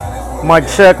Mic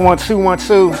check, 1 2 1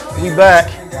 2. We back.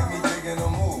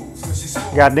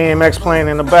 Got DMX playing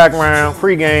in the background,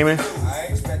 pre-gaming.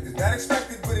 It's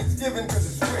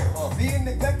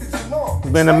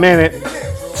been a minute,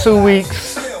 2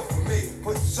 weeks.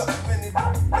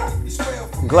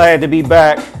 Glad to be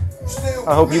back.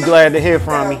 I hope you're glad to hear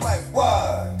from me.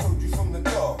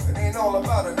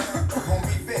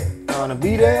 Gonna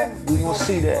be there? We gonna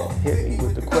see that. Hit me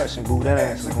with the question, boo. That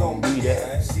answer's gonna be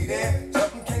that.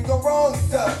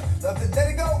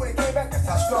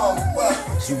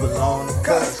 You belong to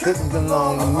cuz, couldn't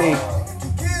belong to me.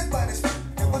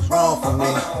 What's wrong for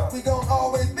me? We gon'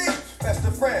 always be best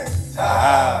of friends.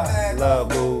 Love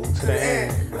boo to the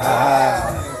end.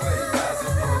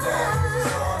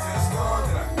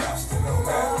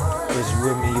 It's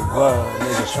with me your bud.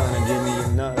 Niggas tryna give me a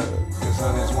nut. Cause I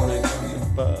just wanna give me a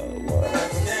bud.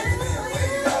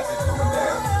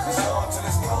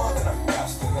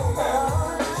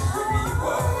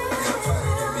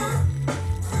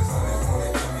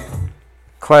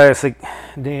 Classic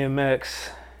DMX.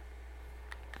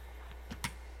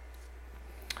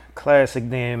 Classic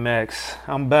DMX.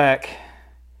 I'm back.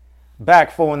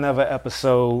 Back for another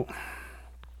episode.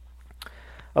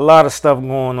 A lot of stuff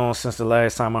going on since the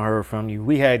last time I heard from you.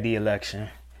 We had the election.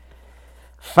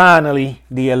 Finally,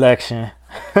 the election.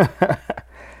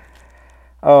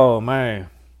 Oh, man.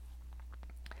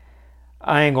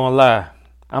 I ain't gonna lie.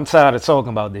 I'm tired of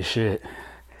talking about this shit.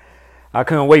 I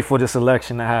couldn't wait for this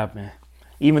election to happen.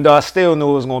 Even though I still knew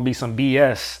it was going to be some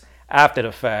BS after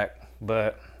the fact.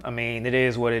 But, I mean, it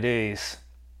is what it is.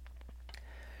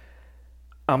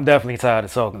 I'm definitely tired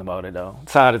of talking about it, though.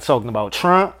 Tired of talking about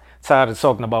Trump. Tired of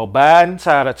talking about Biden.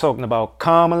 Tired of talking about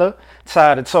Kamala.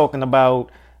 Tired of talking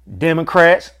about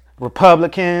Democrats,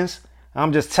 Republicans.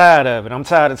 I'm just tired of it. I'm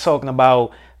tired of talking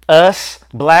about us,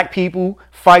 black people,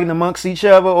 fighting amongst each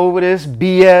other over this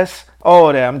BS.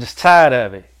 All that. I'm just tired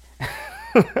of it.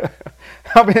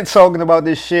 I've been talking about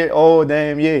this shit all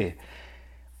damn year.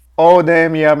 All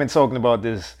damn year I've been talking about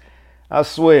this. I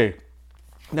swear.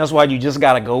 That's why you just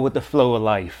gotta go with the flow of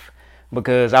life.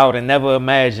 Because I would have never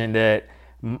imagined that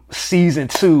season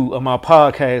 2 of my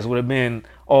podcast would have been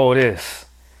all this.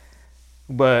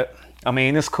 But, I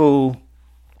mean, it's cool.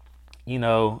 You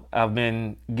know, I've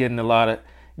been getting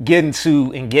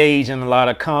to engage in a lot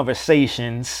of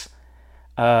conversations,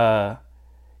 outside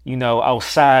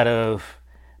of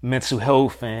mental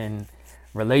health and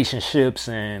relationships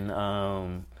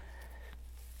and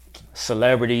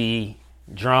celebrity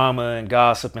drama and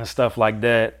gossip and stuff like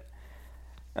that.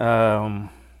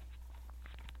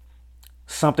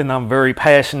 Something I'm very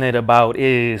passionate about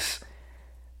is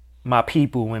my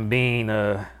people and being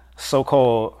a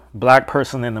so-called black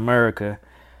person in America.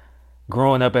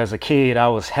 Growing up as a kid, I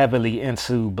was heavily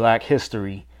into black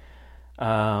history.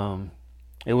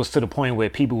 It was to the point where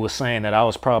people were saying that I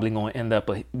was probably going to end up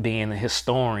being a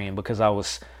historian because I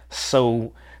was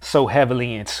so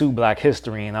heavily into black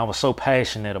history and I was so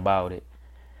passionate about it.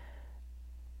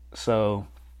 So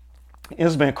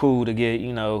it's been cool to get,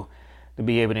 to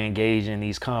be able to engage in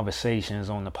these conversations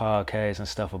on the podcast and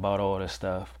stuff about all this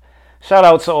stuff. Shout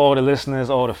out to all the listeners,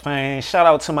 all the fans. Shout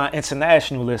out to my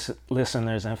international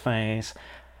listeners and fans.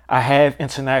 I have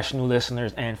international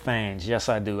listeners and fans. Yes,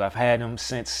 I do. I've had them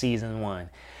since season 1.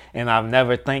 And I've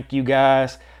never thanked you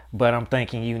guys, but I'm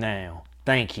thanking you now.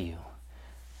 Thank you.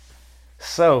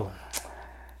 So,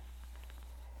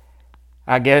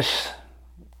 I guess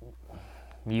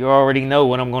you already know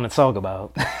what I'm going to talk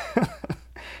about.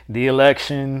 The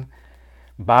election,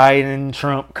 Biden,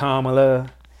 Trump,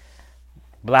 Kamala,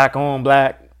 black on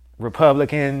black,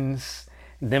 Republicans,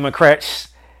 Democrats,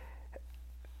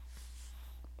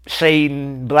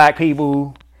 shading black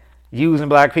people, using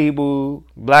black people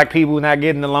not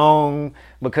getting along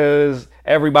because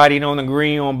everybody don't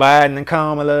agree on Biden and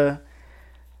Kamala.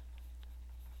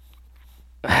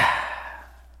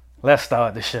 Let's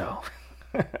start the show.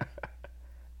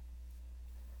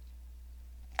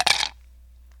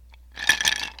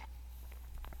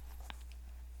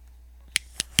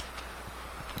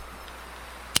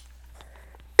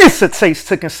 It's a Taste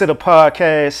to Consider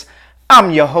podcast.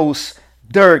 I'm your host,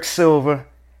 Dirk Silver,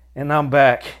 and I'm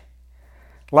back.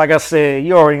 Like I said,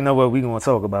 you already know what we're going to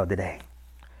talk about today.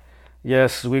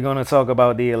 Yes, we're going to talk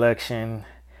about the election.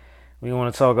 We're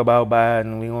going to talk about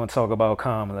Biden. We're going to talk about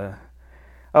Kamala.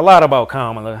 A lot about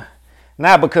Kamala.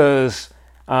 Not because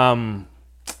I'm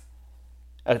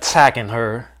attacking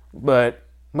her, but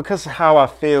because of how I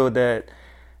feel that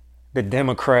the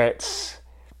Democrats,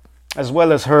 as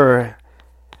well as her,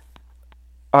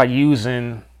 are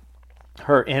using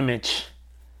her image,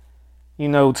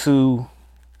 to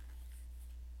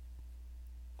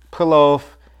pull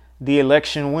off the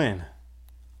election win?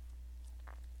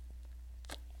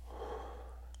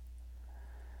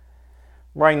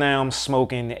 Right now I'm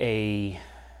smoking a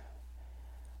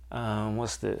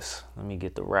what's this? Let me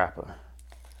get the wrapper.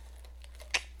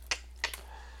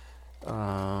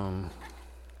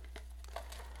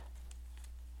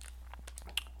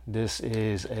 This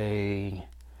is a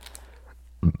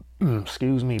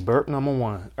excuse me, burp number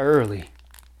one, early.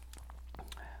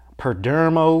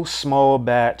 Perdermo small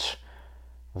batch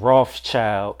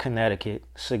Rothschild, Connecticut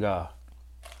cigar.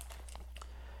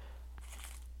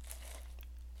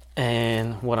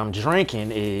 And what I'm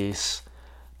drinking is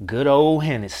good old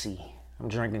Hennessy. I'm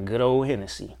drinking good old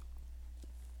Hennessy.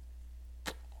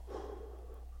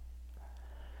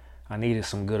 I needed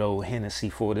some good old Hennessy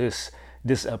for this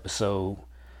episode.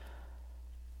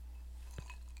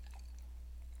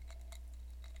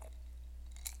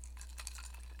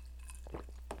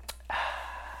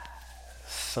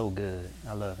 So good.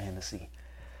 I love Hennessy.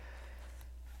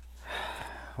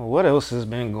 What else has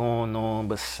been going on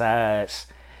besides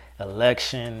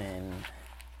election and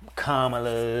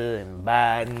Kamala and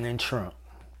Biden and Trump?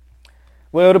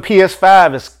 Well, the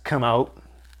PS5 has come out.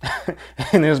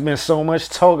 And there's been so much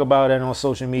talk about it on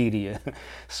social media.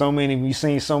 We've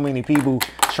seen so many people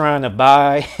trying to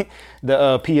buy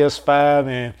the PS5,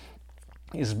 and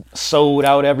it's sold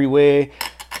out everywhere.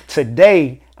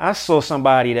 Today, I saw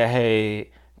somebody that had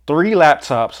 3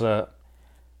 laptops up,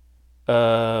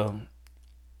 an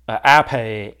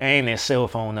iPad, and their cell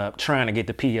phone up trying to get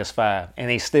the PS5,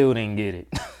 and they still didn't get it.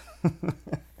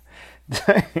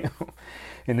 Damn.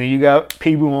 And then you got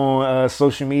people on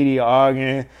social media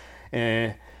arguing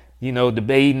and,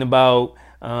 debating about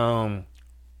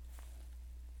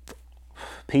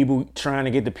people trying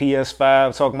to get the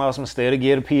PS5, talking about instead of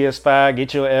get a PS5,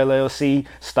 get your LLC,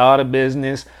 start a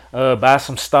business, buy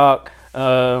some stock.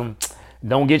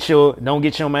 Don't get your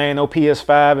man no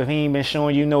PS5 if he ain't been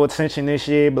showing you no attention this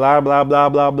year, blah, blah, blah,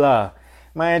 blah, blah.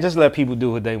 Man, just let people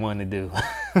do what they want to do.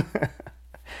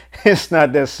 It's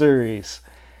not that serious.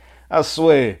 I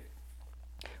swear.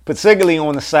 Particularly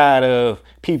on the side of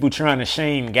people trying to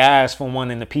shame guys for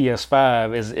wanting the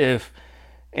PS5 as if,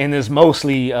 and it's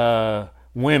mostly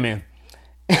women,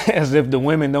 as if the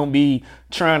women don't be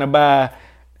trying to buy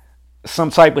some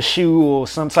type of shoe or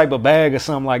some type of bag or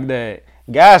something like that.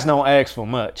 Guys don't ask for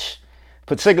much,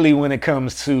 particularly when it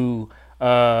comes to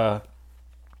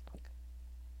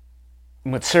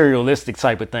materialistic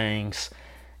type of things.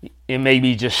 It may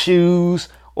be just shoes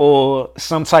or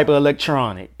some type of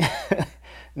electronic.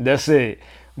 That's it.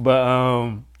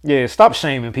 But yeah, stop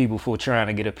shaming people for trying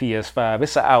to get a PS5.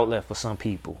 It's an outlet for some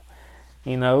people,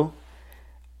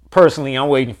 Personally, I'm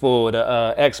waiting for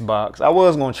the Xbox. I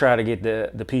was going to try to get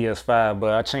the PS5,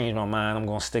 but I changed my mind. I'm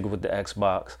going to stick with the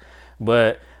Xbox.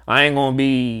 But I ain't going to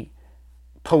be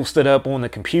posted up on the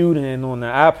computer and on the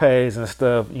iPads and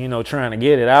stuff, trying to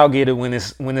get it. I'll get it when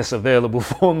it's available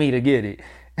for me to get it.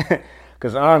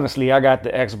 Because honestly, I got the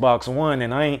Xbox One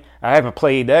and I haven't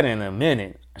played that in a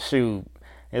minute. Shoot,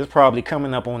 it's probably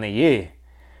coming up on a year.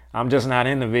 I'm just not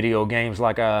into video games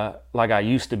like I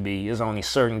used to be. There's only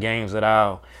certain games that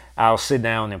I'll sit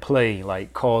down and play,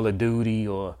 like Call of Duty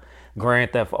or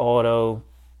Grand Theft Auto,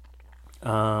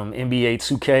 NBA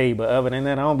 2K. But other than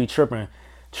that, I don't be tripping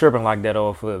like that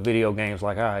off of video games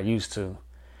like I used to.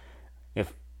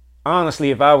 If I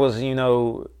was,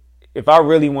 if I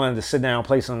really wanted to sit down and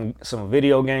play some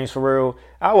video games for real,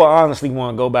 I would honestly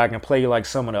want to go back and play like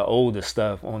some of the older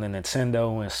stuff on the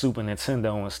Nintendo and Super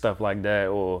Nintendo and stuff like that,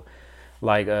 or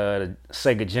like the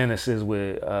Sega Genesis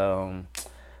with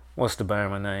what's the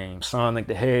band name? Sonic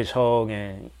the Hedgehog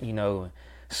and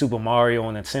Super Mario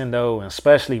on Nintendo, and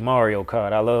especially Mario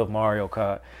Kart. I love Mario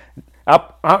Kart.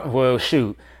 Well,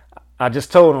 shoot. I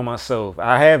just told on myself,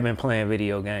 I have been playing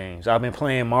video games. I've been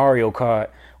playing Mario Kart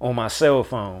on my cell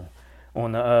phone,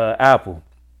 on the Apple,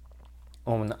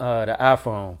 on the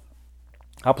iPhone.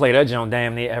 I play that junk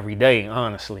damn near every day,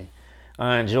 honestly.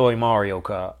 I enjoy Mario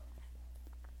Kart.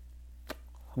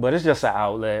 But it's just an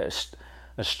outlet,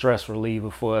 a stress reliever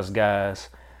for us guys.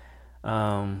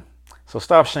 So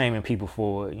stop shaming people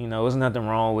for it. There's nothing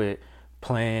wrong with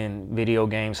playing video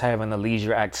games, having a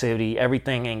leisure activity.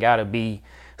 Everything ain't gotta be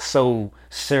so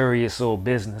serious or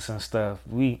business and stuff.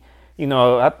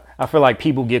 I feel like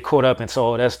people get caught up into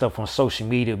all that stuff on social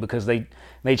media because they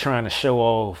trying to show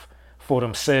off for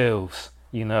themselves.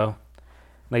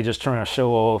 They just trying to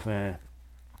show off and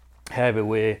have it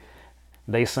where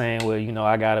they saying, well,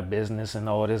 I got a business and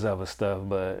all this other stuff,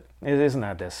 but it's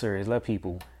not that serious. Let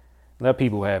people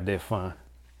have their fun.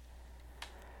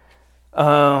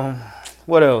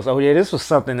 What else? Oh yeah, this was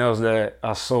something else that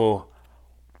I saw.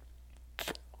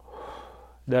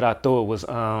 that I thought was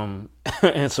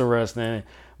interesting,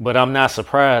 but I'm not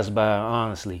surprised by it,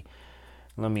 honestly.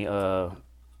 Let me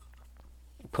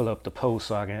pull up the post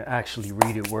so I can actually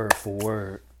read it word for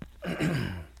word.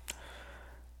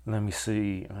 Let me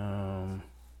see.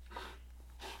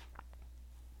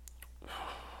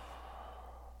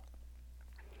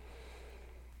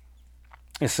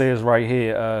 It says right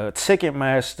here,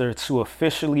 Ticketmaster to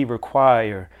officially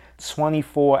require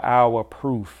 24-hour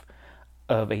proof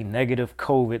of a negative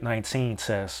COVID-19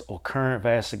 test or current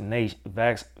vaccinate.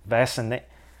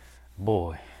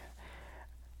 Boy,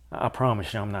 I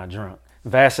promise you I'm not drunk.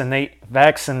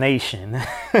 Vaccination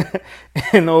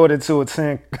in order to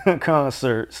attend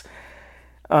concerts.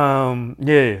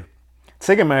 Yeah,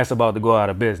 Ticketmaster about to go out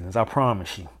of business. I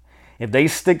promise you. If they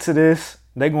stick to this,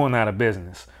 they going out of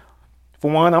business. For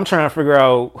one, I'm trying to figure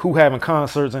out who having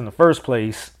concerts in the first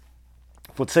place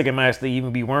for Ticketmaster to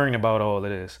even be worrying about all of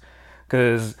this.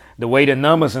 Because the way the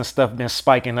numbers and stuff been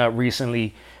spiking up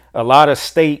recently, a lot of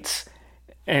states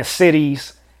and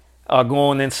cities are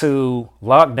going into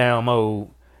lockdown mode,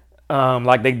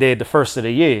 like they did the first of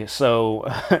the year. So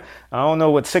I don't know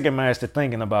what Ticketmaster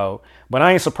thinking about, but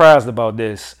I ain't surprised about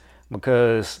this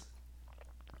because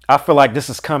I feel like this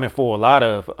is coming for a lot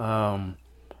of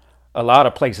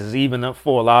places, even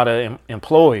for a lot of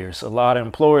employers. A lot of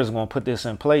employers are going to put this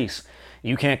in place.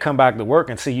 You can't come back to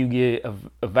work until you get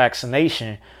a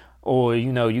vaccination or,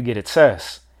 you get a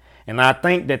test. And I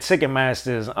think that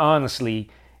Ticketmaster is honestly,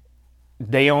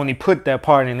 they only put that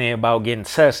part in there about getting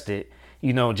tested,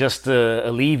 just to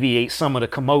alleviate some of the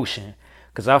commotion.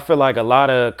 Because I feel like a lot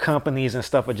of companies and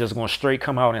stuff are just going to straight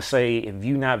come out and say, if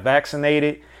you're not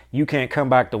vaccinated, you can't come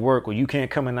back to work or you can't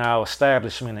come in our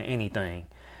establishment or anything.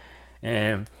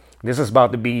 And this is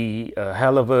about to be a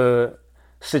hell of a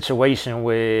situation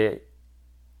where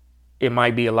it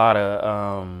might be a lot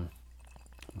of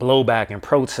blowback and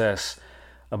protests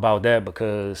about that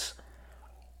because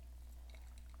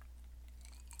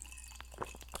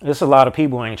there's a lot of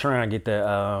people who ain't trying to get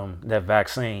that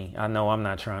vaccine. I know I'm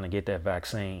not trying to get that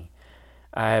vaccine.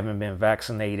 I haven't been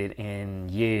vaccinated in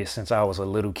years since I was a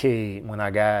little kid when I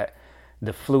got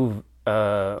the flu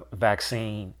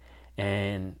vaccine,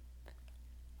 and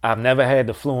I've never had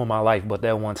the flu in my life but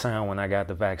that one time when I got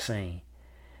the vaccine.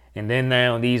 And then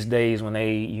now these days when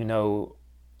they,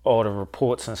 all the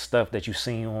reports and stuff that you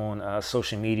see on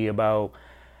social media about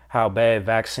how bad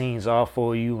vaccines are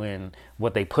for you and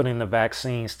what they put in the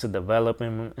vaccines to develop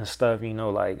them and stuff,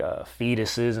 like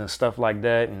fetuses and stuff like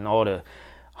that and all the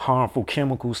harmful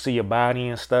chemicals to your body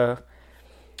and stuff.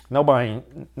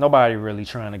 Nobody really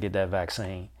trying to get that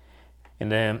vaccine. And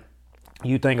then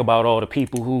you think about all the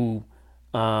people who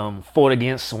fought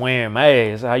against wearing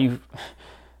masks.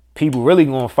 People really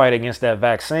gonna fight against that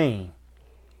vaccine.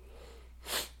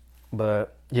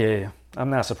 But yeah, I'm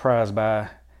not surprised by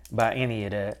any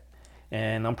of that,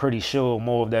 and I'm pretty sure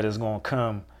more of that is gonna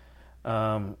come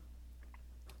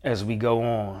as we go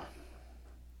on.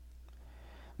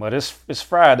 But it's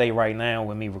Friday right now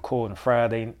with me recording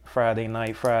Friday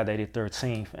night, Friday the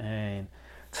 13th, and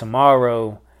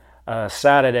tomorrow,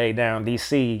 Saturday down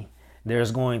DC,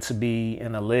 there's going to be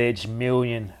an alleged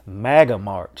million Maga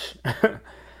march.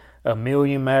 A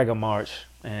million Maga march.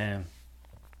 And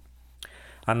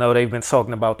I know they've been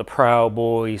talking about the Proud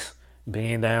Boys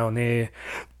being down there.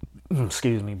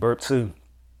 Excuse me, burp too.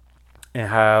 And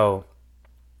how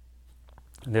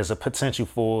there's a potential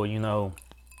for,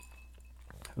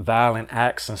 violent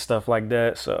acts and stuff like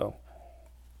that. So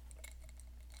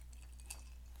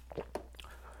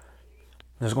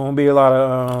there's going to be a lot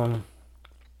of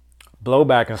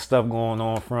blowback and stuff going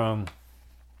on from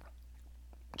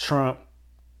Trump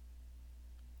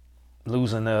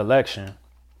losing the election.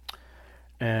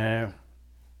 And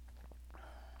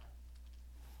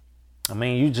I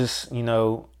mean, you just,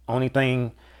 only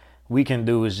thing we can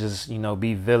do is just,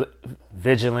 be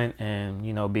vigilant and,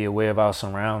 be aware of our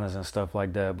surroundings and stuff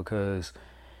like that because,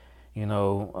 a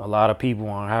lot of people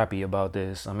aren't happy about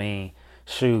this. I mean,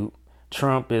 shoot,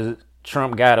 Trump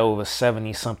got over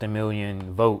 70 something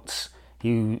million votes.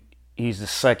 He got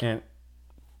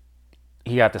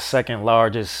the second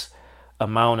largest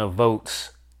amount of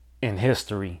votes in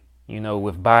history,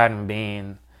 with Biden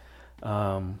being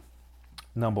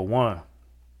number one.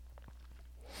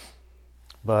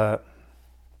 But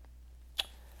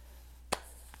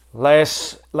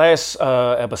last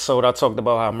episode I talked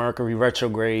about how Mercury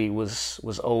retrograde was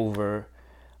over.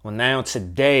 Well, now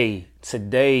today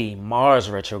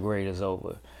Mars retrograde is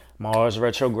over. Mars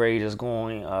retrograde is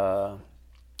going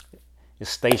is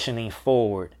stationing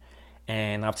forward,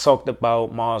 and I've talked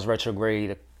about Mars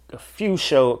retrograde a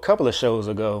couple of shows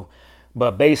ago.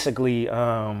 But basically,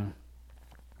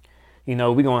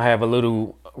 we're gonna have a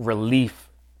little relief,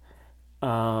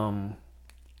 um,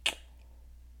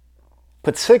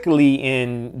 particularly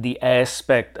in the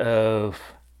aspect of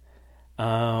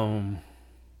um,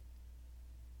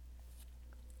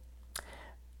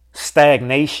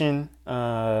 stagnation.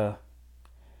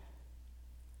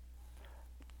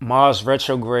 Mars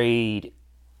retrograde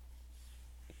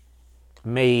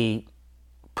made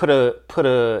put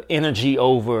a energy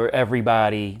over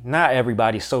everybody, not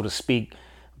everybody so to speak,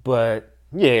 but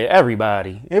yeah,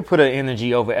 everybody. It put an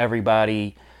energy over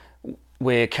everybody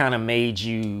where it kind of made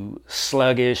you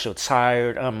sluggish or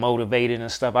tired, unmotivated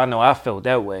and stuff. I know I felt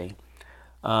that way.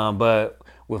 But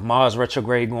with Mars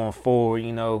retrograde going forward,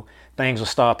 things will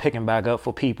start picking back up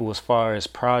for people as far as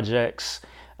projects.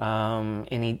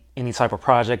 Any type of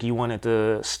project you wanted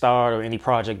to start or any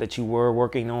project that you were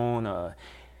working on,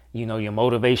 your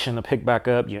motivation to pick back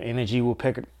up, your energy will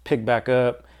pick back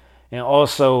up. And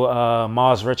also,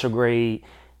 Mars retrograde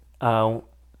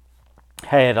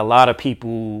had a lot of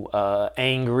people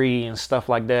angry and stuff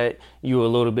like that. You were a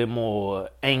little bit more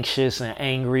anxious and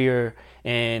angrier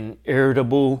and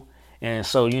irritable. And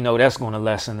so, that's going to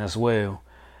lessen as well.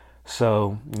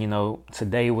 So,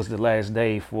 today was the last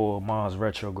day for Mars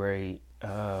retrograde.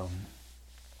 I'm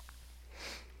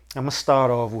going to start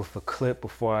off with a clip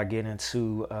before I get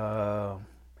into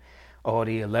all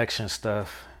the election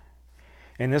stuff.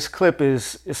 And this clip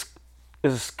is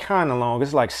kind of long.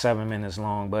 It's like 7 minutes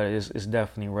long, but it's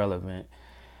definitely relevant.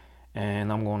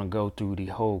 And I'm going to go through the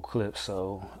whole clip.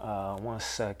 So 1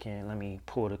 second. Let me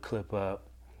pull the clip up.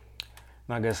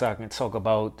 And I guess I can talk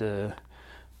about the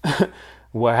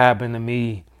what happened to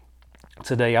me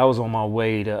today. I was on my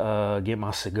way to get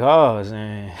my cigars,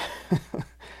 and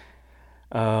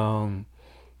I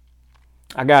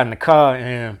got in the car,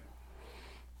 and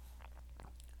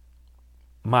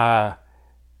my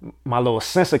little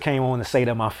sensor came on to say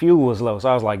that my fuel was low. So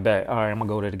I was like, "Bet, all right, I'm gonna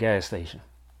go to the gas station."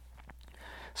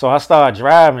 So I started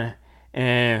driving,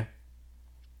 and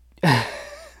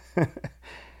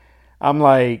I'm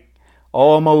like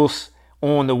almost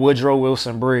on the Woodrow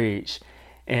Wilson Bridge.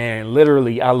 And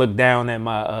literally, I looked down at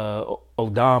my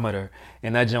odometer,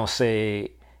 and that junk said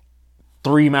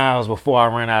 3 miles before I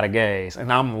ran out of gas.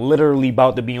 And I'm literally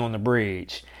about to be on the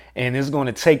bridge. And it's going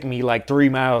to take me like 3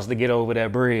 miles to get over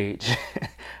that bridge.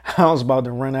 I was about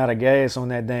to run out of gas on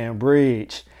that damn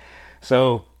bridge.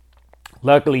 So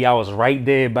luckily, I was right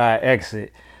there by an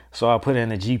exit. So I put in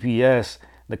the GPS,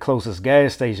 the closest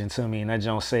gas station to me, and that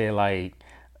junk said like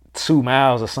 2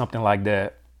 miles or something like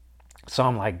that. So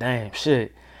I'm like, damn,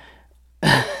 shit.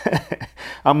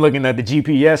 I'm looking at the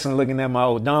GPS and looking at my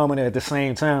odometer at the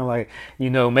same time, like,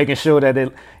 making sure that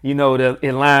that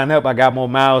it line up. I got more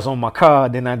miles on my car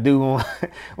than I do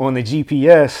on the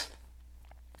GPS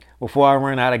before I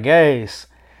run out of gas.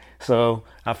 So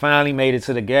I finally made it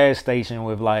to the gas station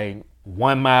with like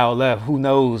 1 mile left. Who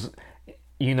knows,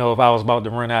 if I was about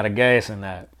to run out of gas or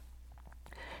not.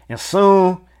 And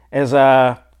soon as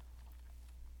I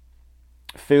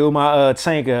fill my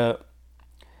tank up,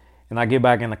 and I get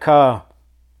back in the car,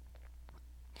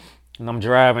 and I'm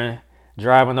driving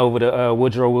over the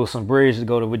Woodrow Wilson Bridge to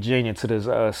go to Virginia to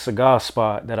this cigar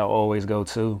spot that I always go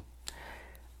to.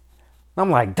 I'm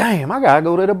like, damn, I gotta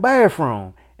go to the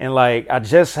bathroom. And like, I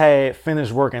just had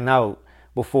finished working out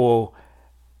before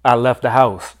I left the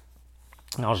house.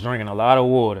 And I was drinking a lot of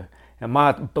water, and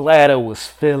my bladder was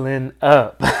filling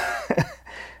up.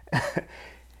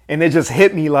 And it just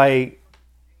hit me like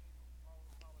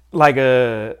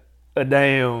a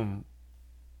damn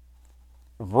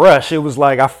rush. It was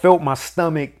like I felt my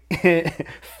stomach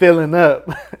filling up.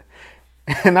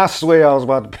 And I swear I was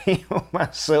about to pee on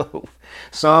myself.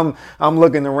 So I'm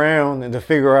looking around and to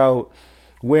figure out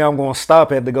where I'm going to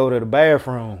stop at to go to the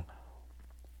bathroom.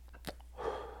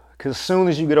 Because as soon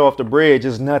as you get off the bridge,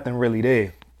 there's nothing really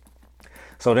there.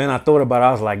 So then I thought about it.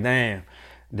 I was like, damn,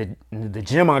 the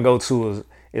gym I go to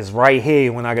is right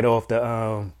here when I get off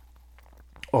the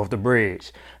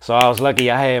bridge. So I was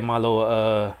lucky I had my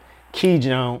little key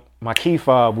jump, my key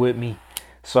fob with me,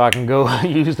 so I can go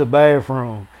use the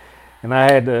bathroom. And I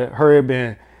had to hurry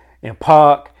up and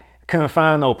park. Couldn't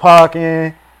find no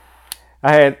parking.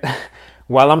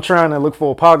 While I'm trying to look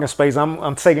for a parking space,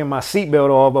 I'm taking my seatbelt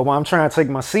off. But while I'm trying to take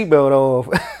my seatbelt off,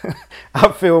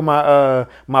 I feel my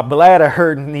bladder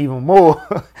hurting even more.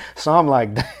 So I'm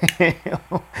like, damn,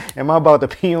 am I about to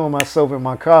pee on myself in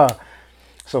my car?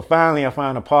 So finally, I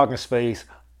found a parking space,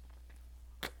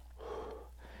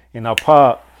 and I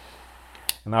parked,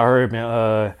 and I hurried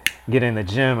and get in the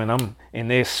gym, and I'm in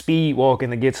there speed walking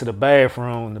to get to the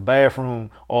bathroom. The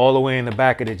bathroom all the way in the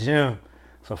back of the gym.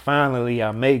 So finally,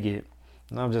 I make it,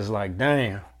 and I'm just like,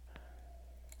 damn.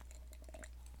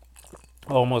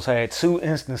 Almost had two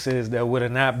instances that would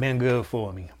have not been good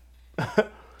for me.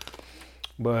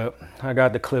 But I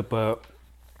got the clip up.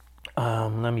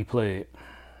 Let me play it.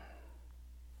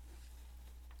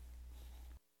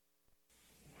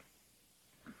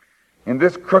 In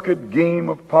this crooked game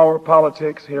of power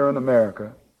politics here in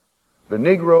America, the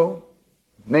Negro,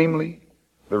 namely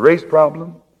the race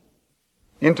problem,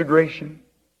 integration,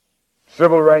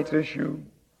 civil rights issue,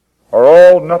 are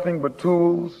all nothing but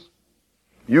tools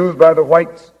used by the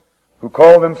whites who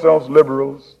call themselves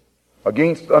liberals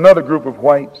against another group of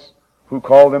whites who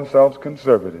call themselves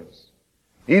conservatives,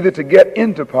 either to get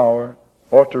into power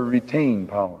or to retain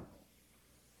power.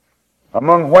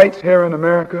 Among whites here in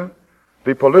America,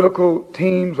 the political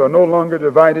teams are no longer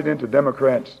divided into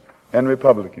Democrats and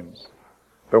Republicans.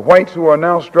 The whites who are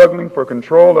now struggling for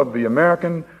control of the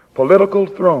American political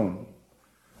throne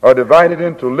are divided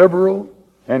into liberal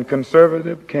and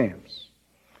conservative camps.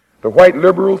 The white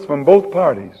liberals from both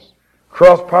parties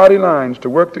cross party lines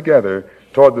to work together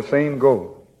toward the same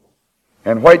goal,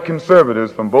 and white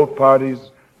conservatives from both parties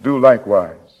do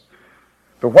likewise.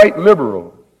 The white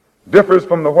liberal differs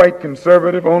from the white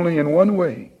conservative only in one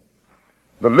way.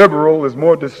 The liberal is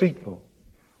more deceitful,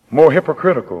 more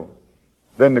hypocritical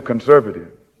than the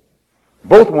conservative.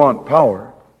 Both want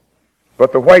power,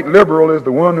 but the white liberal is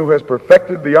the one who has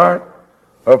perfected the art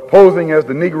of posing as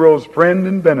the Negro's friend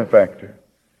and benefactor.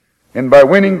 And by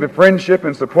winning the friendship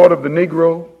and support of the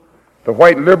Negro, the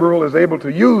white liberal is able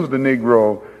to use the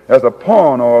Negro as a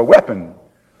pawn or a weapon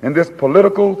in this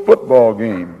political football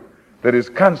game that is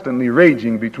constantly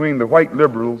raging between the white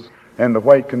liberals and the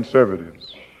white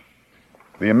conservatives.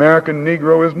 The American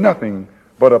Negro is nothing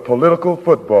but a political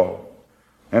football,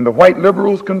 and the white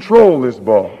liberals control this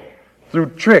ball through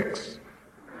tricks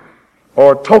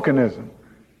or tokenism,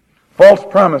 false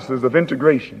promises of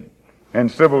integration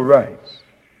and civil rights.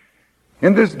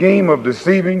 In this game of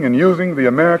deceiving and using the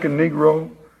American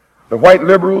Negro, the white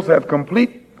liberals have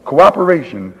complete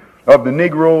cooperation of the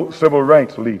Negro civil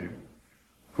rights leader,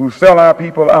 who sell our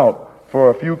people out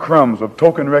for a few crumbs of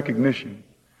token recognition,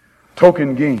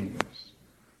 token gains,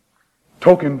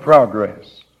 token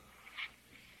progress.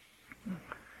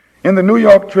 In the New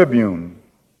York Tribune,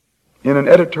 in an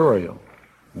editorial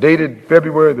dated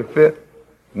February the 5th,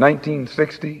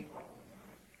 1960,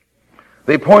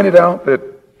 they pointed out that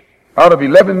out of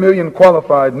 11 million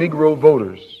qualified Negro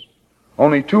voters,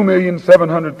 only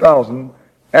 2,700,000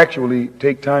 actually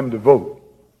take time to vote.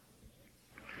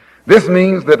 This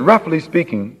means that, roughly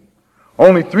speaking,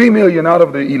 only 3 million out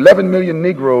of the 11 million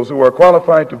Negroes who are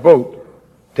qualified to vote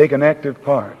take an active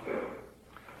part,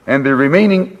 and the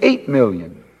remaining 8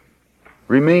 million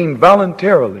remain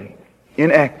voluntarily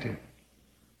inactive.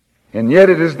 And yet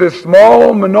it is this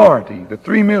small minority, the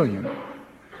 3 million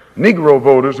Negro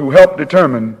voters, who help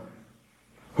determine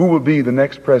who will be the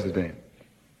next president.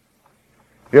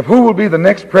 If who will be the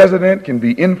next president can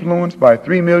be influenced by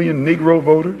 3 million Negro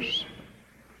voters,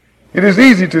 it is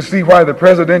easy to see why the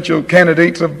presidential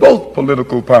candidates of both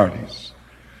political parties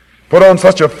put on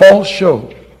such a false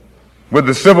show with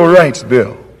the Civil Rights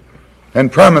Bill and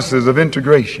promises of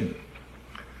integration.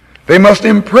 They must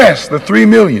impress the 3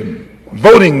 million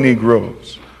voting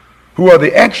Negroes who are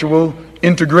the actual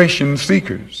integration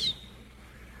seekers.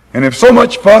 And if so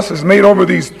much fuss is made over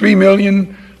these 3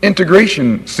 million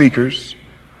integration seekers,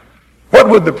 what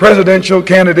would the presidential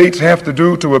candidates have to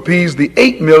do to appease the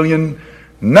 8 million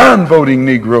non-voting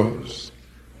Negroes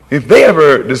if they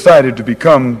ever decided to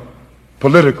become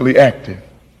politically active?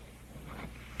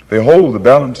 They hold the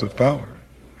balance of power.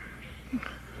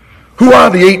 Who are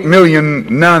the 8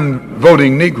 million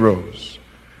non-voting Negroes?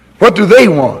 What do they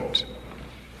want?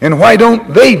 And why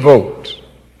don't they vote?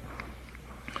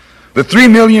 The 3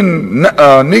 million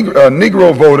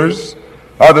Negro voters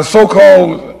are the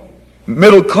so-called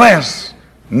middle-class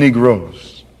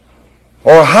Negroes,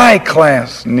 or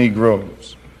high-class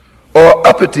Negroes, or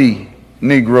uppity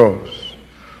Negroes,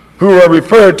 who are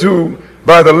referred to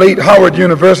by the late Howard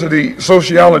University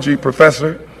sociology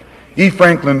professor E.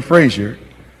 Franklin Frazier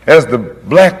as the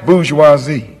black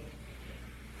bourgeoisie,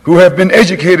 who have been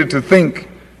educated to think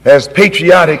as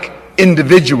patriotic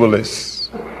individualists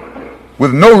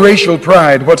with no racial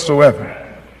pride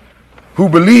whatsoever, who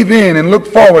believe in and look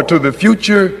forward to the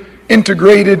future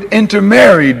integrated,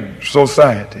 intermarried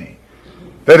society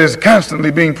that is constantly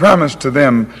being promised to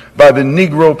them by the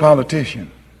Negro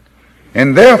politician.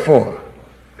 And therefore,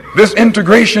 this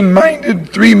integration-minded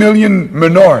 3 million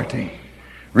minority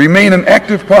remain an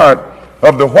active part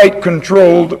of the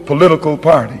white-controlled political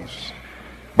parties.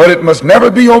 But it must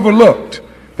never be overlooked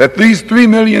that these 3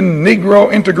 million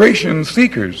Negro integration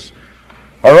seekers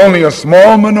are only a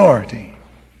small minority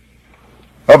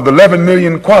of the 11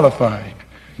 million qualified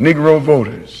Negro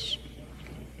voters.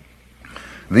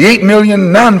 The 8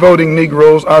 million non-voting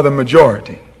Negroes are the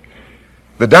majority,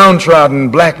 the downtrodden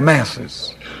black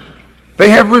masses. They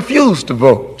have refused to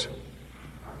vote.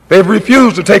 They've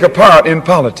refused to take a part in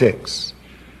politics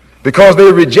because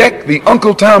they reject the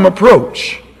Uncle Tom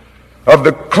approach of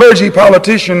the clergy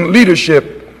politician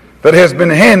leadership that has been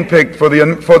handpicked for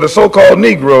the so-called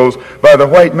Negroes by the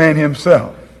white man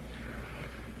himself.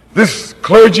 This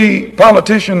clergy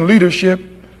politician leadership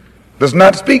does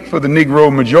not speak for the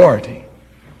Negro majority.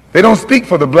 They don't speak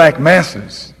for the black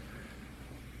masses.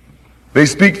 They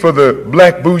speak for the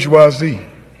black bourgeoisie,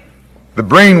 the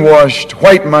brainwashed,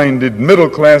 white-minded,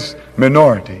 middle-class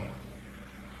minority,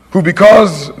 who,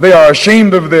 because they are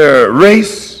ashamed of their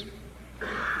race,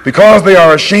 because they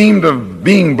are ashamed of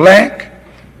being black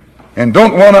and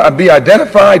don't want to be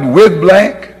identified with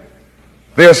black,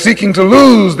 they are seeking to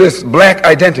lose this black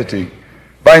identity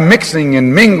by mixing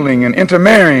and mingling and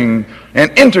intermarrying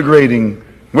and integrating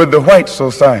with the white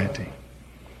society.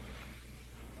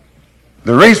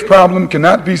 The race problem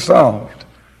cannot be solved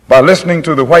by listening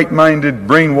to the white-minded,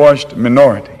 brainwashed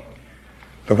minority.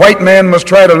 The white man must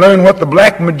try to learn what the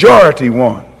black majority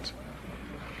wants.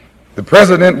 The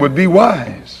president would be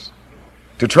wise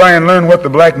to try and learn what the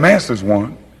black masses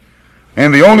want.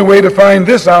 And the only way to find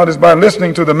this out is by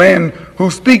listening to the man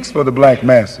who speaks for the black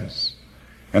masses.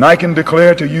 And I can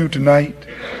declare to you tonight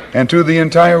and to the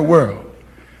entire world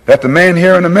that the man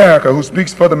here in America who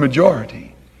speaks for the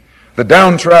majority, the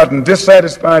downtrodden,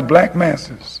 dissatisfied black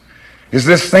masses, is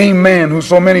this same man who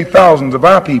so many thousands of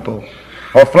our people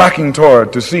are flocking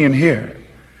toward to see and hear.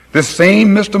 This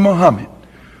same Mr. Muhammad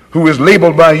who is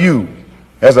labeled by you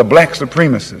as a black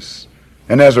supremacist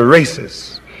and as a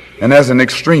racist and as an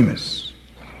extremist.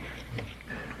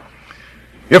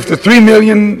 If the 3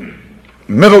 million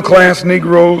middle-class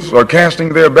Negroes are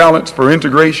casting their ballots for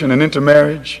integration and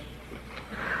intermarriage,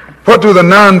 what do the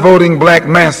non-voting black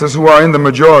masses who are in the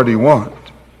majority want?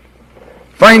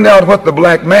 Find out what the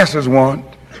black masses want,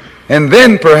 and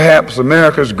then perhaps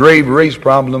America's grave race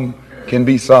problem can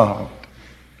be solved.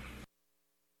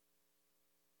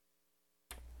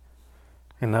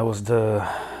 And that was the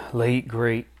late,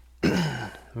 great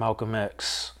Malcolm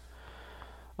X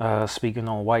speaking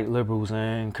on white liberals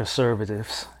and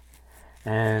conservatives.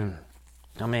 And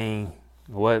I mean,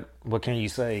 what can you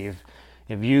say?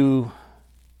 If you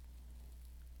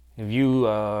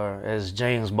are, as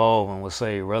James Baldwin would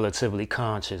say, a relatively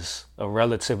conscious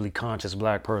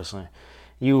black person,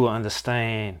 you will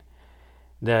understand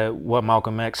that what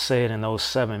Malcolm X said in those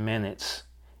 7 minutes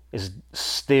is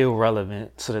still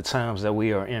relevant to the times that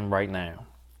we are in right now.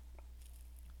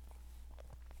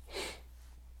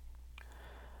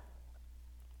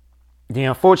 The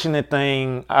unfortunate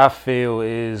thing I feel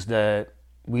is that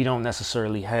we don't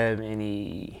necessarily have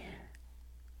any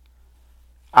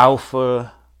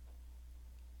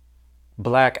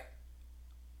black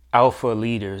alpha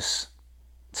leaders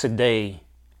today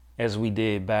as we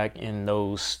did back in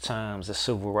those times, the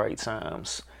civil rights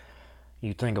times.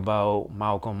 You think about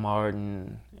Malcolm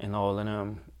Martin and all of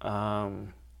them,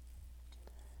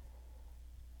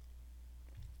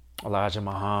 Elijah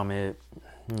Muhammad,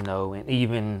 and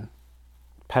even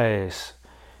past,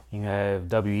 you have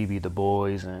W.E.B. Du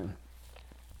Bois and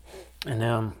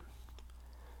them.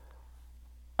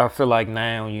 I feel like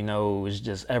now, it's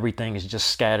just everything is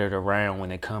just scattered around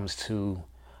when it comes to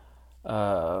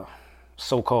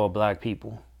so-called black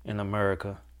people in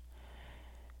America.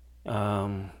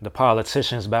 The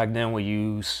politicians back then were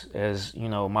used as,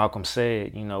 Malcolm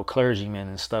said, clergymen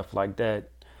and stuff like that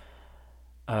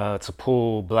to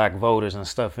pull black voters and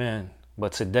stuff in.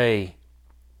 But today,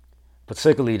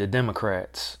 particularly the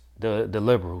Democrats, the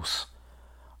liberals,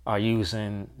 are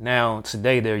using,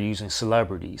 today they're using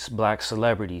celebrities, black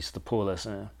celebrities, to pull us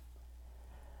in.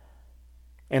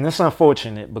 And it's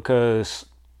unfortunate because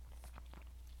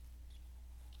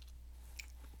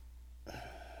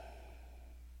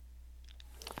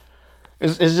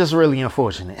it's just really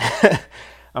unfortunate.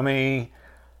 I mean,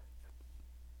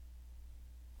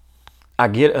 I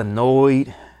get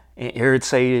annoyed and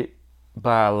irritated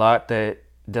by a lot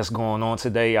that's going on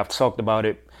today. I've talked about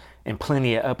it in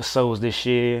plenty of episodes this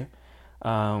year,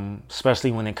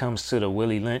 especially when it comes to the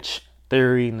Willie Lynch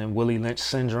theory and the Willie Lynch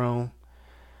syndrome.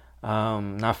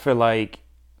 And I feel like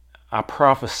I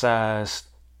prophesized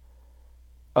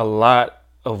a lot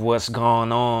of what's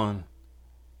gone on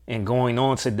and going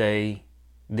on today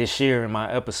this year in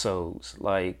my episodes.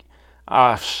 Like,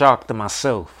 I've shocked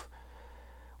myself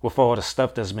with all the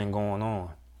stuff that's been going on.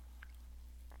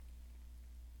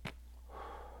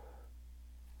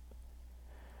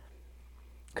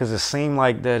 Because it seemed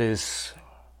like that is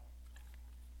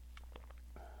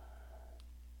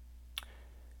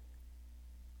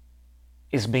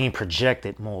it's being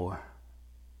projected more.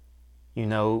 You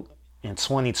know, in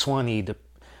 2020,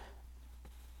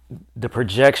 the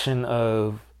projection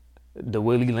of the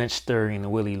Willie Lynch theory and the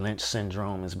Willie Lynch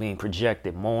syndrome is being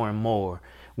projected more and more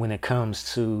when it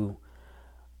comes to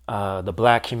the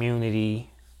black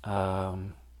community,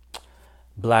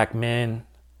 black men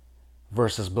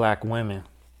versus black women.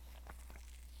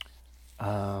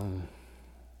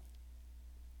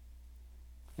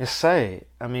 It's sad.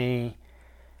 I mean,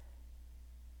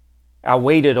 I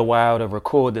waited a while to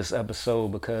record this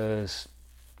episode because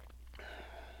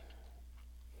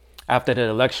after the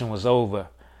election was over,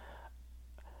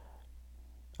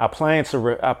 I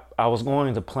was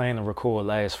going to plan to record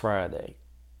last Friday,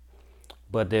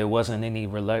 but there wasn't any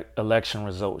election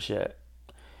results yet.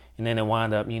 And then it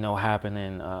wound up,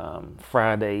 happening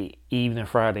Friday evening,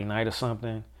 Friday night or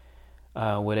something,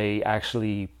 where they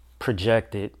actually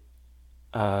projected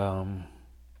Joe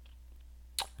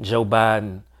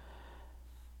Biden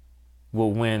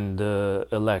will win the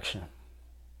election.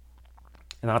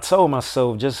 And I told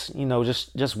myself, just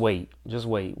wait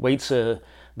till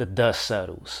the dust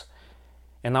settles.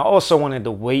 And I also wanted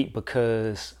to wait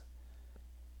because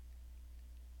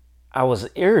I was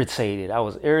irritated.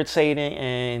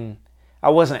 And I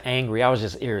wasn't angry. I was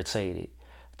just irritated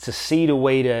to see the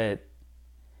way that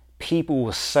people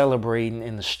were celebrating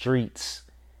in the streets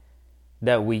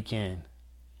that weekend.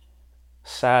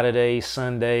 Saturday,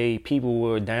 Sunday, people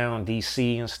were down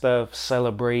DC and stuff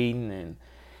celebrating, and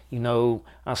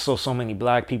I saw so many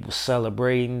black people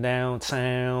celebrating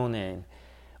downtown and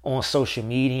on social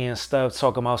media and stuff,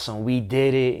 talking about some "we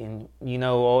did it" and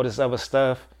all this other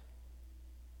stuff.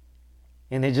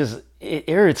 And it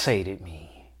irritated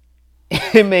me.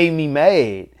 It made me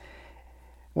mad.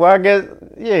 Well, I guess,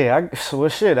 yeah, I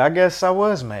guess I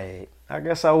was mad.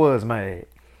 Because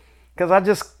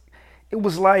it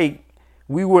was like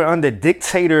we were under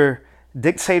dictator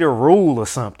rule or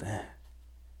something.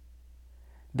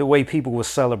 The way people were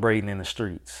celebrating in the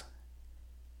streets.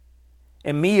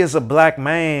 And me as a black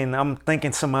man, I'm thinking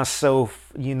to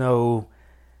myself,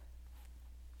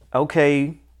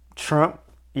 okay, Trump,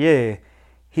 yeah,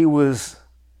 he was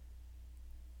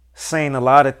saying a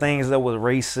lot of things that was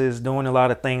racist, doing a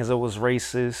lot of things that was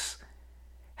racist,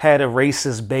 had a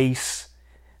racist base,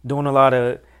 doing a lot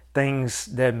of things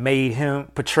that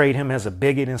portrayed him as a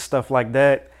bigot and stuff like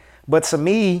that. But to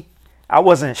me, I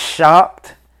wasn't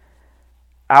shocked.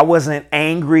 I wasn't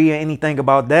angry or anything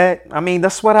about that. I mean,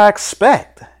 that's what I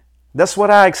expect. That's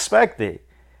what I expected.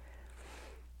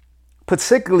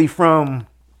 Particularly from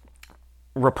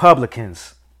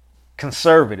Republicans,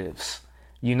 conservatives.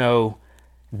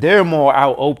 They're more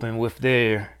out open with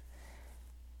their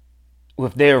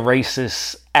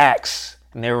racist acts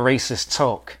and their racist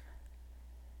talk.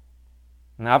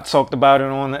 And I've talked about it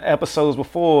on the episodes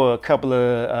before, a couple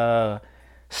of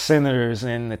senators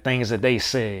and the things that they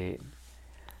said.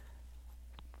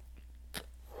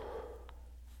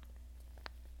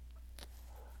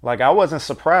 Like, I wasn't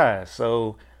surprised.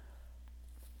 But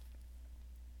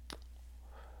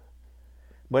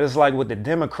it's like with the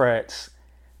Democrats,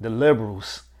 the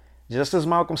liberals, just as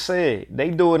Malcolm said,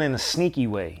 they do it in a sneaky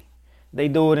way. They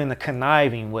do it in a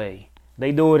conniving way.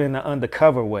 They do it in an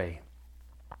undercover way.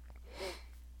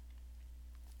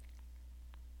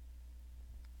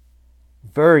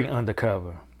 Very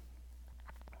undercover.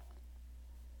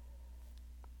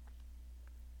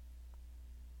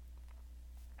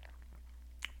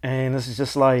 And it's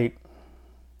just like,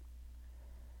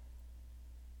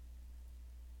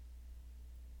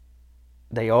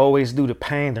 they always do the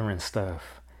pandering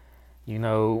stuff.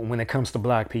 When it comes to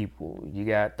black people, you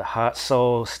got the hot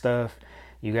sauce stuff,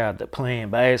 you got the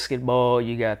playing basketball,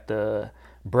 you got the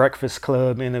Breakfast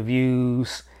Club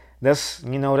interviews. That's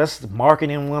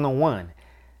marketing 101.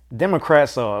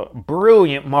 Democrats are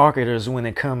brilliant marketers when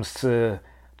it comes to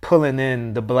pulling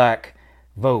in the black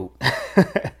vote.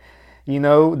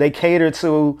 They cater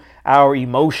to our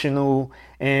emotional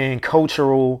and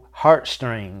cultural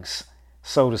heartstrings,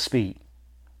 so to speak.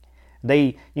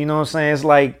 They, it's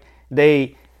like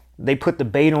they put the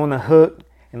bait on the hook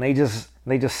and they just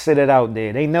sit it out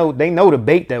there. They know the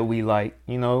bait that we like.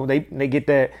 They get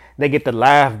the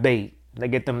live bait. They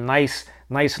get them nice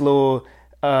little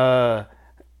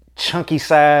chunky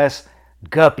size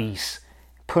guppies.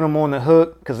 Put them on the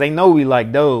hook because they know we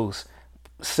like those.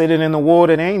 Sit it in the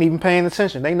water. They ain't even paying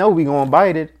attention. They know we gonna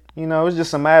bite it. It's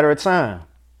just a matter of time.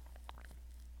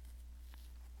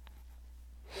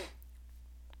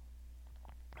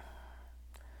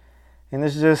 And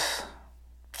it's just,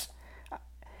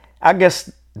 I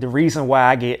guess the reason why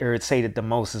I get irritated the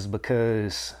most is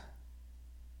because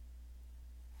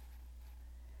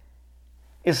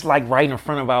it's like right in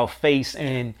front of our face,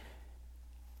 and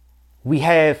we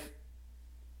have,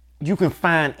 you can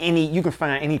find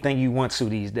anything you want to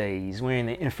these days. We're in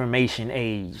the information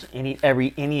age. Any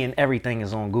and everything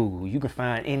is on Google. You can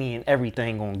find any and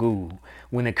everything on Google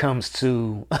when it comes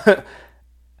to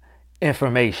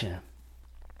information.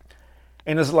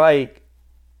 And it's like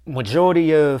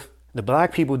majority of the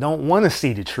black people don't want to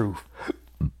see the truth.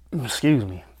 Excuse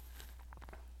me.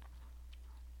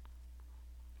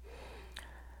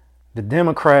 The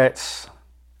Democrats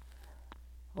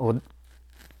or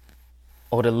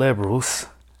the liberals,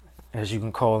 as you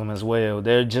can call them as well,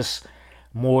 they're just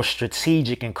more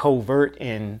strategic and covert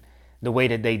in the way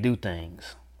that they do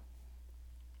things.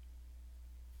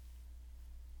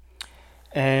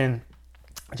 And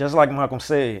just like Malcolm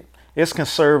said, it's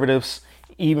conservatives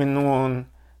even on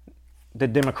the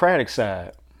Democratic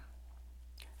side.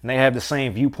 And they have the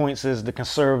same viewpoints as the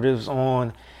conservatives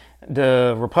on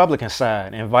the Republican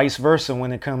side, and vice versa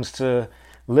when it comes to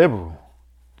liberal.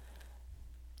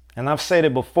 And I've said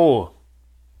it before.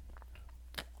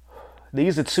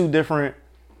 These are two different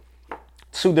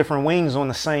wings on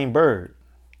the same bird.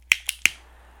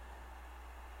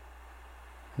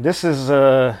 This is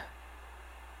they're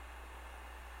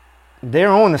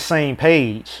on the same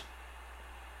page.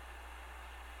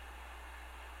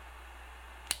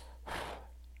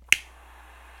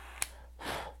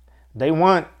 They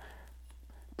want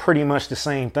pretty much the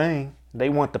same thing. They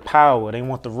want the power, they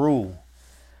want the rule.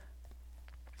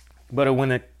 But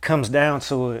when it comes down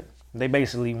to it, they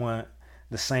basically want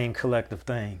the same collective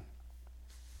thing.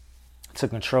 To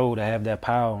control, to have that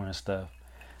power and stuff.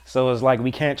 So it's like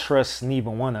we can't trust neither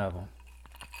one of them.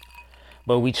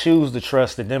 But we choose to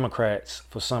trust the Democrats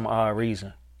for some odd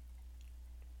reason.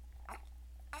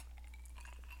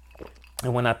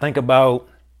 And when I think about,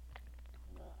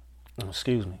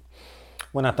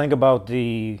 when I think about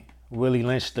the Willie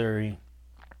Lynch theory,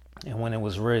 and when it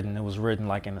was written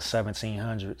like in the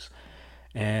 1700s.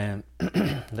 And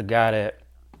the guy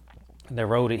that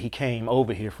wrote it, he came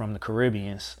over here from the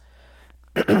Caribbeans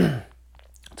to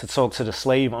talk to the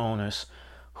slave owners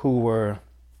who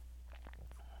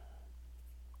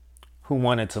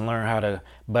wanted to learn how to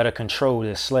better control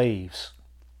their slaves.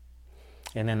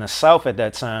 And in the South at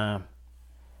that time,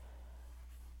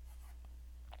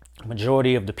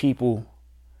 majority of the people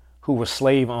who were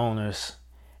slave owners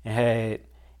and had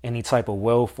any type of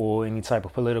wealth or any type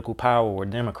of political power were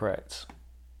Democrats.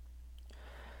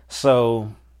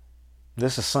 So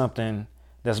this is something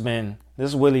this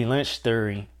Willie Lynch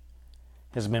theory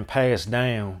has been passed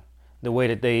down, the way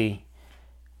that they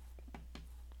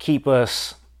keep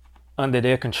us under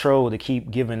their control, to keep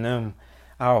giving them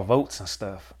our votes and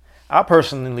stuff. I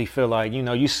personally feel like,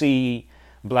 you see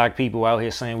black people out here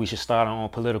saying we should start our own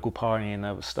political party and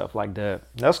other stuff like that.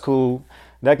 That's cool.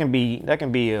 That can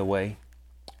be a way.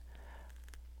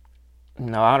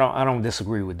 No, I don't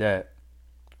disagree with that.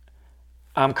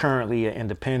 I'm currently an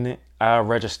independent. I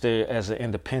registered as an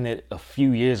independent a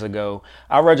few years ago.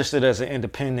 I registered as an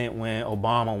independent when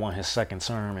Obama won his second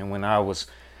term, and when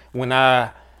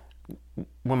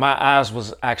my eyes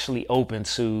was actually open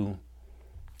to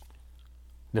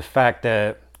the fact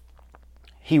that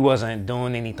he wasn't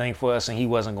doing anything for us and he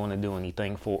wasn't going to do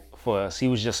anything for us. He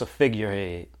was just a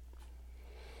figurehead.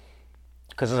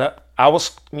 Because I was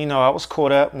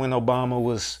caught up when Obama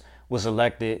was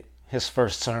elected his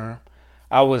first term.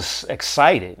 I was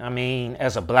excited. I mean,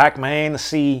 as a black man, to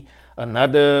see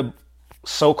another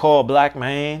so-called black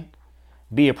man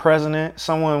be a president,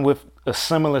 someone with a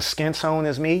similar skin tone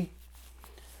as me.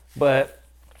 But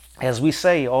as we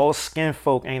say, all skin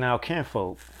folk ain't our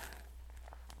kinfolk.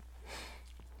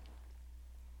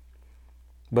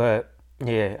 But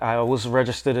yeah, I was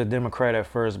registered a Democrat at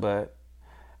first, but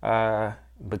I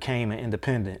became an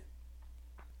independent.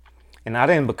 And I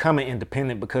didn't become an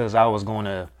independent because I was going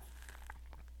to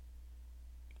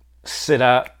sit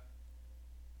out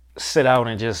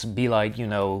and just be like,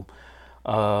 I'm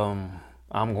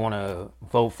going to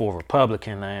vote for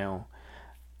Republican now.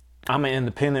 I'm an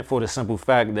independent for the simple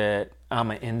fact that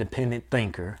I'm an independent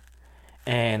thinker,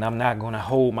 and I'm not going to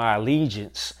hold my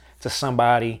allegiance to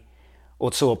somebody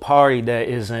or to a party that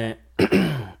isn't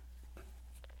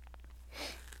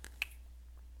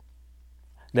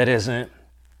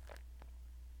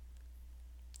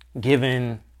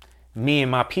giving me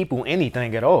and my people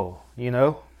anything at all,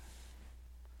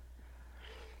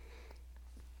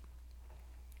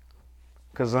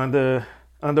 Because under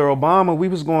Obama, we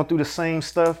was going through the same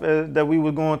stuff that we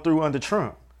were going through under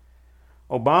Trump.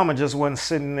 Obama just wasn't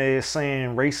sitting there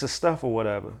saying racist stuff or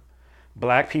whatever.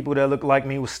 Black people that looked like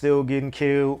me was still getting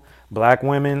killed. Black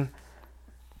women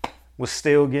was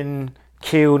still getting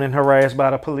killed and harassed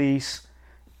by the police.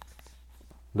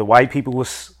 The white people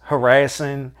was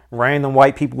harassing, random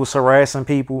white people was harassing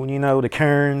people, you know, the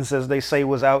Karens, as they say,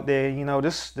 was out there. You know,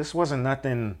 this wasn't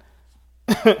nothing,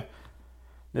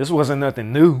 this wasn't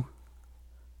nothing new.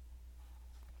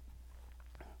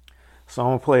 So I'm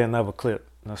gonna play another clip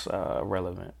that's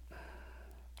relevant.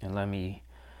 And let me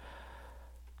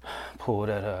pull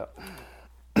that up.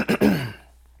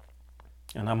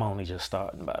 And I'm only just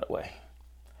starting, by the way.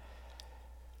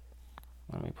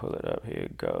 Let me pull it up. Here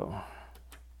it go.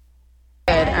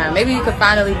 Maybe you could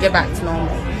finally get back to normal.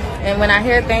 And when I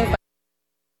hear things like,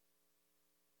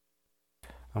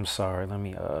 I'm sorry, let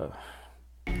me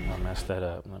I messed that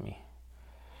up. Let me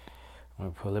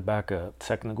pull it back up.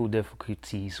 Technical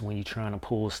difficulties when you're trying to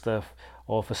pull stuff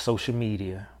off of social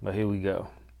media. But here we go.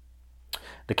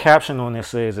 The caption on this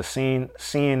says a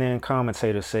CNN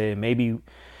commentator said maybe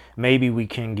we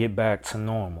can get back to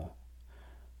normal.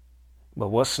 But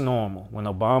what's normal? When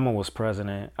Obama was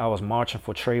president, I was marching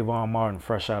for Trayvon Martin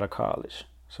fresh out of college.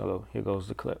 So here goes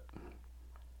the clip.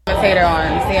 Commentator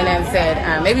on CNN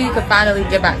said, maybe you could finally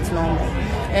get back to normal.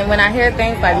 And when I hear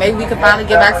things like maybe we could finally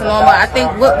get back to normal, I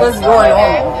think what was your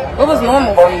normal? What was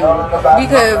normal for you?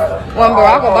 Because when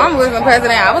Barack Obama was the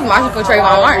president, I was marching for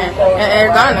Trayvon Martin and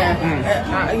Eric Garner,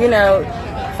 you know,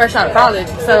 fresh out of college.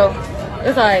 So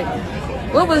it's like,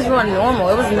 what was your normal?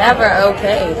 It was never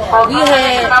okay. We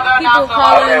had people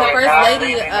calling the first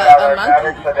lady a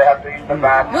monkey.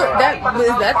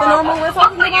 Is that the normal we're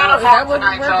talking about? Is that what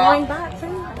we're going back to?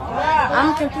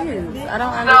 I'm confused. I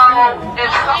don't understand.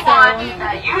 It's someone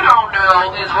that you don't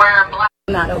know is wearing black.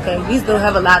 Not okay. We still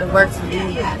have a lot of work to do.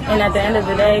 And at the end of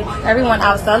the day, everyone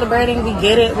out celebrating, we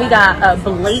get it. We got a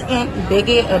blatant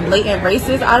bigot and blatant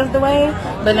racist out of the way.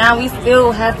 But now we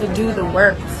still have to do the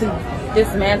work to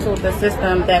dismantle the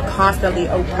system that constantly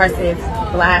oppresses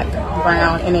black,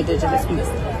 brown, and indigenous people.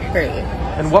 Period.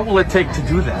 And what will it take to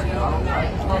do that?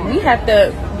 We have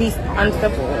to be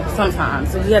uncivil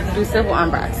sometimes. So we have to do civil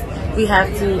unrest. We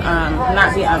have to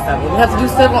not be uncivil. We have to do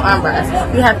civil unrest.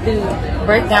 We have to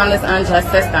break down this unjust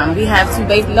system. We have to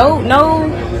base no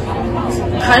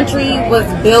country was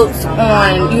built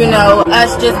on, you know,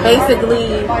 us just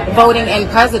basically voting in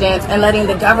presidents and letting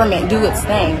the government do its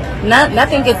thing.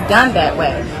 Nothing gets done that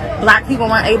way. Black people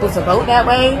weren't able to vote that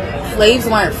way. Slaves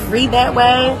weren't free that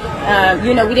way.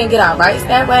 You know, we didn't get our rights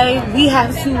that way. We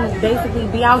have to basically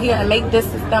be out here and make this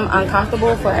system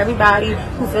uncomfortable for everybody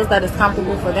who feels that it's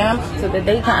comfortable for them, so that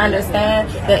they can understand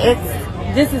that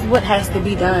this is what has to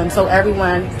be done, so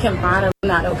everyone can finally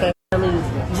not okay.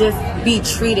 Just be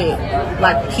treated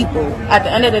like people. At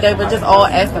the end of the day, we're just all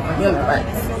asking for human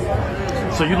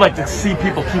rights. So you'd like to see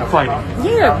people keep fighting?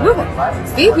 Yeah, we will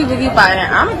see people keep fighting.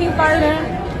 I'm gonna keep fighting.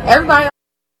 Everybody.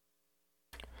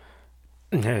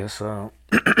 Yeah, so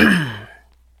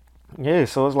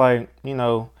so it's like, you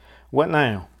know, what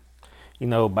now? You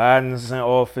know, Biden's in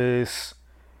office.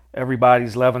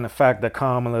 Everybody's loving the fact that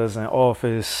Kamala's in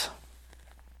office.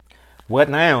 What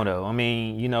now, though? I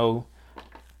mean, you know,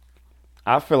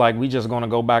 I feel like we just going to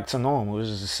go back to normal. It's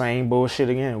just the same bullshit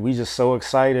again. We just so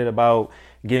excited about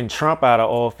getting Trump out of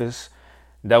office.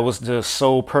 That was the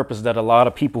sole purpose that a lot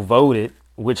of people voted,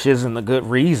 which isn't a good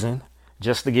reason,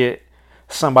 just to get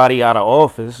somebody out of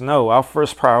office. No, our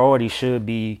first priority should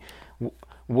be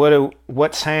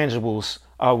what tangibles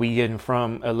are we getting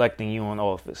from electing you in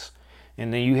office?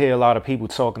 And then you hear a lot of people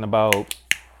talking about,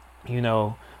 you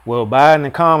know, well, Biden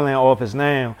and Kamala in office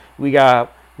now, we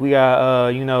got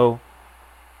you know,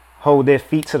 hold their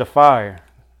feet to the fire.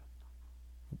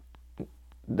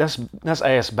 That's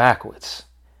ass backwards.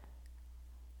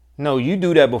 No, you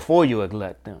do that before you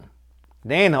elect them.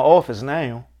 They in the office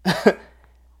now.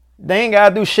 They ain't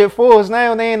gotta do shit for us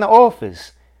now. They in the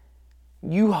office.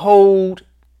 You hold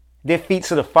their feet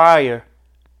to the fire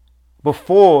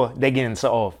before they get into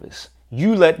office.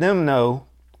 You let them know.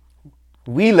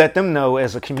 We let them know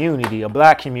as a community, a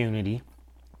black community.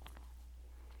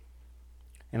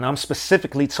 And I'm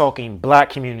specifically talking black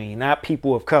community, not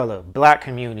people of color, black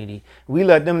community. We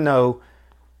let them know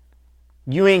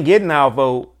you ain't getting our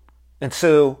vote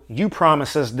until you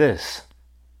promise us this.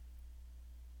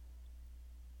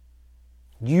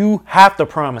 You have to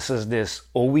promise us this,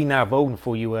 or we not voting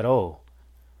for you at all.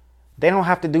 They don't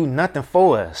have to do nothing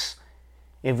for us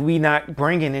if we not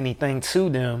bringing anything to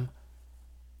them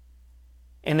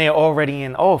and they're already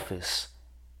in office.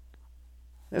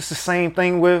 It's the same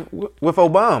thing with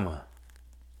Obama.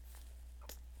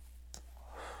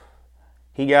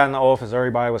 He got in the office,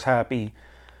 everybody was happy.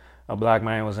 A black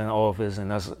man was in office,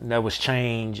 and that was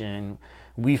change, and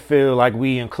we feel like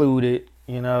we included,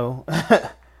 you know.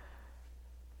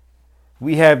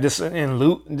 We have this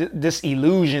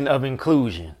illusion of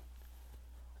inclusion.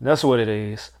 That's what it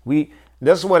is.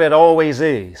 That's what it always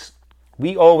is.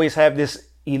 We always have this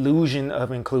illusion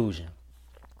of inclusion.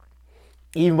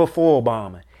 Even before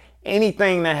Obama,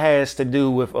 anything that has to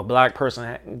do with a black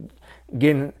person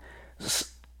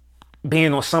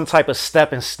being on some type of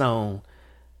stepping stone,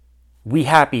 we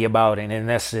happy about it, and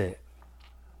that's it.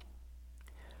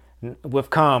 With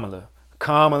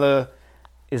Kamala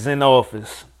is in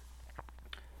office,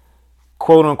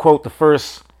 quote unquote, the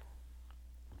first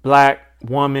black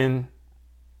woman,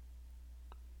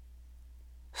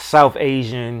 South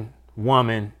Asian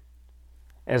woman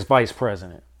as vice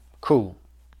president. Cool.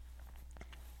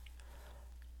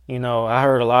 You know, I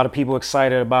heard a lot of people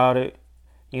excited about it,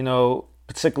 you know,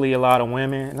 particularly a lot of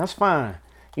women, and that's fine.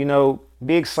 You know,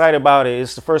 be excited about it.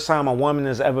 It's the first time a woman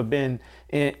has ever been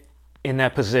in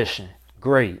that position.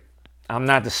 Great. I'm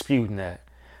not disputing that.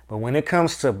 But when it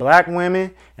comes to black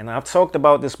women, and I've talked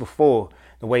about this before,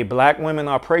 the way black women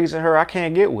are praising her, I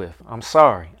can't get with. I'm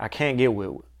sorry. I can't get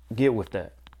with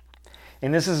that.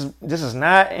 And this is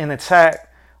not an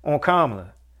attack on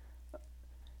Kamala.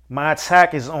 My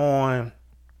attack is on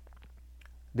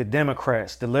the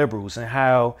Democrats, the liberals, and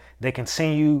how they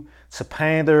continue to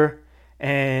pander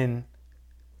and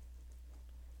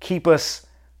keep us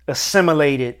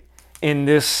assimilated in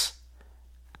this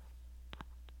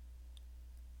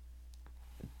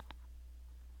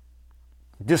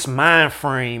mind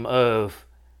frame of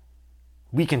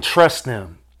we can trust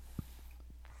them.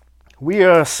 We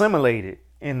are assimilated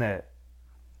in that.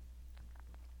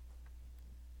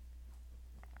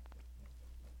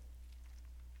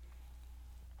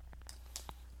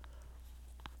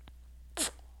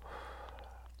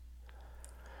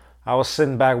 I was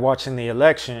sitting back watching the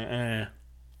election and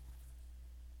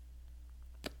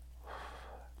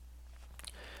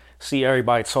see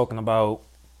everybody talking about,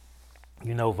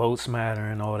 you know, votes matter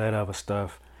and all that other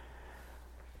stuff.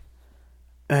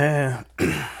 And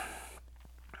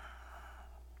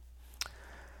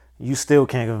you still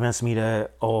can't convince me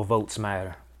that all votes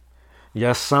matter.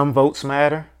 Yes, some votes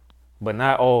matter, but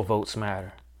not all votes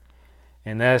matter.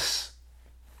 And that's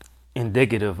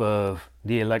indicative of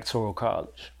the Electoral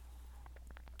College.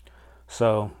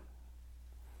 So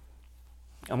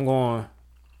I'm going to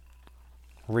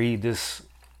read this,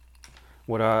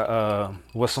 what's on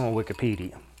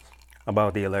Wikipedia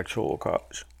about the Electoral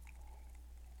College.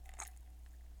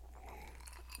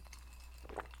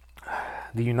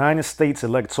 The United States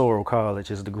Electoral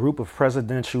College is the group of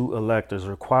presidential electors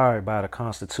required by the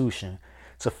Constitution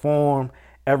to form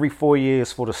every 4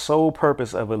 years for the sole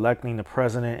purpose of electing the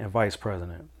president and vice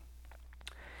president.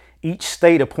 Each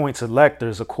state appoints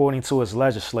electors according to its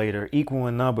legislature, equal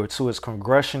in number to its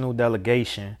congressional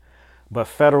delegation, but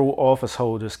federal office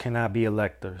holders cannot be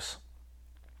electors.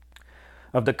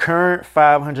 Of the current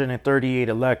 538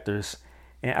 electors,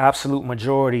 an absolute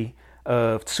majority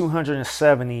of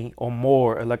 270 or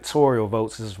more electoral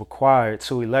votes is required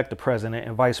to elect the president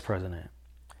and vice president.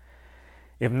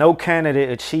 If no candidate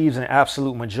achieves an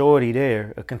absolute majority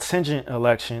there, a contingent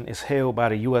election is held by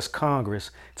the U.S.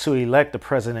 Congress to elect the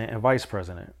president and vice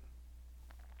president.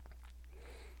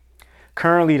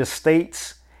 Currently, the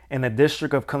states and the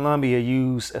District of Columbia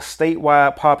use a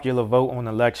statewide popular vote on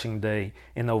Election Day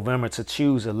in November to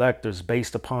choose electors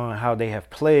based upon how they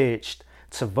have pledged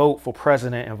to vote for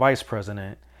president and vice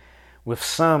president, with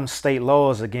some state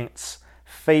laws against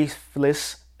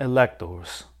faithless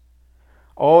electors.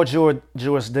 All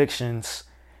jurisdictions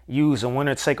use a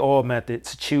winner-take-all method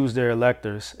to choose their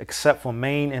electors, except for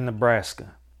Maine and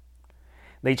Nebraska.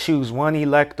 They choose one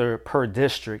elector per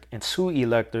district and two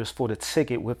electors for the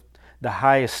ticket with the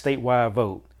highest statewide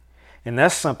vote. And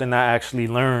that's something I actually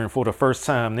learned for the first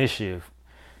time this year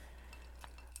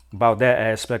about that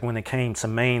aspect when it came to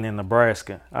Maine and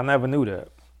Nebraska. I never knew that.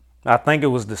 I think it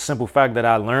was the simple fact that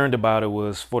I learned about it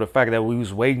was for the fact that we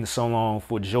was waiting so long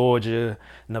for Georgia,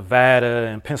 Nevada,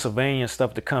 and Pennsylvania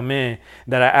stuff to come in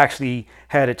that I actually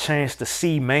had a chance to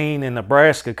see Maine and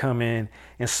Nebraska come in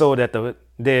and saw that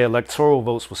their electoral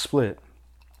votes were split.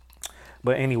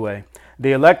 But anyway,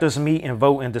 the electors meet and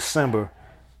vote in December.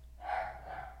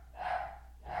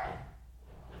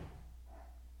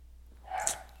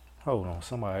 Hold on,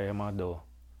 somebody at my door.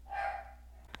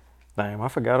 Damn, I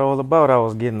forgot all about I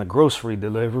was getting the grocery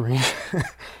delivery.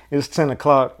 It's 10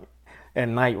 o'clock at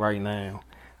night right now.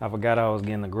 I forgot I was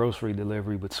getting the grocery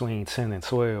delivery between 10 and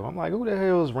 12. I'm like, who the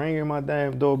hell is ringing my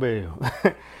damn doorbell?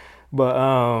 But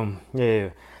yeah,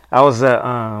 I was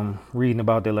reading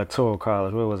about the Electoral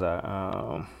College. Where was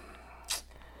I?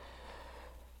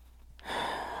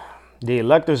 The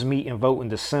electors meet and vote in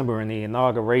December, and the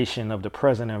inauguration of the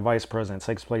president and vice president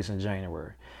takes place in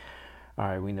January. All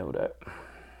right, we know that.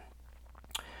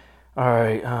 All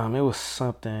right, it was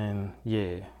something,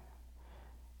 yeah.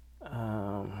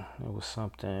 It was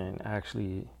something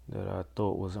actually that I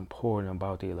thought was important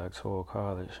about the Electoral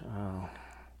College.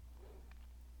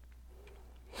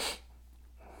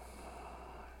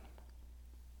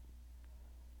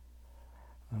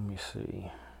 Let me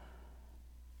see.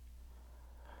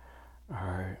 All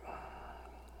right.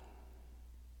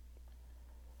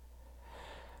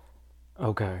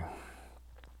 Okay.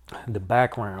 The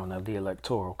background of the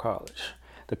Electoral College.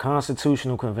 The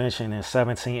Constitutional Convention in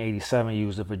 1787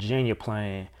 used the Virginia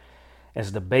Plan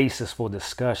as the basis for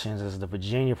discussions, as the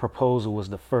Virginia proposal was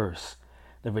the first.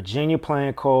 The Virginia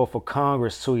Plan called for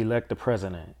Congress to elect the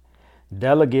president.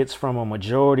 Delegates from a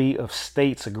majority of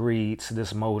states agreed to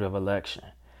this mode of election.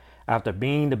 After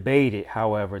being debated,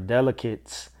 however,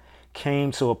 delegates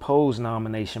came to oppose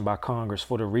nomination by Congress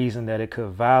for the reason that it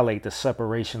could violate the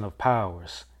separation of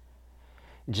powers.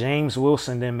 James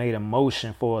Wilson then made a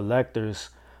motion for electors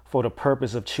for the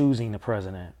purpose of choosing the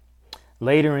president.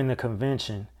 Later in the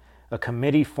convention, a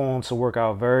committee formed to work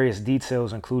out various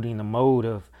details, including the mode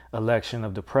of election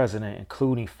of the president,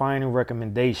 including final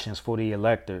recommendations for the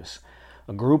electors.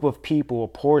 A group of people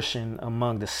apportioned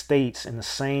among the states in the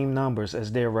same numbers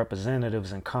as their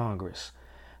representatives in Congress.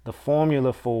 The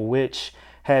formula for which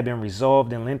had been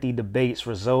resolved in lengthy debates,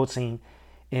 resulting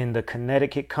in the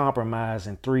Connecticut Compromise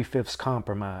and 3/5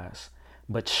 Compromise,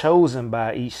 but chosen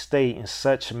by each state in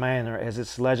such manner as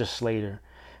its legislature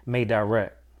may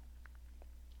direct.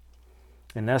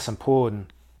 And that's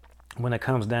important when it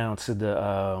comes down to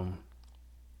the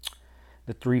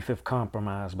 3/5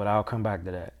 Compromise, but I'll come back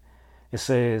to that. It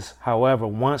says, however,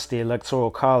 once the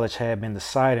Electoral College had been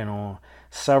decided on,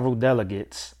 several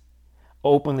delegates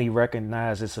openly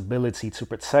recognized its ability to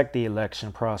protect the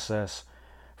election process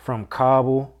from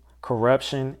cabal,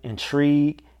 corruption,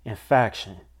 intrigue, and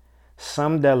faction.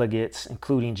 Some delegates,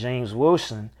 including James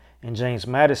Wilson and James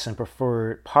Madison,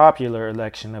 preferred popular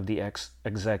election of the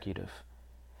executive.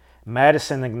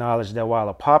 Madison acknowledged that while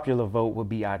a popular vote would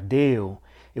be ideal,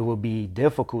 it would be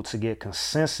difficult to get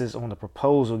consensus on the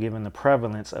proposal given the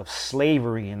prevalence of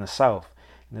slavery in the South.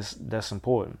 That's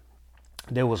important.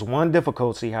 There was one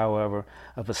difficulty, however,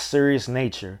 of a serious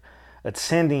nature,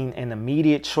 attending an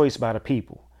immediate choice by the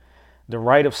people. The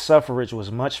right of suffrage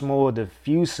was much more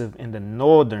diffusive in the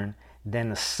northern than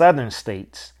the southern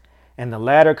states, and the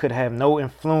latter could have no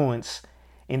influence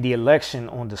in the election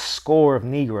on the score of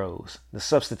Negroes. The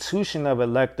substitution of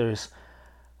electors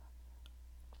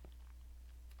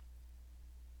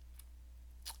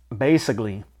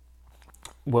basically,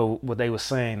 well, what they were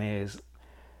saying is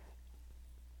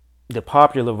the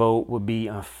popular vote would be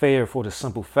unfair for the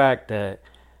simple fact that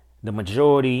the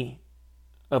majority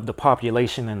of the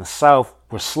population in the South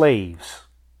were slaves.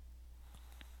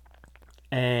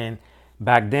 And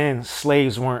back then,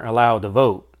 slaves weren't allowed to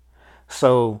vote.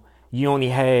 So you only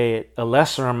had a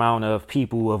lesser amount of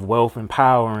people of wealth and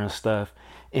power and stuff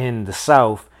in the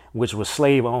South, which were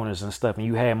slave owners and stuff. And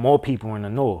you had more people in the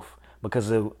North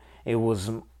because it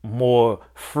was more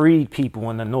freed people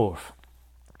in the North.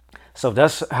 So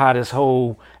that's how this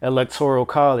whole Electoral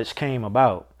College came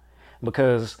about,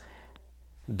 because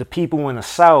the people in the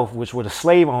South, which were the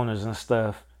slave owners and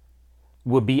stuff,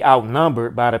 would be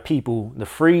outnumbered by the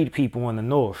freed people in the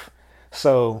North.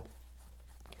 So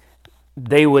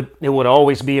there would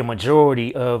always be a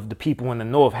majority of the people in the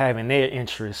North having their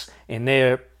interests and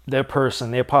their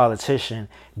person, their politician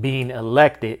being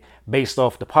elected based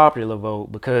off the popular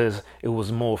vote, because it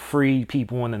was more freed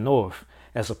people in the North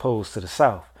as opposed to the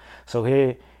South. So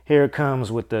here it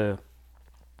comes with the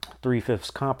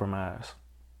 3/5 Compromise.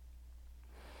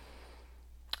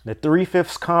 The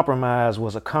 3/5 Compromise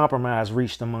was a compromise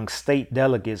reached among state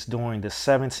delegates during the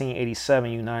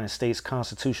 1787 United States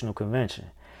Constitutional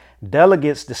Convention.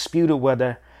 Delegates disputed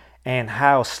whether and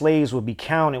how slaves would be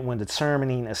counted when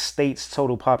determining a state's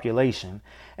total population,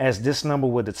 as this number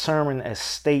would determine a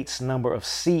state's number of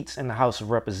seats in the House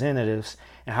of Representatives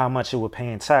and how much it would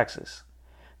pay in taxes.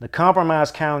 The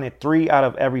compromise counted 3 out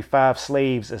of every 5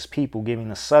 slaves as people, giving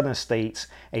the southern states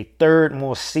a third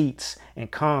more seats in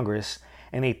Congress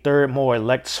and a third more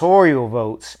electoral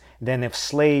votes than if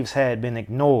slaves had been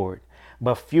ignored,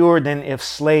 but fewer than if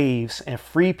slaves and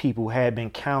free people had been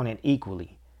counted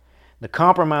equally. The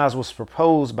compromise was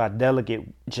proposed by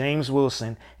Delegate James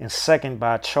Wilson and seconded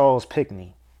by Charles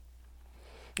Pinckney.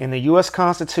 In the U.S.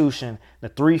 Constitution, the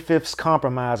 3/5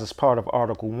 Compromise is part of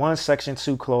Article 1, Section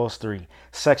 2, Clause 3.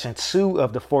 Section 2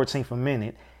 of the 14th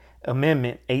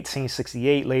Amendment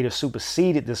 1868 later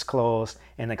superseded this clause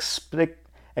and explicitly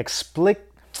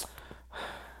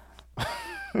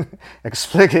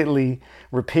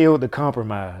repealed the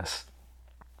compromise.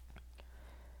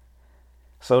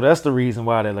 So that's the reason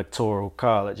why the Electoral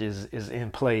College is in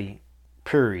play,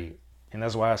 period. And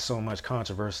that's why there's so much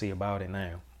controversy about it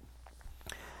now.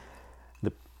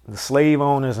 The slave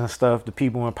owners and stuff, the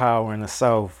people in power in the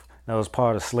South that was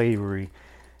part of slavery,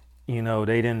 they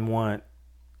didn't want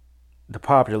the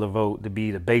popular vote to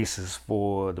be the basis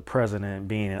for the president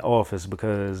being in office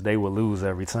because they would lose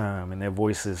every time and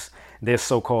their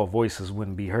so-called voices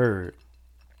wouldn't be heard.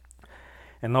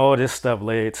 And all this stuff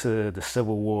led to the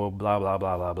Civil War, blah, blah,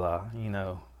 blah, blah, blah,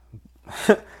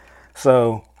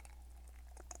 So,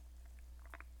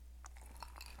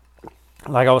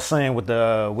 like I was saying with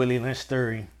the Willie Lynch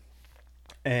theory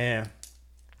and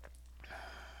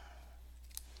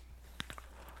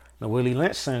the Willie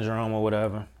Lynch syndrome or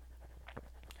whatever,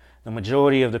 the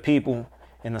majority of the people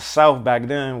in the South back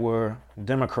then were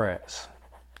Democrats.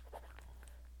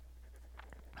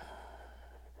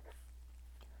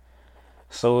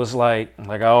 So it's like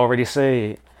I already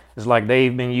said, it's like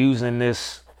they've been using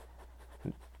this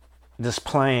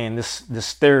plan,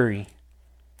 this theory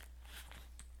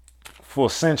for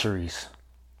centuries.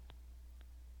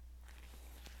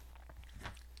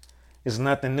 It's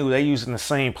nothing new. They're using the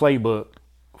same playbook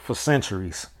for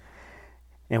centuries.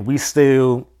 And we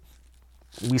still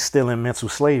in mental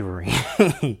slavery.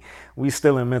 We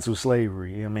still in mental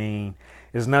slavery. I mean,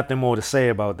 there's nothing more to say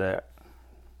about that.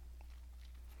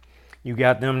 You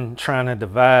got them trying to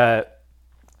divide.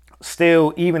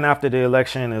 Still, even after the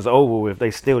election is over with, they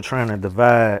still trying to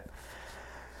divide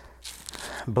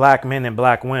black men and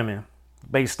black women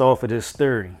based off of this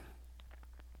theory.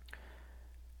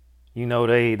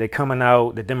 They coming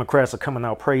out, the Democrats are coming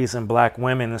out praising black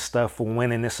women and stuff for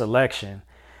winning this election.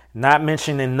 Not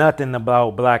mentioning nothing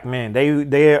about black men.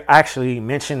 They're actually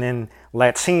mentioning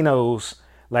Latino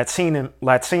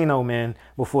men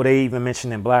before they even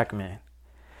mentioning black men.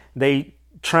 They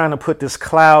trying to put this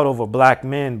cloud over black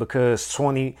men because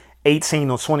 18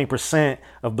 or 20%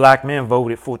 of black men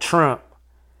voted for Trump,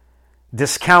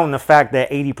 discounting the fact that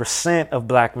 80% of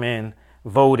black men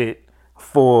voted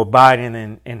for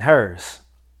Biden and Harris.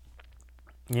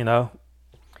 And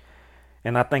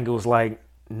I think it was like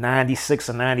 96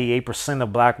 or 98%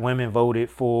 of black women voted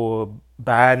for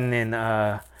Biden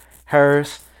and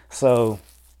Harris. So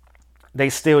they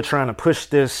still trying to push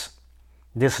this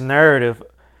narrative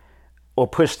or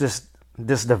push this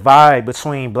divide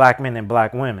between black men and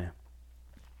black women.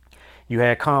 You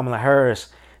had Kamala Harris.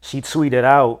 She tweeted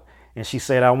out and she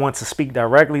said, "I want to speak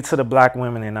directly to the black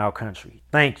women in our country.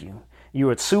 Thank you. You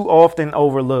are too often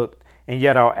overlooked and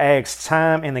yet are asked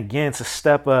time and again to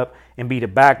step up and be the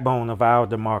backbone of our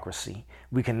democracy.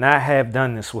 We cannot have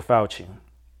done this without you."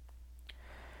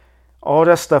 All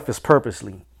that stuff is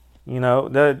purposely,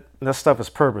 that stuff is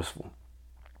purposeful.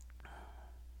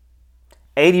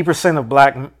 80% of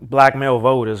black male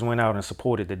voters went out and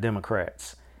supported the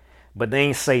Democrats, but they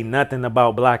ain't say nothing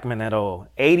about black men at all.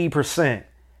 80%.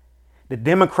 The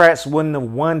Democrats wouldn't have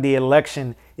won the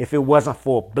election if it wasn't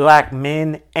for black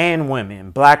men and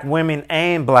women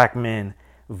and black men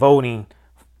voting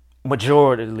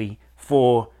majoritarily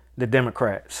for the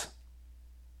Democrats.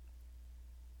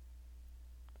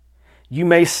 You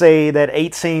may say that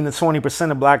 18 to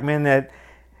 20% of black men that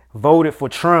voted for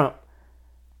Trump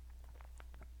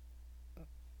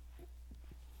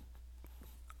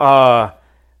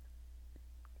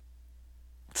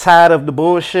tired of the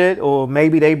bullshit, or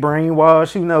maybe they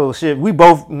brainwashed. Who knows? Shit, we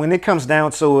both. When it comes down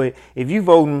to it, if you're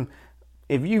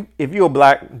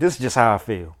black, this is just how I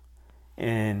feel,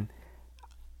 and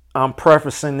I'm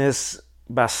prefacing this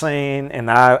by saying,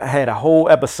 and I had a whole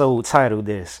episode titled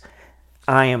this: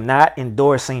 I am not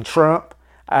endorsing Trump.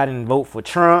 I didn't vote for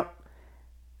Trump.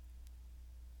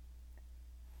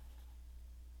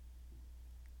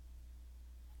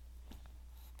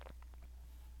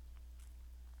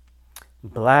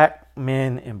 Black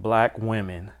men and black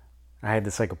women. I had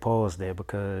to take a pause there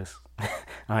because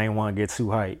I didn't want to get too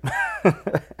hype.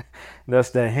 That's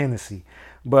that Hennessy.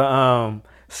 But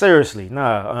seriously, in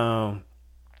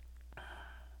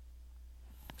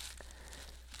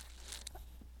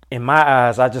my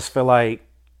eyes, I just feel like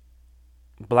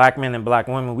black men and black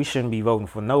women, we shouldn't be voting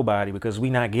for nobody because we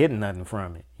not getting nothing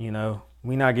from it. We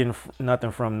not getting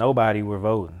nothing from nobody we're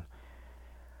voting.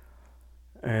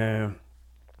 And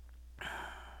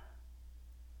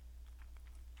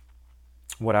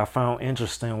what I found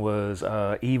interesting was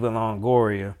Eva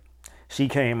Longoria. She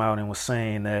came out and was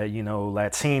saying that,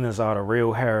 Latinas are the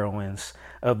real heroines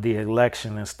of the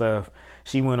election and stuff.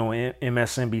 She went on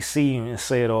MSNBC and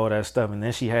said all that stuff, and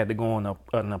then she had to go on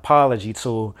an apology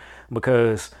tour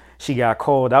because she got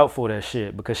called out for that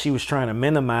shit because she was trying to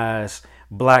minimize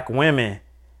black women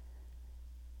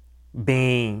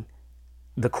being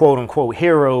the quote unquote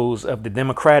heroes of the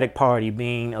Democratic Party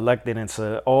being elected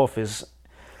into office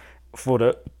for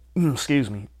the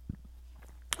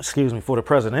for the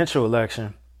presidential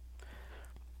election.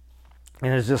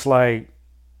 And it's just like,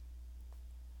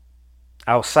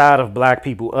 outside of black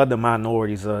people, other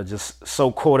minorities are just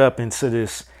so caught up into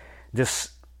this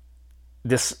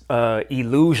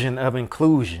illusion of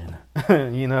inclusion,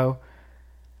 you know.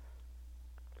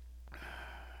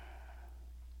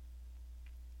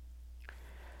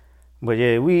 But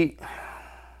yeah,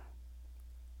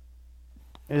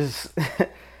 it's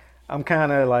I'm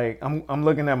kind of like I'm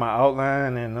looking at my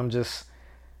outline and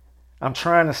I'm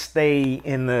trying to stay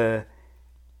in the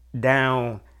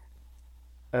down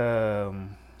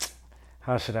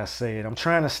how should I say it? I'm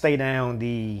trying to stay down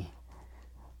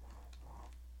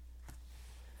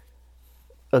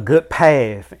a good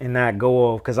path and not go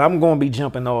off, because I'm going to be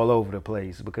jumping all over the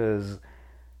place, because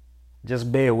just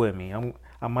bear with me.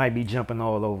 I might be jumping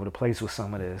all over the place with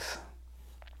some of this.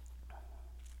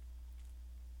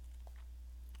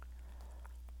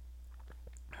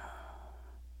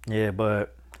 Yeah,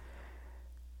 but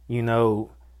you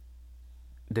know,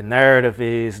 the narrative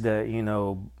is that, you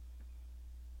know,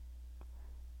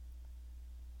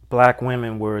 black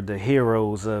women were the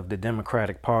heroes of the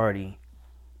Democratic Party,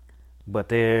 but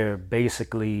they're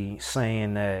basically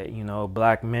saying that, you know,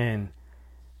 black men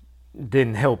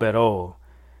didn't help at all.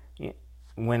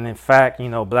 When in fact, you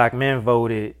know, black men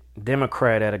voted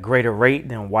Democrat at a greater rate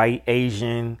than white,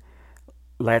 Asian,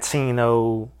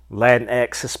 Latino,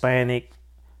 Latinx, Hispanic,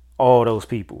 all those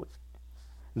people.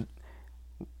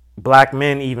 Black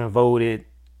men even voted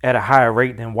at a higher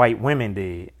rate than white women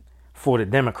did for the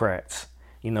Democrats.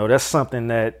 You know, that's something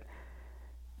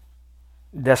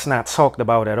that's not talked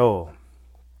about at all.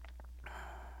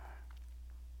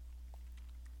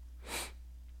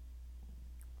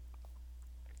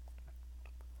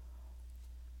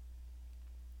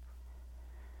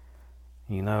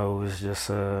 You know, it's just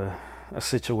a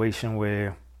situation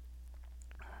where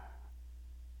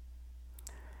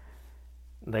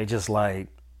they just like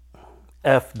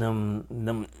F them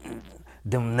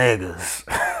niggas.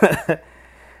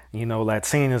 You know,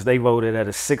 Latinas, they voted at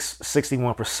a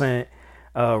 61%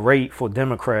 rate for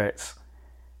Democrats.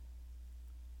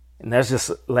 And that's just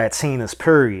Latinas,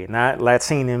 period. Not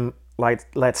Latina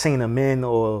men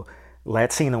or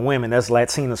Latina women. That's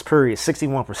Latinas, period.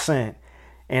 61%.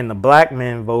 And the black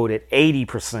men voted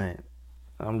 80%.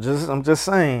 I'm just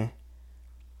saying.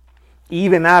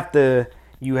 Even after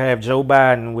you have Joe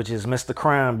Biden, which is Mr.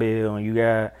 Crime Bill, and you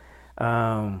got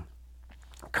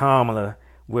Kamala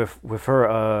with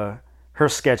her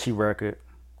sketchy record.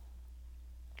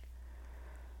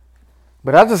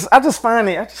 But I just find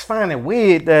it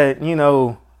weird that, you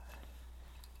know,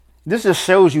 this just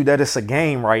shows you that it's a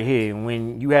game right here.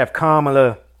 When you have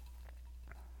Kamala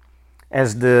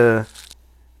as the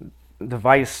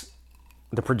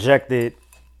projected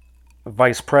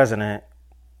vice president,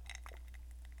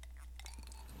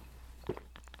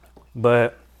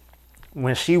 but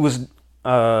when she was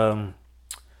doing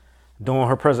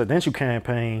her presidential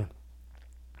campaign,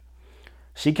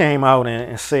 she came out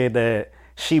and said that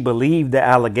she believed the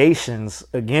allegations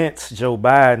against Joe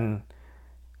Biden,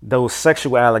 those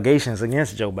sexual allegations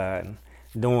against Joe Biden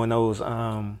during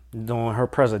during her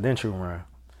presidential run.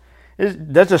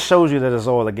 That just shows you that it's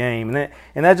all a game,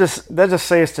 and that just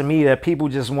says to me that people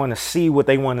just want to see what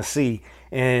they want to see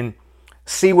and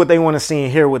see what they want to see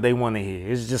and hear what they want to hear.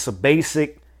 It's just a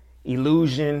basic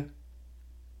illusion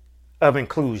of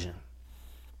inclusion.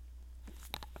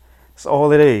 That's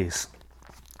all it is.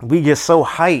 We get so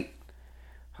hyped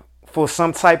for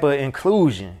some type of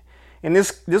inclusion, and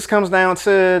this comes down to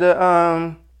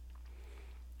the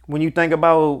when you think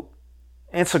about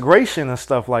integration and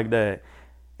stuff like that.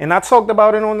 And I talked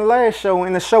about it on the last show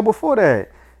and the show before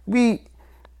that. We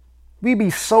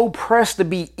be so pressed to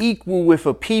be equal with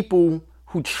a people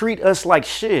who treat us like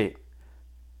shit.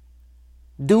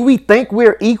 Do we think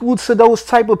we're equal to those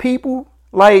type of people?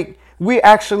 Like, we're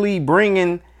actually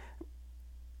bringing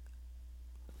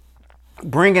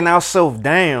ourselves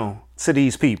down to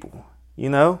these people, you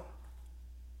know?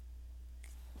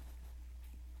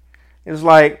 It's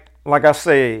like I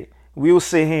said, we will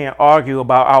sit here and argue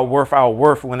about our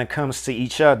worth when it comes to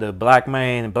each other. Black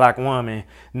man and black woman,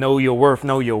 know your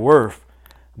worth.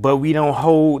 But we don't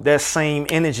hold that same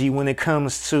energy when it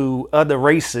comes to other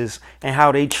races and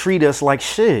how they treat us like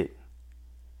shit.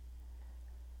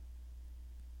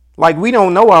 Like, we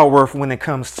don't know our worth when it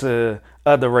comes to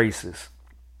other races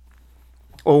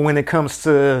or when it comes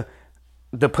to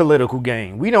the political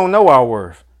game. We don't know our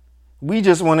worth. We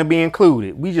just want to be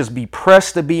included. We just be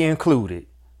pressed to be included.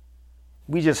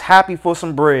 We just happy for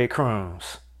some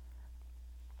breadcrumbs.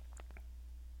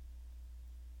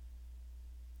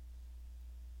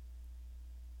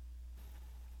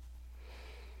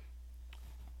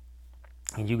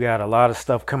 And you got a lot of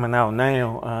stuff coming out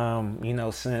now,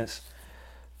 since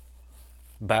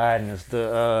Biden is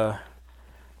the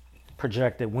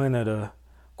projected winner, the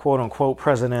quote-unquote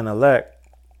president-elect,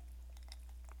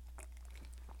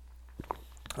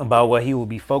 about what he will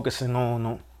be focusing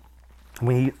on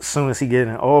as soon as he get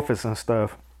in office and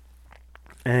stuff.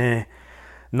 And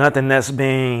nothing that's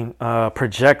being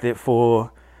projected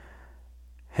for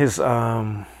his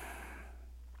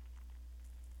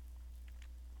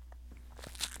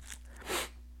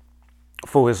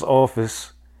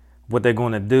office, what they're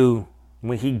going to do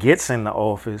when he gets in the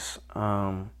office,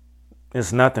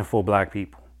 is nothing for black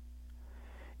people.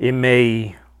 It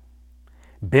may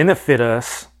benefit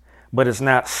us, but it's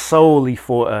not solely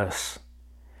for us.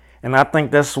 And I think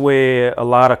that's where a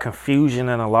lot of confusion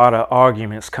and a lot of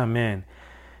arguments come in.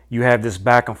 You have this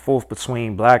back and forth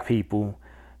between black people,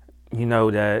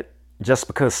 that just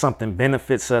because something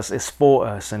benefits us, it's for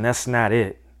us, and that's not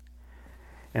it.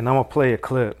 And I'm going to play a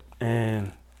clip.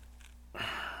 And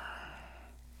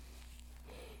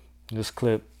this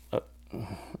clip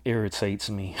irritates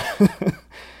me.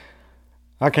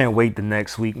 I can't wait the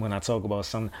next week when I talk about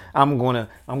something. I'm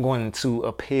going to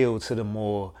appeal to the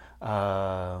more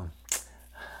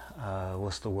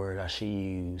what's the word I should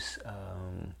use?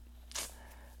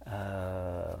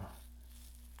 The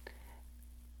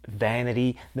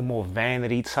more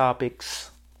vanity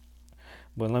topics.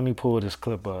 But let me pull this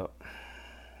clip up.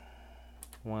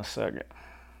 1 second.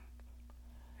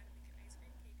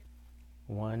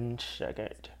 1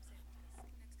 second.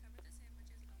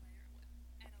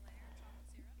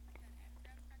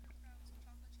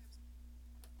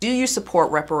 Do you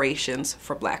support reparations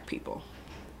for black people?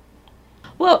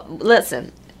 Well,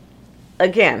 listen,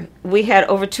 again, we had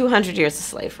over 200 years of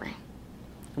slavery.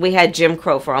 We had Jim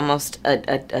Crow for almost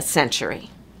a century.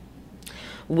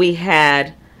 We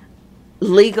had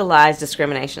legalized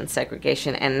discrimination,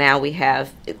 segregation, and now we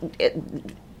have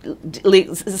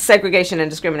segregation and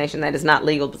discrimination that is not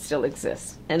legal but still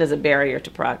exists and is a barrier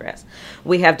to progress.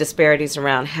 We have disparities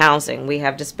around housing. We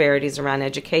have disparities around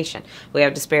education. We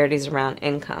have disparities around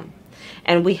income.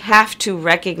 And we have to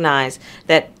recognize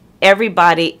that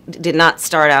everybody did not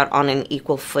start out on an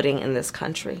equal footing in this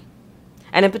country.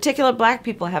 And in particular, black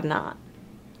people have not.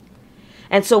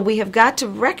 And so we have got to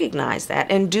recognize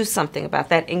that and do something about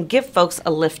that and give folks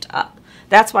a lift up.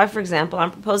 That's why, for example,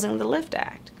 I'm proposing the LIFT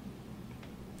Act.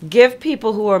 Give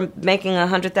people who are making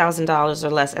 $100,000 or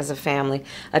less as a family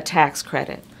a tax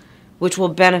credit, which will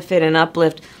benefit and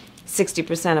uplift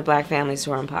 60% of black families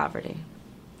who are in poverty.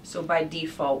 So by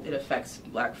default, it affects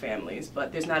black families,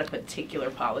 but there's not a particular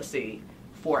policy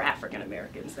for African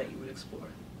Americans that you would explore.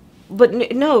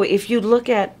 But no, if you look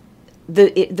at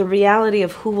the reality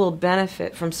of who will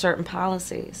benefit from certain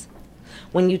policies,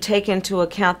 when you take into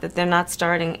account that they're not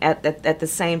starting at the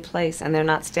same place and they're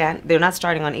not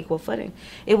starting on equal footing,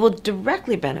 it will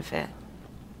directly benefit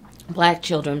black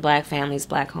children, black families,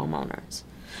 black homeowners,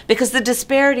 because the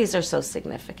disparities are so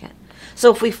significant.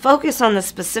 So if we focus on the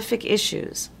specific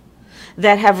issues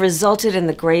that have resulted in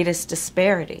the greatest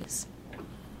disparities,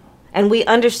 and we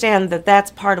understand that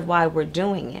that's part of why we're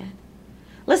doing it.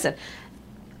 Listen,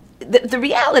 the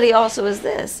reality also is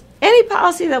this: any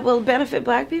policy that will benefit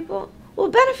black people will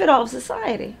benefit all of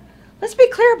society. Let's be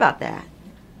clear about that.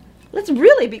 Let's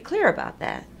really be clear about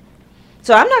that.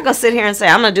 So I'm not going to sit here and say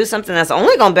I'm going to do something that's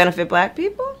only going to benefit black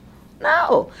people.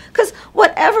 No, because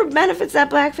whatever benefits that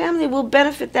black family will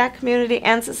benefit that community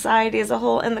and society as a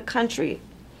whole in the country.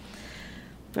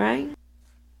 Right?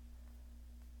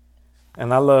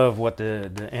 And I love what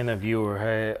the interviewer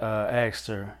had asked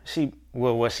her.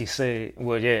 What she said,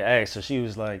 asked her. She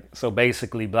was like, so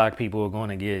basically black people are going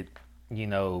to get,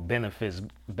 benefits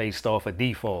based off of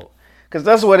default. Because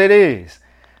that's what it is.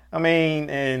 I mean,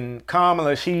 and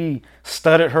Kamala, she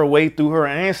stuttered her way through her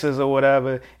answers or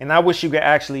whatever. And I wish you could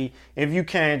actually, if you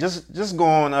can, just go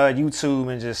on YouTube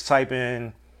and just type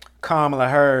in Kamala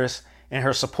Harris and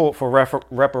her support for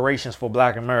reparations for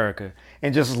black America.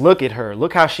 And just look at her.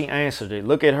 Look how she answered it.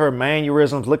 Look at her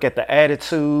mannerisms. Look at the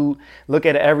attitude. Look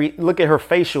at her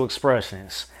facial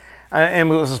expressions. And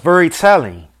it was very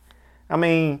telling. I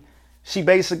mean, she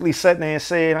basically sat there and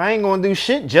said, I ain't going to do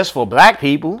shit just for black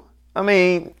people. I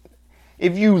mean,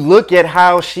 if you look at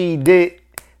how she did,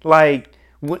 like,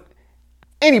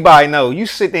 anybody know, you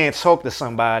sit there and talk to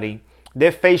somebody,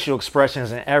 their facial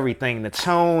expressions and everything, the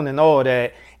tone and all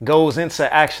that goes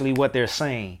into actually what they're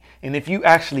saying. And if you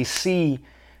actually see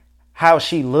how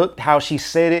she looked, how she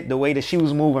said it, the way that she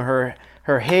was moving her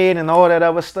head and all that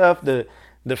other stuff, the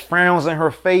frowns in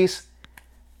her face,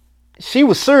 she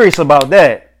was serious about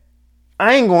that.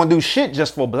 I ain't gonna do shit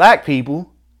just for black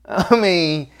people. I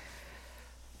mean,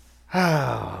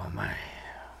 oh man.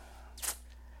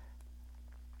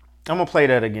 I'm gonna play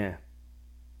that again,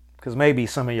 because maybe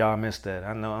some of y'all missed that.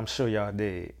 I'm sure y'all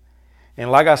did.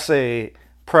 And like I said,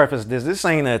 preface this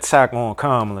ain't an attack on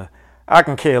Kamala. I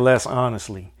can care less,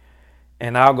 honestly.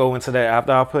 And I'll go into that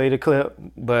after I play the clip.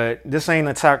 But this ain't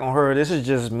an attack on her. This is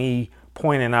just me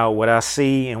pointing out what I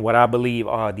see and what I believe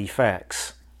are the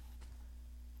facts.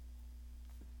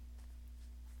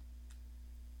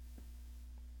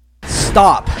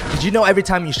 Stop. Did you know every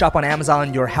time you shop on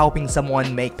Amazon, you're helping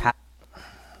someone make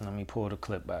Let me pull the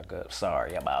clip back up.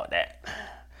 Sorry about that.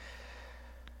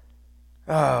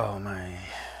 Oh, man.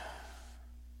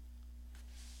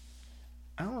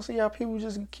 I don't see how people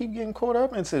just keep getting caught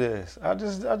up into this. I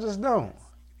just don't.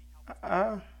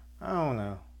 I don't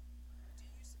know.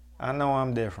 I know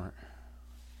I'm different.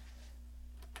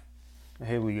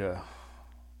 Here we go.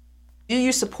 Do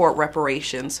you support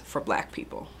reparations for black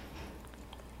people?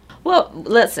 Well,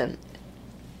 listen.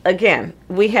 Again,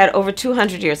 we had over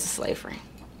 200 years of slavery.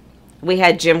 We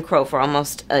had Jim Crow for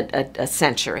almost a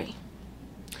century.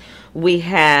 We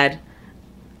had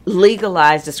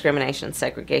legalized discrimination and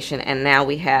segregation, and now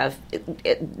we have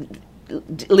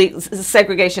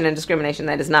segregation and discrimination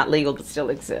that is not legal but still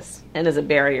exists and is a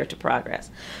barrier to progress.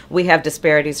 We have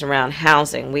disparities around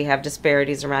housing. We have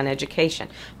disparities around education.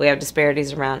 We have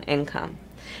disparities around income.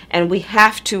 And we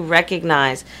have to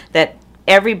recognize that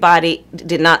everybody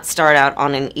did not start out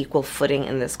on an equal footing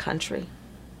in this country.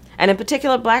 And in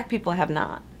particular, black people have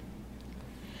not.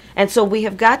 And so we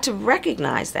have got to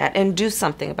recognize that and do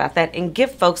something about that and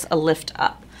give folks a lift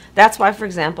up. That's why, for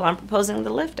example, I'm proposing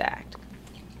the LIFT Act.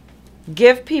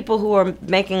 Give people who are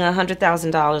making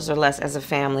 $100,000 or less as a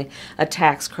family a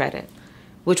tax credit,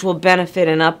 which will benefit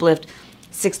and uplift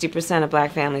 60% of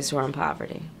black families who are in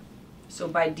poverty. So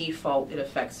by default, it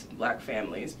affects black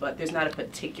families, but there's not a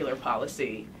particular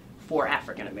policy for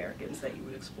African Americans that you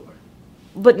would explore.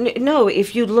 But no,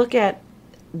 if you look at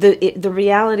the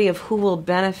reality of who will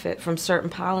benefit from certain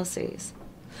policies,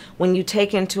 when you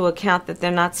take into account that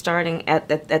they're not starting at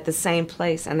the same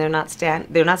place and they're not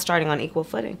starting on equal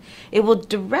footing, it will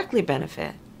directly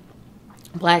benefit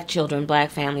black children, black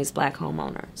families, black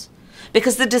homeowners,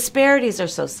 because the disparities are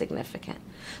so significant.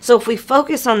 So if we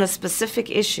focus on the specific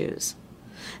issues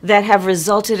that have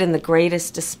resulted in the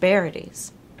greatest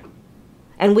disparities,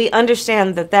 and we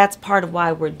understand that that's part of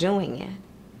why we're doing it.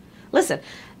 Listen,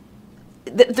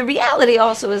 the reality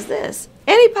also is this.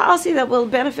 Any policy that will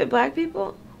benefit black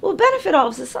people will benefit all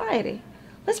of society.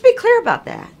 Let's be clear about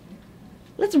that.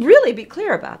 Let's really be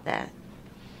clear about that.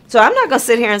 So I'm not going to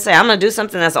sit here and say I'm going to do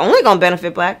something that's only going to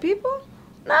benefit black people.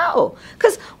 No,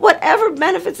 because whatever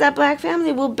benefits that black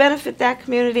family will benefit that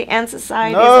community and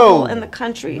society as a whole in the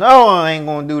country. No, I ain't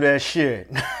going to do that shit.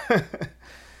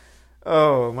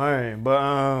 Oh, man.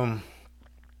 But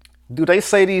do they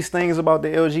say these things about the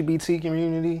LGBT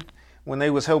community when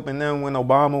they was helping them when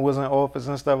Obama was in office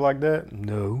and stuff like that?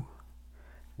 No.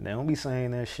 They don't be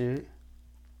saying that shit.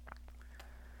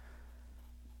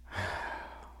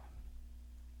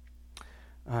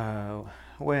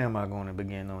 Where am I going to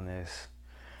begin on this?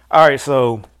 All right,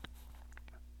 so,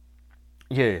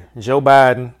 yeah, Joe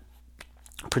Biden,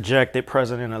 projected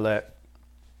president-elect.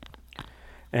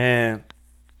 And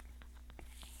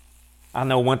I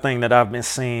know one thing that I've been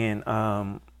seeing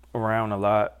around a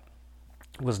lot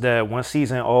was that once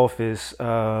he's in office,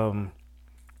 let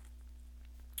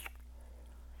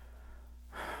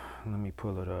me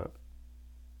pull it up.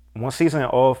 Once he's in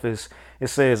office, it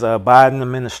says Biden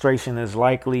administration is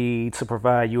likely to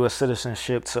provide U.S.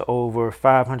 citizenship to over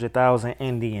 500,000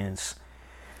 Indians.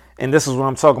 And this is what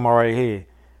I'm talking about right here.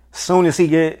 Soon as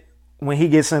when he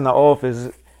gets into office,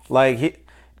 like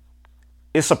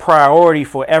it's a priority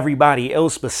for everybody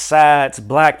else besides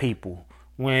black people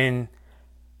when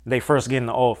they first get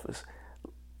into office.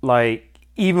 Like,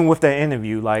 even with that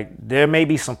interview, like there may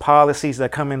be some policies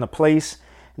that come into place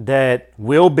that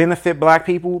will benefit black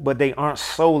people, but they aren't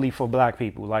solely for black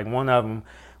people. Like one of them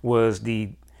was the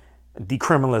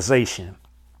decriminalization.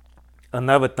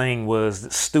 Another thing was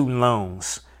student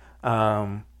loans.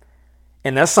 And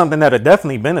that's something that'll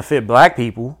definitely benefit black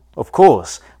people, of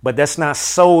course, but that's not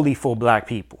solely for black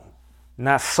people.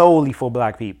 Not solely for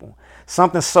black people.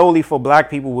 Something solely for black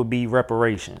people would be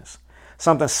reparations.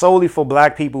 something solely for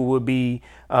black people would be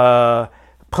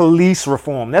police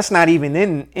reform. That's not even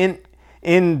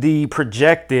in the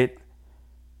projected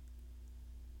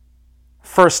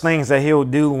first things that he'll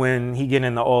do when he get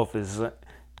into office.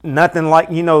 Nothing like,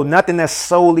 nothing that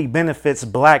solely benefits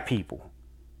black people.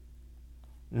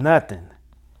 Nothing.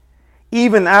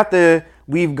 Even after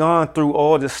we've gone through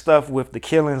all this stuff with the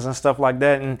killings and stuff like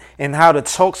that, and how the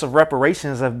talks of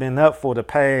reparations have been up for the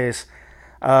past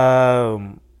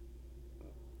 8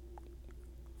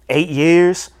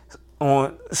 years.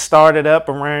 It started up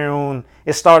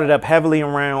heavily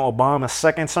around Obama's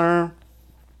second term.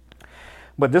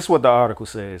 But this is what the article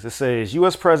says. It says,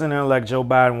 U.S. President-elect Joe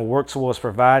Biden will work towards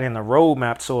providing a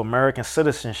roadmap to American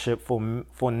citizenship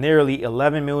for nearly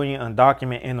 11 million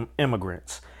undocumented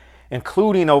immigrants,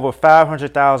 including over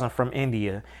 500,000 from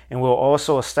India, and will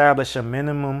also establish a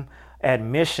minimum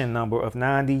admission number of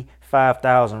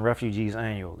 95,000 refugees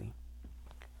annually.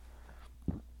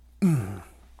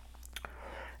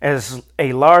 As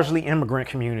a largely immigrant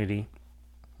community,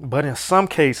 but in some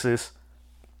cases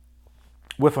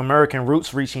with American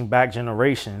roots reaching back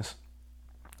generations,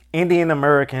 Indian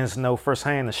Americans know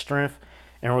firsthand the strength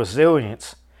and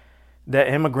resilience that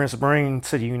immigrants bring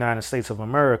to the United States of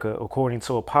America, according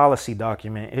to a policy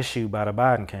document issued by the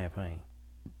Biden campaign.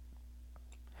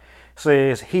 It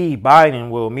says Biden,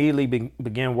 will immediately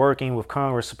begin working with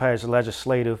Congress to pass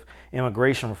legislative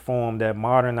immigration reform that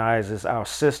modernizes our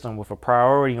system, with a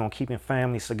priority on keeping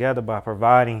families together by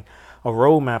providing a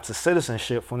roadmap to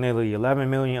citizenship for nearly 11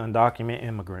 million undocumented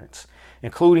immigrants,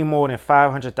 including more than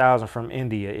 500,000 from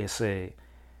India, it said.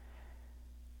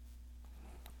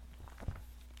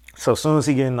 So as soon as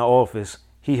he get into office,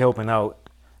 he helping out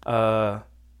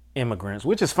immigrants,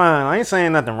 which is fine. I ain't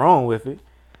saying nothing wrong with it,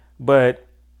 but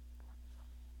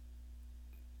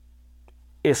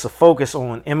it's a focus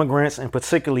on immigrants and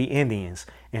particularly Indians.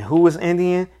 And who is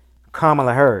Indian?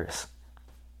 Kamala Harris.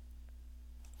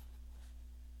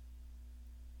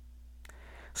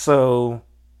 So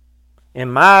in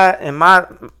my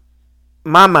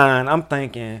mind, I'm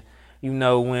thinking,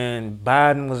 when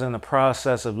Biden was in the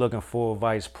process of looking for a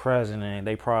vice president,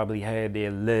 they probably had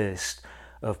their list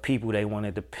of people they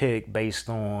wanted to pick based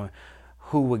on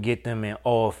who would get them in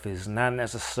office, not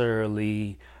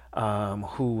necessarily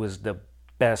who was the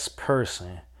best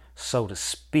person, so to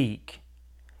speak.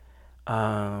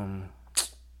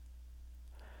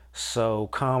 So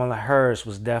Kamala Harris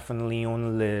was definitely on the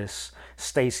list.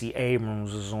 Stacey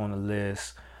Abrams was on the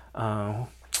list.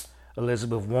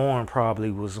 Elizabeth Warren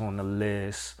probably was on the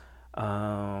list.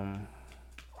 Probably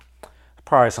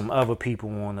some other people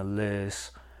on the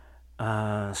list.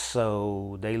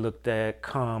 So they looked at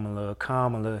Kamala.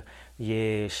 Kamala,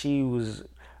 yeah, she was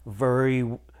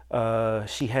very,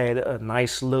 she had a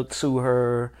nice look to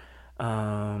her.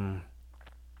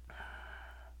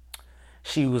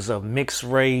 She was of mixed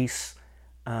race.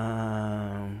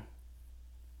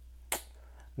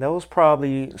 That was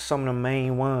probably some of the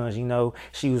main ones.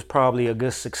 She was probably a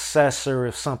good successor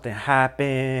if something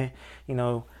happened.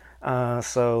 So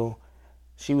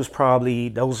those was probably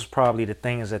the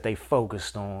things that they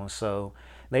focused on. So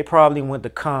they probably went to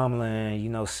Kamala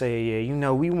and said,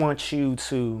 yeah, we want you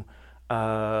to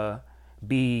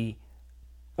be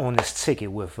on this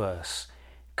ticket with us.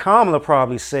 Kamala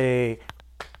probably said,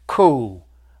 cool,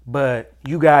 but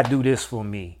you gotta do this for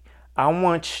me. I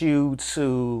want you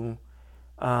to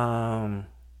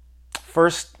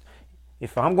first,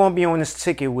 if I'm gonna be on this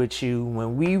ticket with you,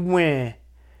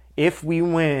 if we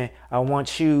win, I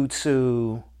want you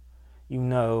to,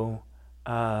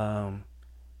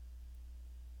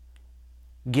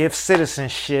 give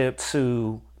citizenship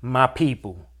to my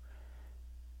people.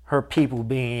 Her people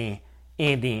being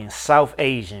Indian, South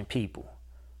Asian people.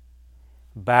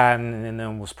 Biden and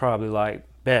them was probably like,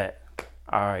 bet,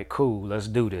 all right, cool, let's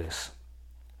do this.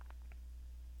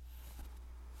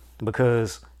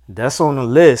 Because that's on the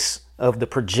list of the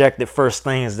projected first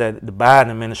things that the Biden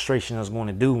administration is going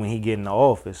to do when he get into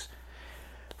office.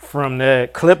 From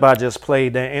that clip I just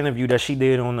played, that interview that she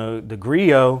did on the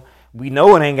Griot, we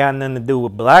know it ain't got nothing to do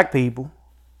with black people.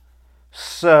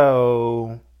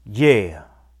 So, yeah.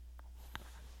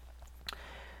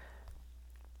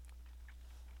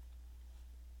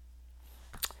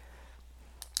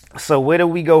 So where do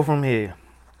we go from here?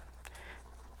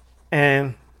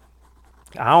 And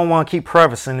I don't want to keep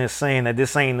prefacing this saying that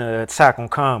this ain't an attack on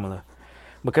Kamala,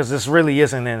 because this really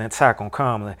isn't an attack on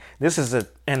Kamala. This is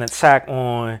an attack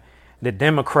on the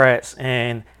Democrats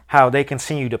and how they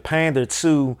continue to pander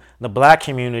to the black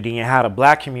community, and how the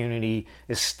black community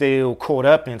is still caught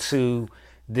up into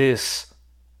this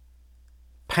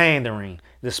pandering,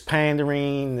 this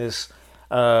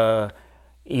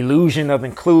illusion of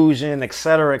inclusion,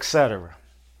 etc., etc.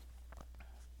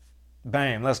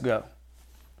 Bam, let's go.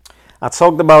 I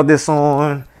talked about this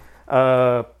on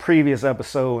a previous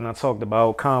episode, and I talked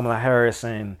about Kamala Harris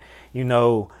and,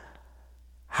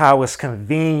 how it's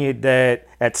convenient that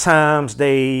at times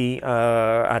they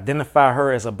identify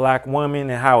her as a black woman,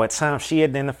 and how at times she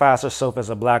identifies herself as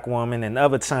a black woman, and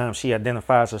other times she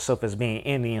identifies herself as being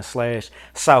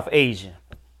Indian/South Asian.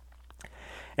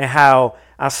 And how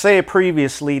I said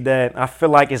previously that I feel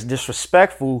like it's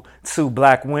disrespectful to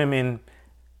black women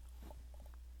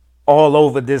all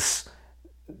over this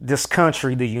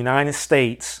country, the United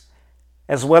States,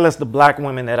 as well as the black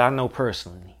women that I know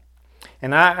personally.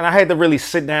 And I had to really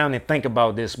sit down and think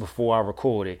about this before I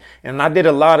recorded. And I did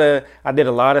a lot of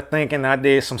thinking. I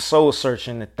did some soul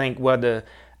searching to think whether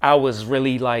I was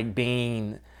really like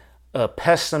being a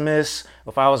pessimist,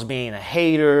 if I was being a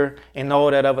hater and all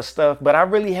that other stuff. But I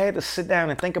really had to sit down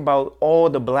and think about all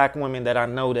the black women that I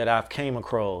know that I've came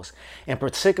across. And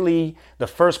particularly the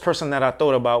first person that I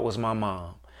thought about was my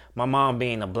mom. My mom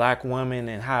being a black woman,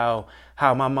 and how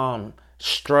my mom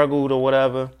struggled or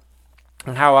whatever,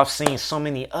 and how I've seen so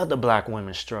many other black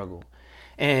women struggle.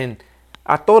 And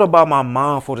I thought about my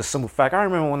mom for the simple fact, I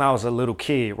remember when I was a little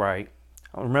kid, right?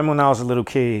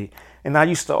 And I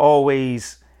used to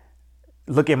always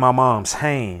look at my mom's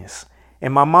hands.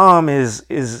 And my mom is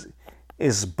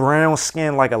brown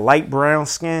skin, like a light brown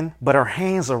skin, but her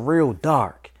hands are real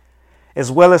dark,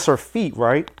 as well as her feet,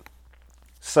 right?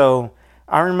 So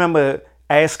I remember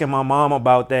asking my mom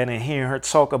about that and hearing her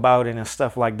talk about it and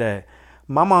stuff like that.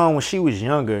 My mom, when she was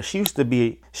younger, she used to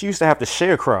have to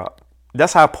sharecrop.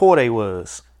 That's how poor they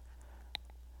was.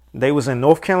 They was in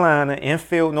North Carolina,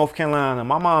 Enfield, North Carolina.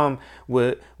 My mom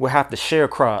would have to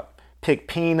sharecrop, pick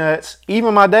peanuts.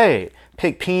 Even my dad,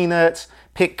 pick peanuts,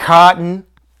 pick cotton,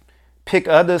 pick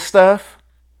other stuff.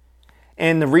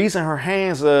 And the reason her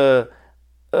hands are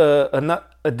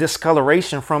a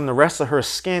discoloration from the rest of her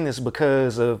skin is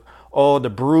because of all the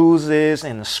bruises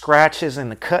and the scratches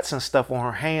and the cuts and stuff on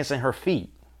her hands and her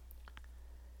feet.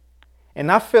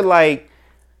 And I feel like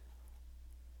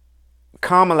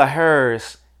Kamala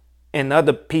Harris and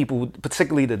other people,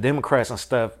 particularly the Democrats and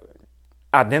stuff,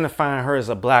 identifying her as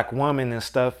a black woman and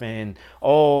stuff, and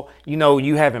all,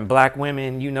 you having black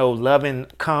women, loving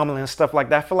Kamala and stuff like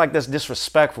that. I feel like that's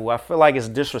disrespectful. I feel like it's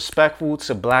disrespectful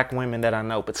to black women that I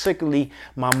know, particularly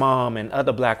my mom and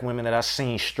other black women that I've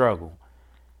seen struggle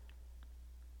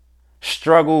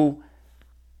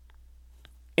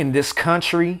in this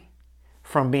country,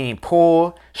 from being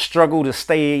poor, struggle to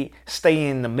stay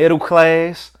in the middle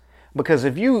class. Because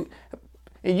if you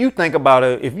think about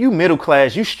it, if you middle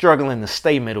class, you struggling to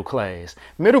stay middle class.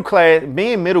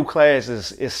 Being middle class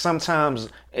is sometimes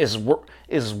is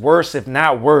worse, if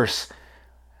not worse,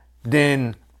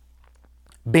 than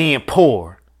being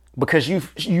poor, because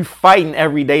you fighting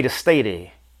every day to stay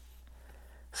there.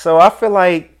 So I feel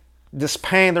like this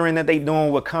pandering that they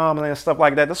doing with Kamala and stuff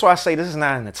like that, that's why I say this is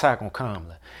not an attack on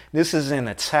Kamala. This is an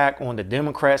attack on the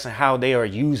Democrats and how they are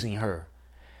using her.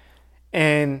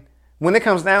 And when it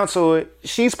comes down to it,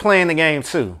 she's playing the game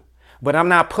too. But I'm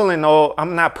not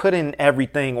putting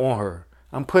everything on her.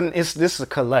 This is a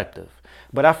collective.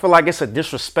 But I feel like it's a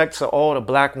disrespect to all the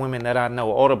black women that I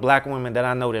know,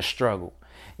 that struggle.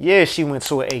 Yeah, she went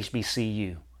to a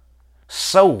HBCU.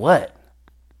 So what?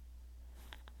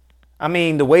 I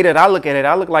mean, the way that I look at it,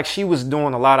 I look like she was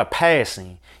doing a lot of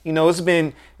passing.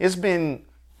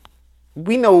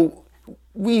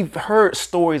 We've heard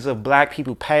stories of black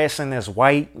people passing as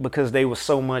white because they were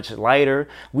so much lighter.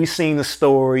 We've seen the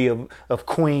story of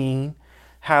Queen.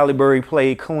 Halle Berry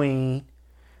played Queen.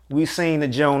 We've seen the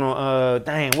Joan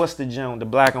on, what's the Joan? The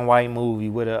black and white movie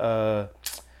where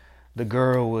the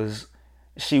girl was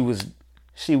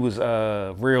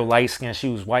real light skinned. She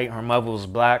was white. Her mother was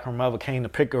black. Her mother came to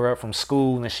pick her up from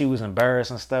school and she was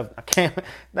embarrassed and stuff. I can't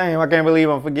believe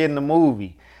I'm forgetting the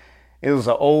movie. It was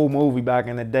an old movie back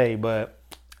in the day, but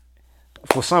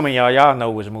for some of y'all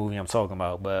know which movie I'm talking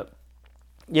about. But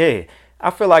yeah, I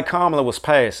feel like Kamala was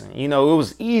passing. It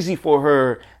was easy for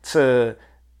her to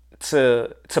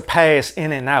pass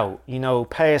in and out.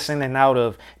 Pass in and out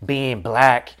of being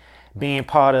black, being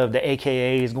part of the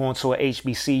AKAs, going to a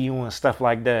HBCU and stuff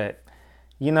like that.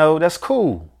 That's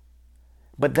cool.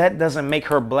 But that doesn't make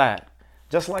her black.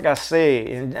 Just like I said,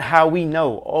 and how we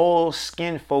know all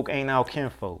skin folk ain't our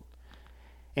kinfolk.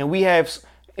 And we have,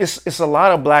 it's a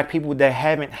lot of black people that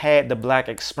haven't had the black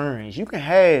experience. You can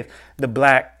have the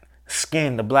black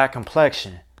skin, the black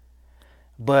complexion,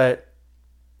 but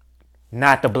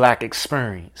not the black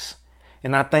experience.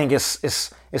 And I think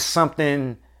it's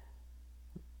something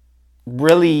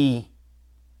really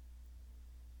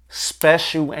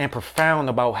special and profound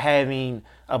about having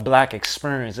a black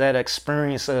experience, that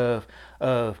experience of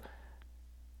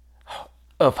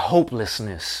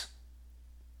hopelessness.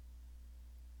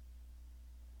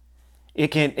 It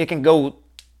can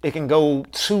go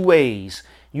two ways.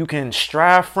 You can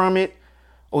strive from it,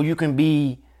 or you can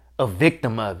be a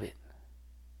victim of it.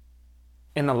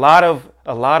 And a lot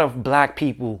of black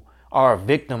people are a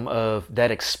victim of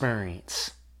that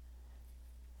experience.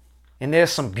 And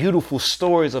there's some beautiful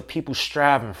stories of people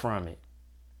striving from it.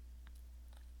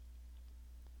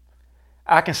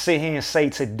 I can sit here and say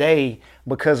today,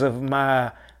 because of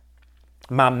my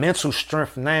mental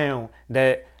strength now,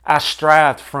 that I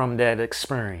strived from that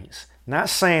experience. Not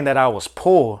saying that I was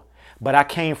poor, but I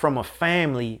came from a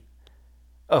family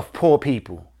of poor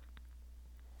people.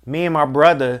 Me and my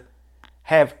brother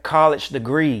have college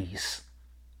degrees.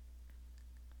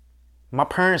 My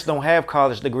parents don't have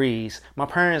college degrees. My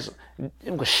parents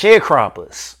were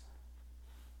sharecroppers.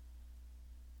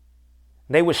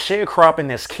 They were sharecropping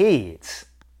as kids.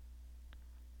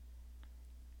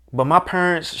 But my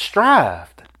parents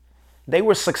strived.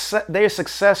 They're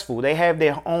successful. They have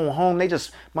their own home.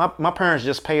 My parents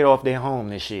just paid off their home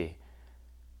this year.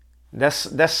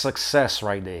 That's success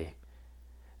right there.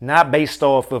 Not based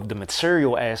off of the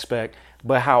material aspect,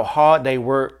 but how hard they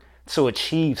work to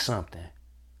achieve something.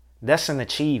 That's an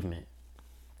achievement.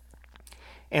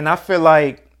 And I feel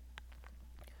like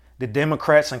the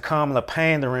Democrats and Kamala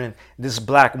pandering this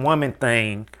black woman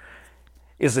thing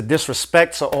is a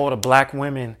disrespect to all the black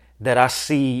women that I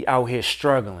see out here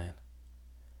struggling,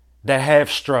 that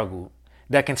have struggled,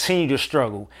 that continue to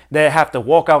struggle, that have to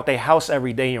walk out their house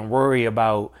every day and worry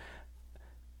about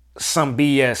some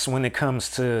BS when it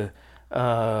comes to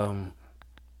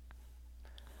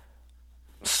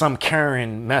some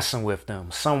Karen messing with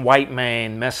them, some white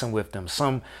man messing with them,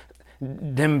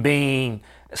 them being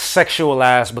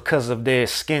sexualized because of their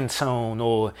skin tone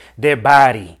or their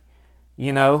body,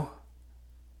 you know?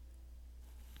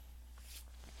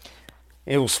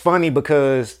 It was funny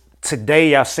because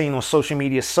today I seen on social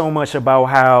media so much about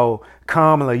how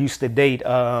Kamala used to date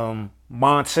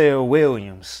Montel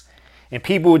Williams. And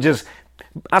people just,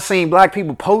 I seen black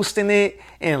people posting it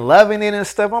and loving it and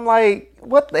stuff. I'm like,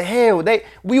 what the hell?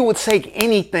 We would take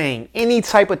anything, any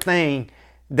type of thing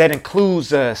that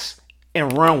includes us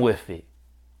and run with it.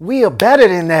 We are better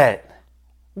than that.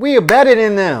 We are better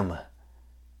than them.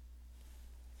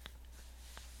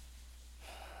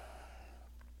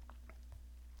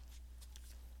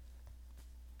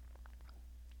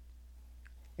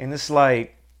 And it's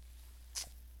like,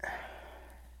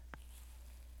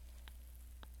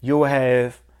 you'll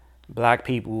have black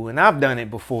people, and I've done it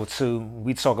before too.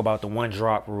 We talk about the one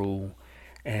drop rule,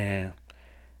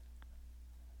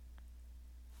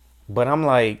 but I'm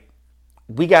like,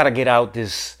 we got to get out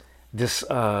this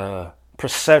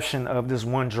perception of this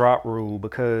one drop rule,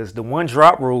 because the one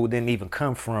drop rule didn't even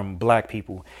come from black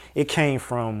people. It came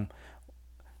from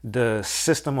the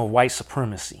system of white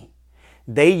supremacy.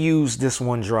 They used this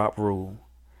one drop rule.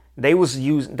 They've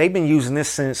been using this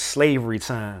since slavery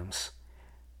times.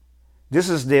 This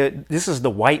is the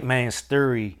white man's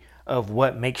theory of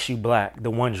what makes you black,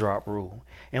 the one drop rule.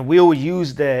 And we'll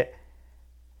use that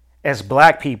as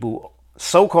black people,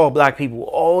 so-called black people,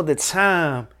 all the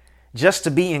time just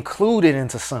to be included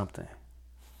into something.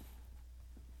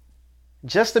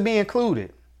 Just to be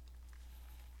included.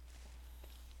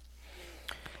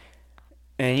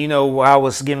 And you know, while I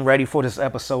was getting ready for this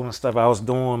episode and stuff, I was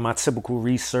doing my typical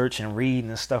research and reading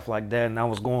and stuff like that. And I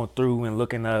was going through and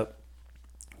looking up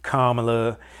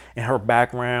Kamala and her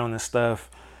background and stuff.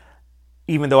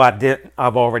 Even though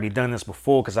I've already done this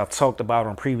before because I've talked about it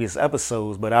on previous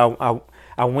episodes. But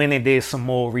I went and did some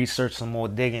more research, some more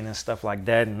digging and stuff like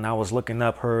that. And I was looking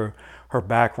up her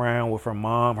background with her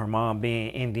mom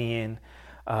being Indian,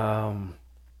 and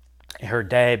her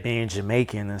dad being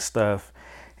Jamaican and stuff.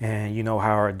 And you know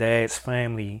how her dad's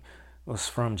family was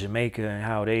from Jamaica and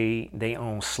how they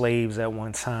owned slaves at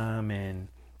one time, and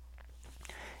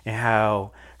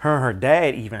how her and her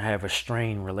dad even have a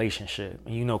strained relationship.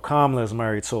 And you know, Kamala is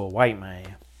married to a white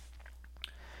man.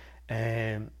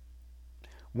 And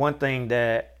one thing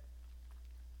that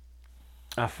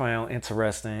I found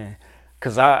interesting,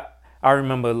 because I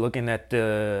remember looking at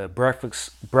the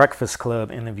Breakfast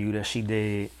Club interview that she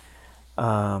did,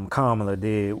 Kamala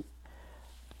did.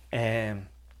 And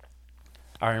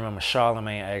I remember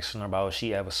Charlamagne asking her about if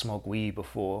she ever smoked weed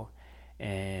before,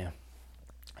 and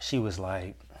she was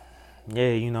like,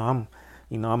 "Yeah,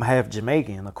 I'm half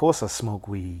Jamaican. Of course I smoke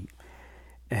weed,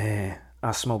 and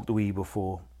I smoked weed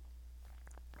before."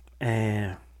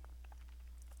 And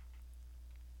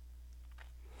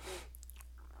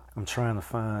I'm trying to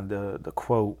find the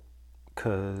quote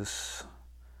because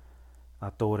I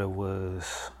thought it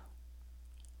was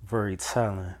very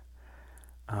telling.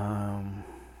 I'm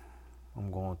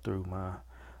going through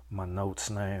my notes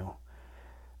now.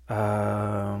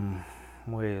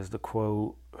 Where's the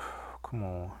quote? Come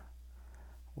on.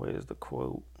 Where's the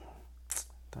quote?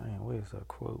 Dang, where's that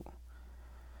quote?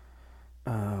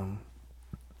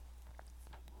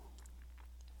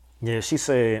 Yeah, she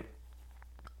said,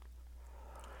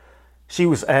 she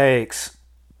was asked,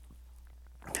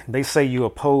 they say you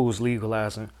oppose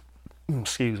legalizing,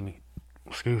 excuse me,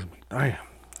 damn,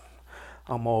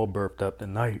 I'm all burped up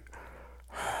tonight.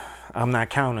 I'm not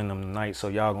counting them tonight, so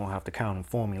y'all gonna have to count them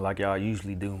for me like y'all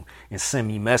usually do and send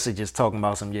me messages talking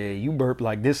about some, yeah, you burped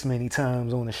like this many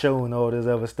times on the show and all this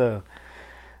other stuff.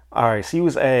 All right, she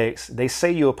was asked, they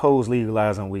say you oppose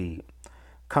legalizing weed.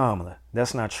 Kamala,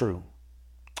 that's not true.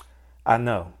 I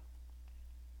know.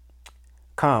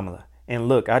 Kamala, and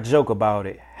look, I joke about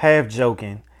it, half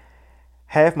joking.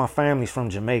 Half my family's from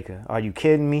Jamaica. Are you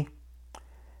kidding me?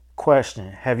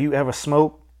 Question, have you ever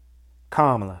smoked?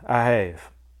 Kamala, I have.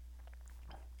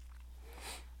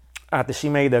 After she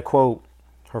made that quote,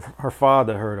 her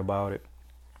father heard about it.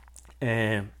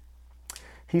 And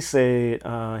he said,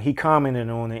 he commented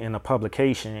on it in a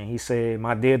publication. He said,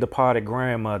 my dear departed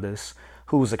grandmothers,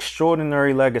 whose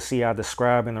extraordinary legacy I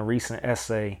describe in a recent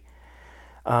essay,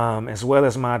 as well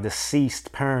as my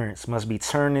deceased parents, must be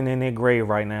turning in their grave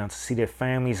right now to see their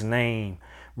family's name,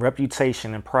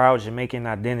 reputation, and proud Jamaican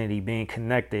identity being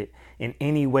connected in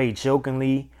any way,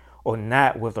 jokingly or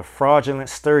not, with a fraudulent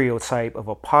stereotype of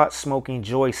a pot-smoking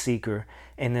joy seeker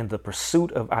and in the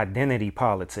pursuit of identity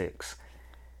politics.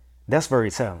 That's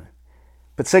very telling.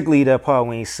 Particularly that part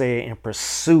when he said in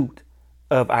pursuit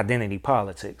of identity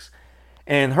politics.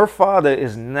 And her father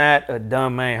is not a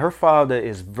dumb man. Her father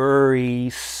is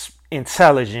very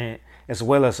intelligent as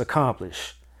well as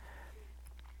accomplished.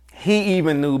 He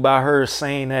even knew by her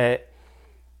saying that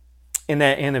in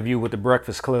that interview with the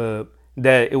Breakfast Club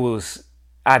that it was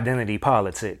identity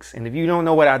politics. And if you don't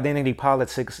know what identity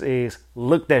politics is,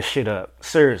 look that shit up.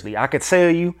 Seriously, I could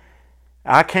tell you.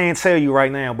 I can't tell you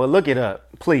right now, but look it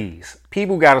up, please.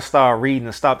 People got to start reading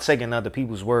and stop taking other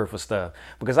people's word for stuff.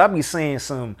 Because I be seeing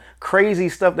some crazy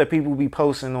stuff that people be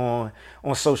posting on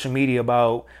social media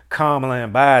about Kamala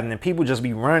and Biden, and people just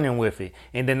be running with it.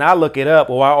 And then I look it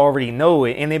up, or I already know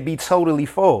it, and it be totally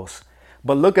false.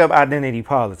 But look up identity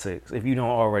politics if you don't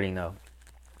already know.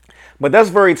 But that's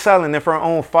very telling if her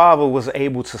own father was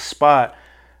able to spot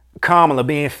Kamala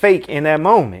being fake in that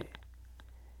moment.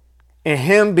 And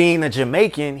him being a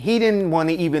Jamaican, he didn't want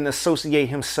to even associate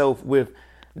himself with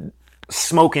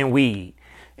smoking weed.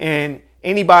 And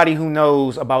anybody who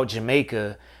knows about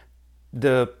Jamaica,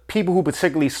 the people who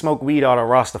particularly smoke weed are the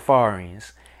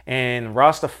Rastafarians. And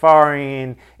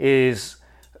Rastafarian is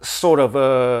sort of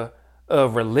a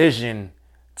religion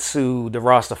to the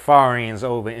Rastafarians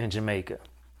over in Jamaica.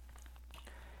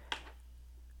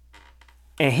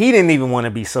 And he didn't even want to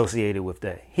be associated with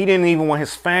that. He didn't even want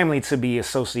his family to be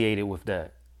associated with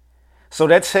that. So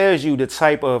that tells you the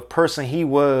type of person he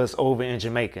was over in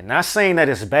Jamaica. Not saying that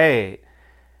it's bad,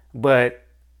 but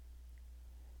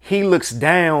he looks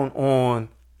down on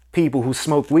people who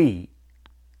smoke weed.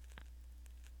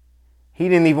 He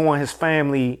didn't even want his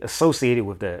family associated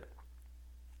with that.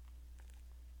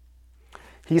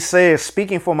 He says,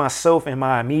 speaking for myself and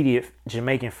my immediate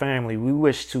Jamaican family, we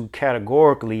wish to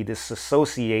categorically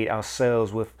disassociate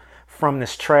ourselves from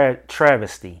this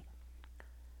travesty.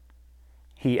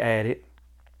 He added.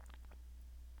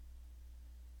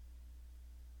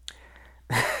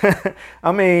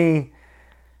 I mean,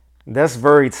 that's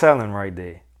very telling right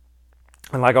there.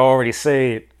 And like I already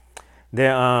said, they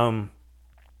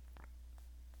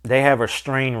have a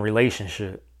strained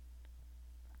relationship.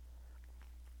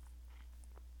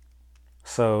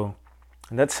 So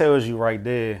that tells you right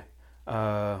there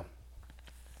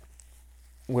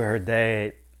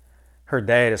where her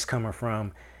dad is coming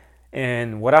from.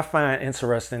 And what I find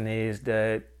interesting is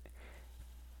that,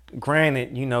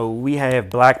 granted, you know, we have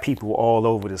black people all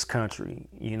over this country.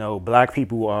 You know, black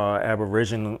people are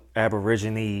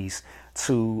aborigines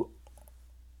to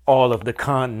all of the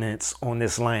continents on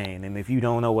this land. And if you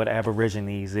don't know what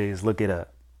aborigines is, look it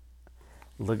up.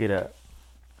 Look it up.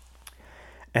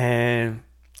 And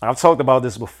I've talked about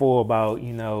this before about,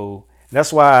 you know,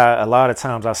 that's why a lot of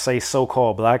times I say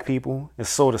so-called black people. It's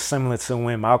sort of similar to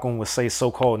when Malcolm would say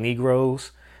so-called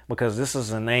Negroes, because this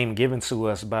is a name given to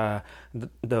us by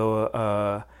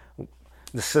the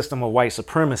system of white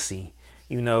supremacy.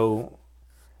 You know,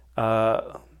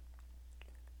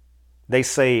 they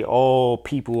say all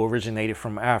people originated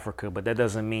from Africa, but that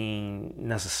doesn't mean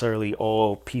necessarily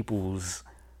all people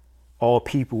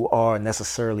are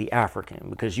necessarily African,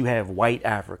 because you have white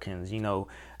Africans.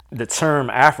 The term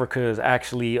Africa is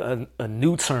actually a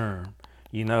new term,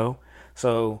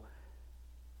 So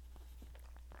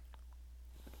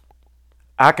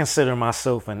I consider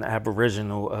myself an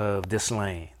Aboriginal of this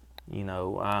land.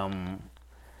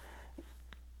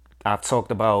 I've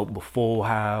talked about before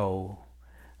how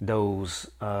those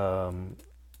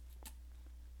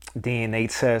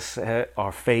DNA tests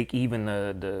are fake. Even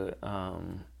the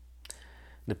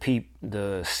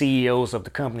CEOs of the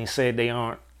company said they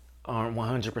aren't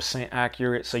 100%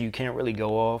 accurate, so you can't really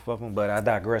go off of them. But I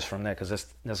digress from that, because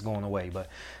that's going away.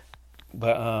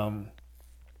 But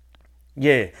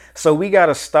yeah. So we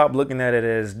gotta stop looking at it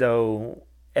as though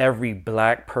every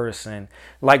black person,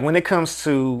 like when it comes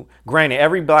to, granted,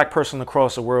 every black person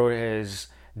across the world has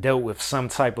dealt with some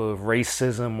type of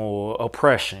racism or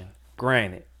oppression.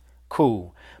 Granted,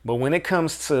 cool. But when it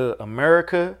comes to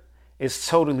America, it's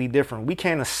totally different. We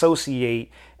can't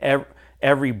associate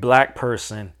every black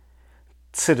person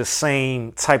to the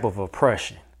same type of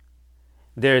oppression.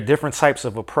 There are different types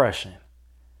of oppression.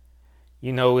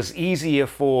 It's easier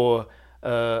for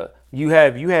you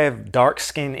have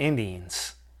dark-skinned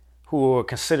Indians who are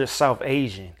considered South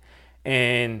Asian,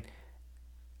 and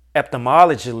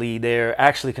etymologically they're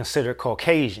actually considered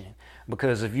Caucasian,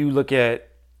 because if you look at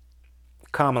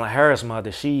Kamala Harris'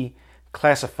 mother, she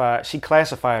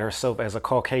classified herself as a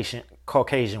Caucasian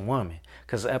woman,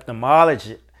 because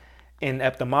in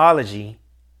etymology,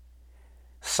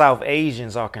 South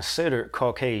Asians are considered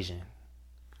Caucasian.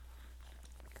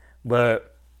 But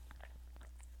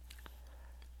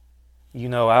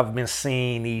I've been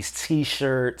seeing these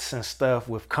T-shirts and stuff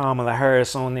with Kamala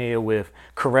Harris on there, with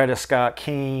Coretta Scott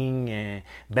King and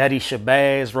Betty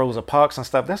Shabazz, Rosa Parks and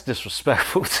stuff. That's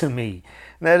disrespectful to me.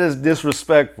 That is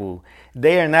disrespectful.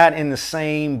 They are not in the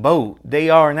same boat. They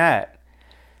are not.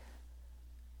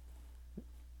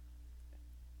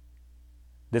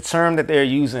 The term that they're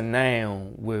using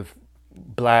now with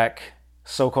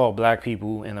so-called black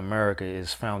people in America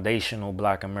is foundational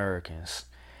black Americans.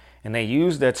 And they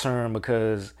use that term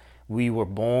because we were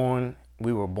born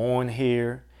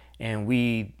here, and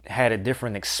we had a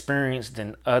different experience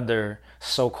than other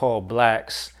so-called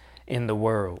blacks in the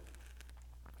world.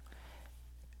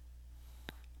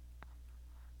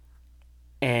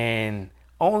 And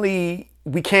we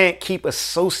can't keep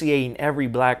associating every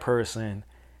black person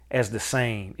as the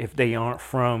same if they aren't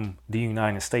from the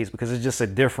United States, because it's just a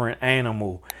different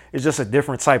animal. It's just a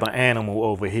different type of animal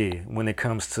over here when it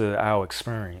comes to our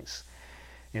experience.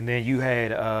 And then you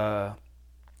had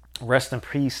rest in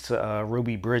peace to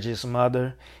Ruby Bridges'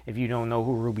 mother. If you don't know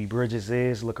who Ruby Bridges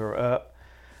is, look her up.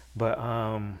 But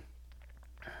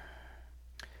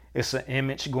it's an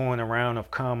image going around of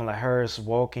Kamala Harris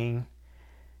walking,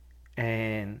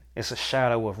 and it's a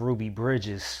shadow of Ruby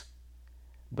Bridges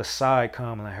beside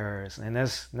Kamala Harris, and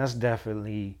that's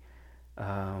definitely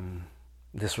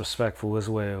disrespectful as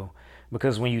well,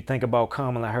 because when you think about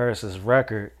Kamala Harris's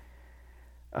record,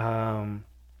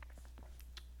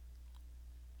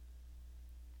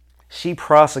 she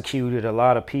prosecuted a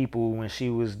lot of people when she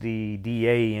was the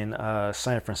DA in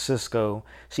San Francisco.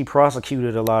 She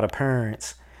prosecuted a lot of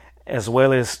parents as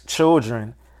well as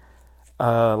children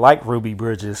like Ruby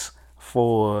Bridges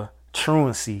for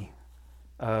truancy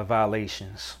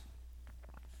violations.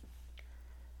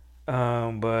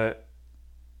 But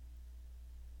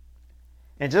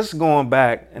just going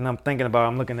back, and I'm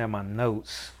looking at my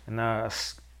notes, and I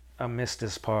missed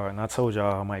this part, and I told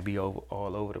y'all I might be all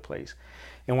over the place.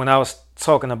 And when I was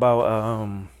talking about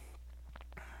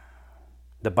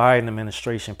the Biden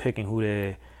administration picking who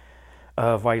their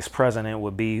vice president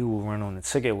would be, who would run on the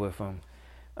ticket with him,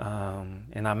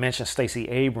 and I mentioned Stacey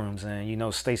Abrams,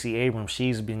 and Stacey Abrams,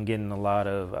 she's been getting a lot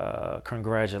of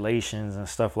congratulations and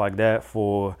stuff like that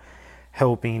for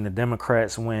helping the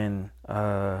Democrats win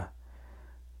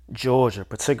Georgia,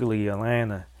 particularly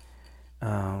Atlanta.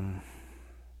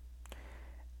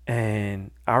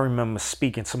 And I remember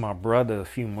speaking to my brother a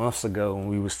few months ago when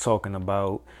we was talking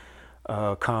about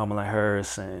Kamala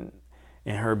Harris and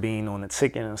her being on the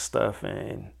ticket and stuff,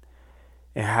 and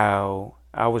how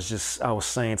I was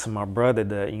saying to my brother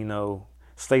that,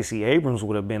 Stacey Abrams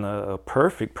would have been a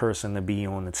perfect person to be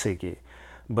on the ticket,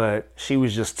 but she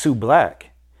was just too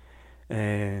black.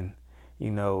 And,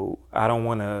 I don't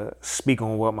want to speak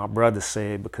on what my brother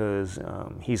said because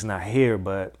he's not here,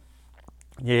 but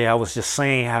yeah, I was just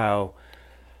saying how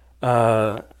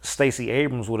Stacey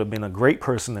Abrams would have been a great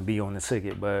person to be on the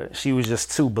ticket, but she was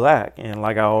just too black. And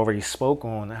like I already spoke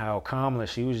on how Kamala,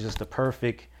 she was just the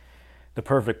perfect the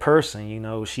perfect person. You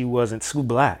know, she wasn't too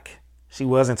black. She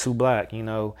wasn't too black. You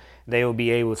know, they will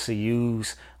be able to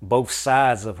use both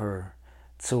sides of her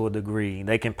to a degree.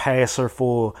 They can pass her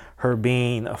for her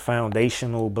being a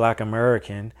foundational black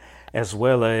American as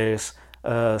well as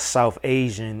a South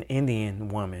Asian Indian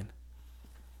woman.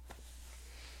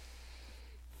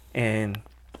 And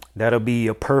that'll be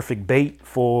a perfect bait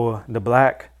for the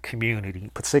black community,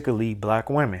 particularly black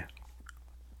women.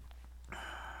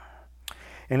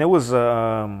 And it was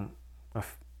some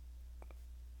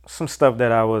stuff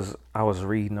that I was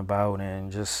reading about,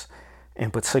 and just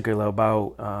in particular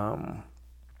about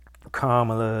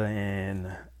Kamala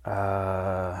and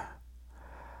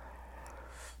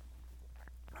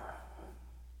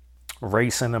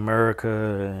race in America,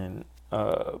 and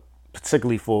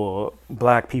particularly for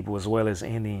black people as well as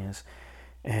Indians.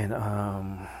 And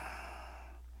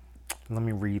let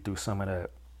me read through some of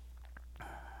that.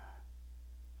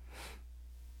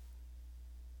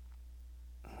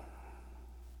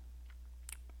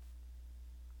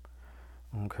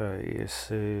 Okay, it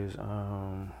says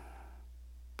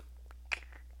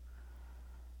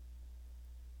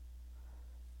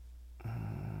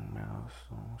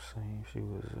she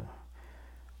was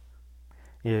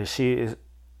she is,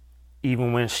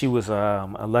 even when she was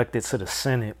elected to the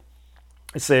Senate,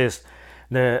 it says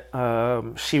that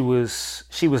she was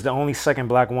the only second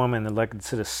black woman elected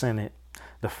to the Senate.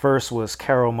 The first was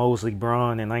Carol Moseley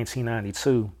Braun in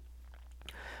 1992.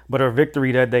 But her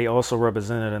victory that day also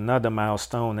represented another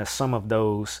milestone that some of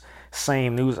those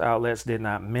same news outlets did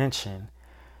not mention.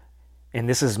 And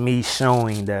this is me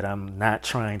showing that I'm not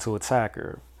trying to attack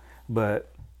her.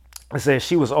 But it says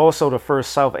she was also the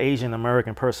first South Asian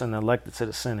American person elected to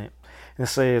the Senate. It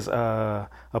says a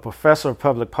professor of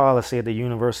public policy at the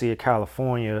University of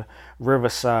California,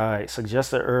 Riverside,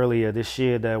 suggested earlier this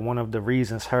year that one of the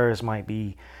reasons hers might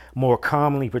be more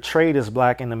commonly portrayed as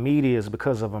black in the media is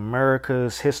because of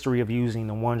America's history of using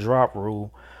the one-drop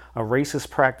rule, a racist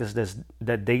practice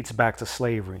that dates back to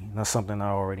slavery. That's something I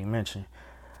already mentioned.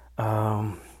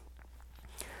 And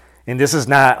this is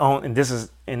not on, and this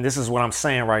is what I'm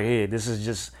saying right here. This is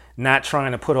just not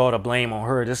trying to put all the blame on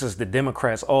her. This is the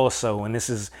Democrats also, and this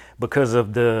is because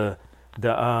of the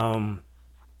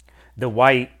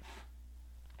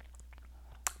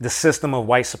system of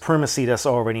white supremacy that's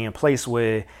already in place,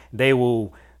 where they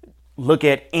will look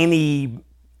at any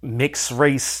mixed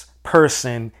race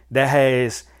person that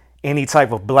has any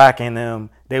type of black in them.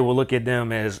 They will look at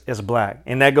them as black.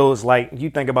 And that goes like, you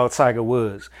think about Tiger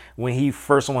Woods when he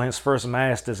first won his first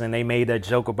Masters, and they made that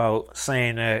joke about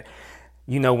saying that,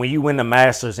 you know, when you win the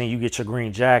Masters and you get your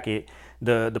green jacket,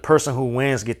 the person who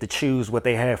wins get to choose what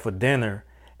they have for dinner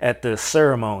at the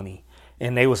ceremony.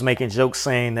 And they was making jokes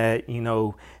saying that, you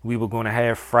know, we were going to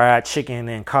have fried chicken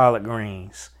and collard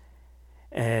greens.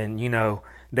 And, you know,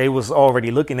 they was already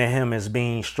looking at him as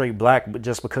being straight black, but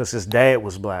just because his dad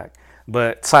was black.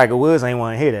 But Tiger Woods ain't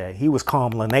want to hear that. He was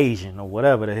Commelinasian or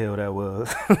whatever the hell that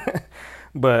was.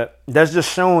 But that's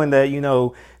just showing that, you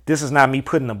know, this is not me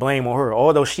putting the blame on her,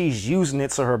 although she's using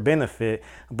it to her benefit.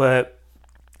 But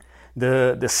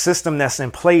the system that's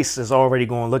in place is already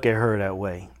going to look at her that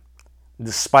way,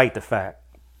 despite the fact.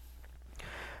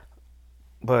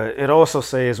 But it also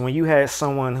says when you had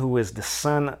someone who is the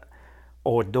son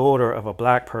or daughter of a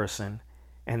black person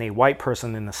and a white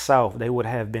person in the South, they would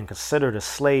have been considered a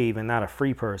slave and not a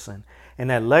free person. And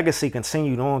that legacy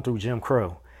continued on through Jim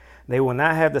Crow. They will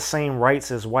not have the same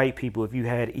rights as white people if you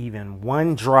had even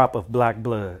one drop of black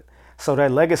blood. So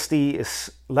that legacy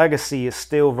is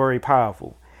still very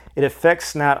powerful. It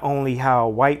affects not only how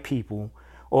white people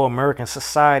or American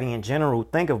society in general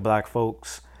think of black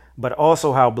folks, but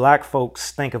also how black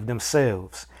folks think of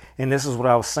themselves. And this is what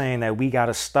I was saying, that we got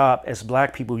to stop as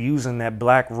black people using that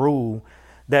black rule,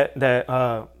 that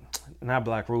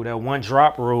one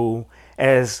drop rule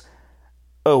as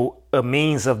a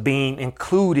means of being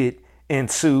included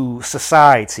into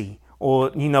society,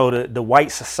 or, you know, the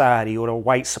white society, or the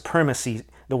white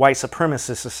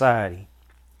supremacist society.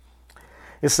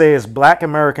 It says black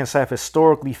Americans have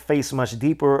historically faced much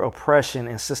deeper oppression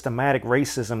and systematic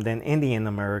racism than Indian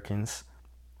Americans.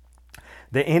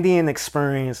 The Indian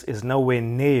experience is nowhere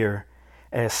near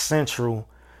as central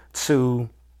to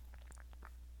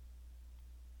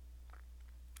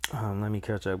let me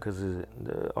catch up because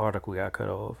the article got cut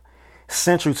off.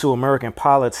 Central to American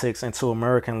politics and to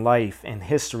American life and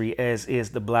history as is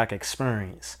the black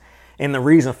experience. And the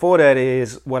reason for that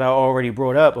is what I already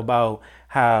brought up about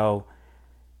how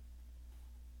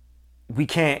we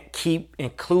can't keep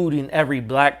including every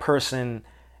black person.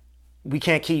 We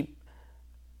can't keep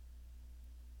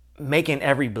making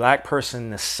every black person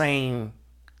the same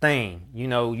thing. You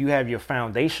know, you have your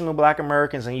foundational Black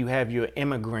Americans and you have your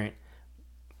immigrant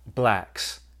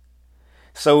blacks.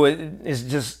 So it's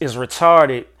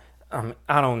retarded.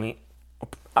 I don't need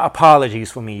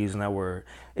apologies for me using that word.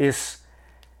 It's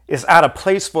out of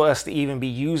place for us to even be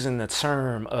using the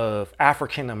term of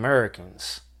African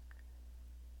Americans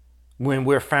when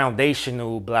we're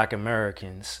foundational Black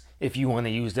Americans, if you want to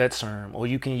use that term, or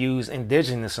you can use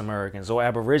indigenous Americans or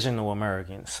Aboriginal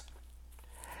Americans.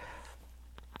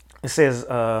 It says,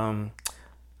 I'm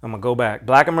going to go back.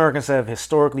 Black Americans have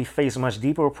historically faced much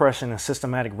deeper oppression and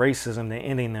systematic racism than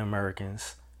Indian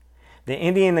Americans. The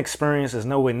Indian experience is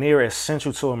nowhere near as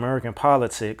central to American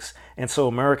politics and to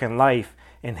American life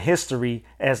and history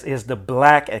as is the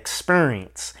Black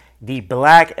experience. The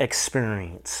Black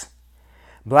experience.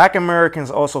 Black Americans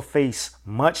also face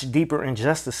much deeper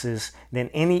injustices than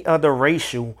any other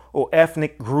racial or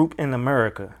ethnic group in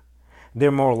America.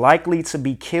 They're more likely to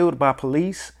be killed by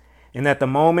police, and at the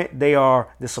moment they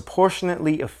are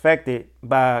disproportionately affected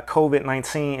by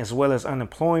COVID-19 as well as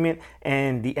unemployment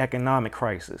and the economic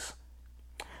crisis.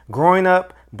 Growing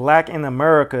up Black in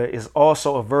America is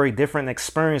also a very different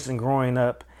experience than growing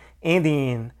up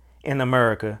Indian in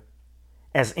America,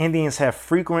 as Indians have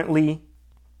frequently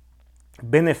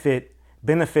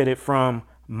benefited from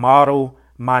model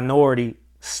minority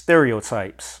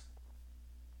stereotypes.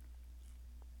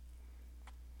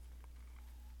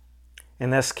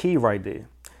 And that's key right there.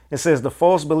 It says the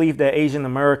false belief that Asian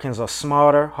Americans are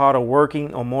smarter, harder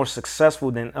working, or more successful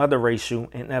than other racial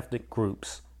and ethnic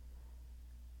groups.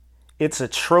 It's a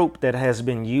trope that has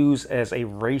been used as a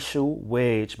racial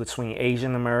wedge between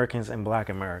Asian Americans and Black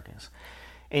Americans.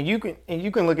 And you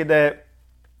can look at that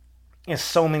in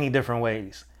so many different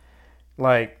ways.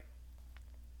 Like,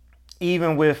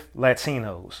 even with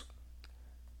Latinos,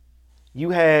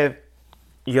 you have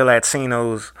your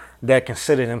Latinos that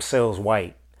consider themselves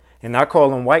white. And I call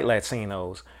them white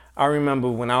Latinos. I remember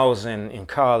when I was in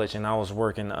college and I was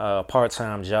working a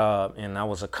part-time job and I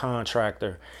was a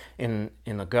contractor in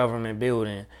a government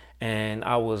building, and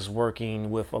I was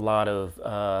working with a lot of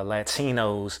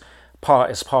Latinos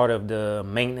as part of the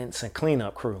maintenance and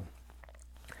cleanup crew.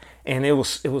 And it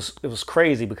was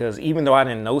crazy because even though I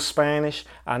didn't know Spanish,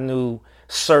 I knew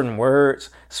certain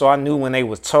words. So I knew when they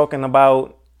was talking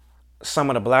about some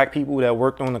of the Black people that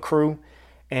worked on the crew,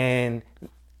 and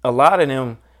a lot of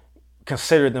them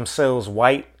considered themselves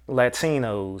white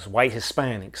Latinos, white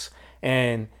Hispanics,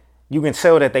 and you can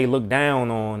tell that they look down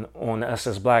on us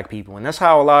as Black people. And that's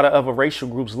how a lot of other racial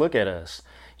groups look at us.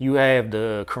 You have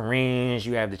the Koreans,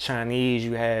 you have the Chinese,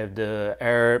 you have the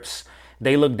Arabs.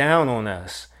 They look down on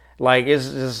us. Like, it's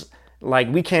just like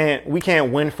we can't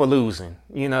win for losing,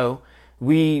 you know.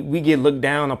 We get looked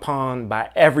down upon by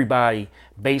everybody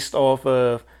based off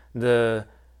of the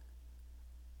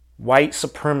white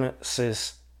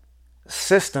supremacist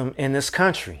system in this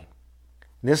country.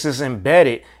 This is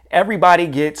embedded. Everybody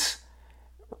gets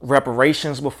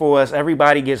reparations before us.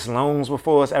 Everybody gets loans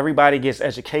before us. Everybody gets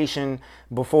education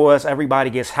before us. Everybody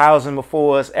gets housing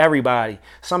before us. Everybody.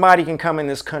 Somebody can come in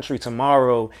this country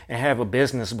tomorrow and have a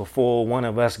business before one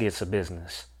of us gets a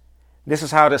business. This is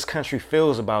how this country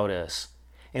feels about us.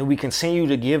 And we continue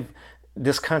to give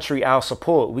this country our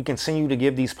support. We continue to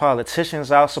give these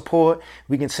politicians our support.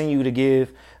 We continue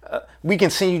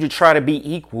to try to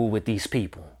be equal with these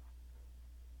people.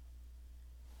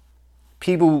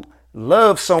 People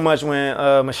love so much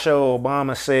when Michelle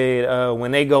Obama said,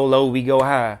 when they go low, we go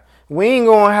high. We ain't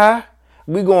going high.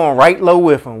 We going right low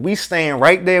with them. We staying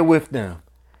right there with them.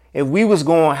 If we was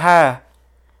going high,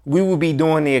 we would be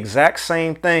doing the exact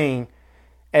same thing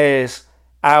as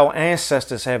our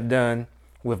ancestors have done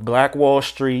with Black Wall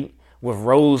Street, with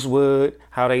Rosewood,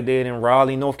 how they did in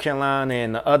Raleigh, North Carolina,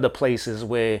 and the other places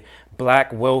where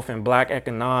Black wealth and Black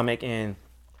economic and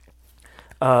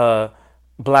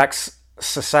Black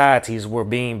societies were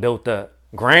being built up.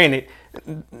 Granted,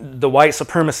 the white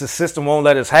supremacist system won't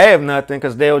let us have nothing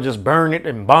because they'll just burn it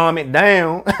and bomb it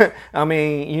down. I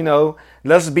mean, you know,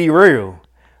 let's be real.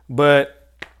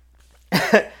 But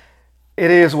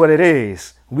it is what it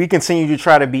is. We continue to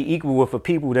try to be equal with the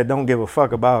people that don't give a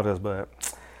fuck about us, but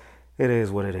it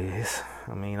is what it is.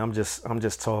 I mean, I'm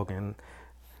just talking.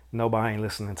 Nobody ain't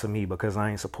listening to me because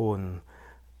I ain't supporting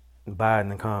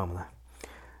Biden and Kamala.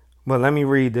 But let me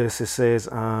read this. It says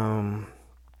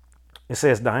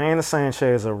Diana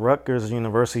Sanchez, a Rutgers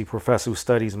University professor who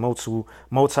studies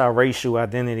multiracial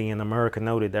identity in America,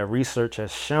 noted that research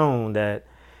has shown that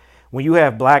when you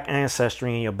have Black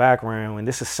ancestry in your background, and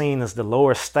this is seen as the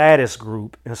lower status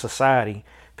group in society,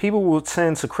 people will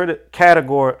tend to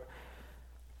categorize.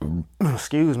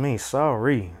 Excuse me,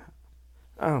 sorry.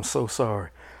 I'm so sorry.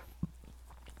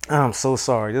 I'm so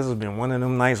sorry. This has been one of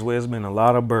them nights where it's been a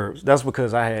lot of burps. That's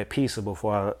because I had pizza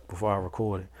before I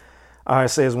recorded. All right, it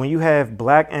says when you have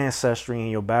black ancestry in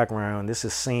your background, this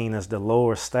is seen as the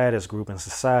lower status group in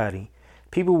society.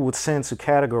 People would tend to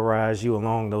categorize you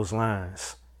along those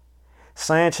lines.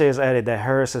 Sanchez added that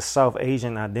Harris's South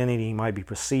Asian identity might be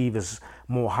perceived as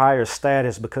more higher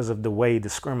status because of the way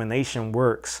discrimination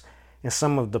works and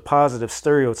some of the positive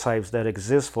stereotypes that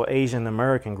exist for Asian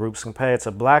American groups compared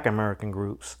to Black American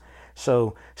groups.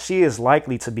 So she is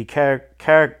likely to be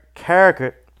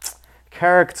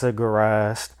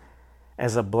characterized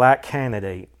as a black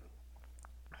candidate.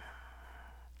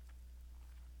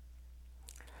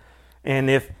 And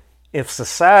if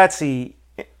society,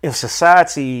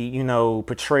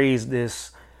 portrays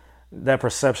that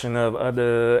perception of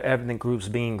other ethnic groups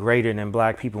being greater than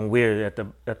black people, and we're at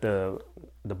the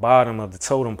bottom of the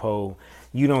totem pole,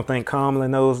 you don't think Kamala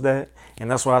knows that? And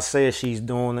that's why I said she's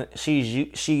doing it.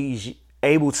 She's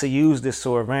able to use this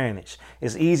to her advantage.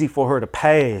 It's easy for her to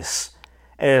pass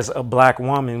as a black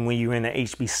woman when you're in the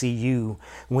HBCU,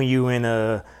 when you're in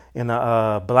a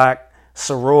black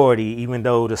sorority, even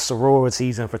though the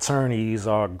sororities and fraternities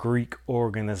are Greek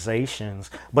organizations.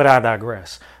 But I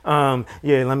digress.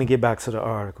 Let me get back to the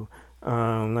article.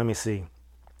 Let me see.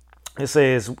 It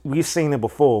says, we've seen it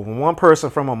before. When one person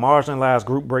from a marginalized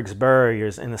group breaks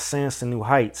barriers and ascends to new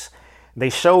heights, they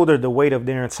shoulder the weight of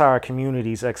their entire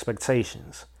community's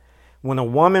expectations. When a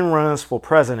woman runs for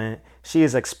president, she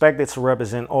is expected to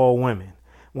represent all women.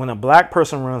 When a black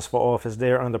person runs for office,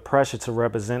 they are under pressure to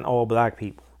represent all black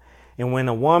people. And when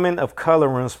a woman of color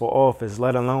runs for office,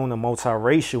 let alone a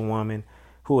multiracial woman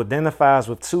who identifies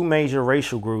with two major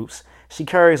racial groups, she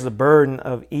carries the burden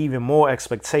of even more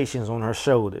expectations on her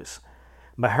shoulders.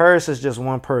 But Harris is just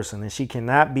one person, and she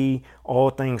cannot be all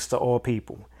things to all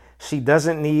people. She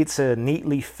doesn't need to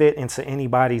neatly fit into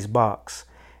anybody's box.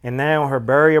 And now her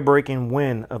barrier-breaking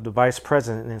win of the vice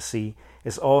presidency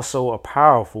is also a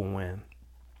powerful win.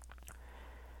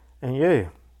 And yeah.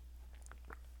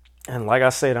 And like I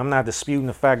said, I'm not disputing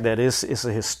the fact that it's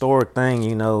a historic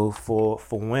thing, for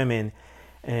women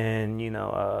and,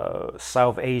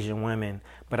 South Asian women.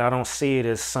 But I don't see it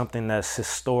as something that's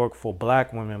historic for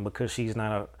black women because she's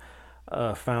not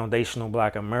a foundational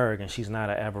black American. She's not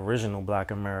an aboriginal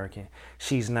black American.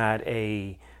 She's not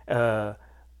a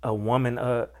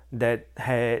woman that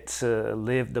had to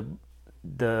live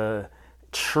the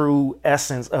true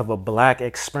essence of a black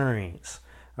experience.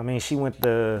 I mean, she went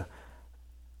to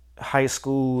high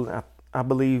school. I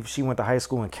believe she went to high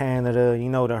school in Canada.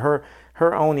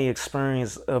 Her only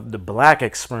experience of the black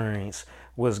experience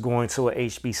was going to a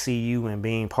HBCU and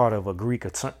being part of a Greek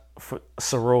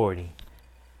sorority.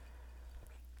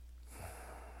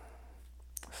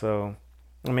 So,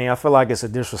 I mean, I feel like it's a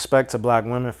disrespect to black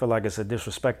women. I feel like it's a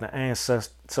disrespect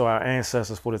to our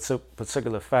ancestors for the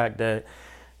particular fact that,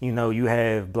 you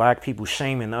have black people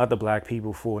shaming other black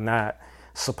people for not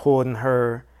supporting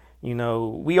her.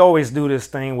 We always do this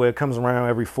thing where it comes around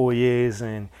every 4 years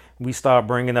and we start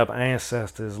bringing up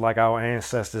ancestors like our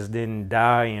ancestors didn't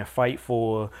die and fight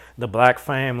for the black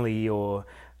family or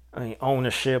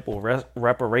ownership or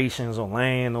reparations on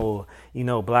land or,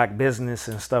 black business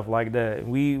and stuff like that.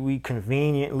 We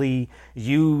conveniently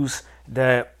use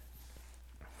that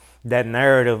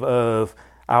narrative of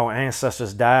our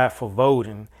ancestors died for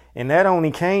voting. And that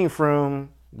only came from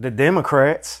the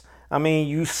Democrats. I mean,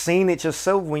 you've seen it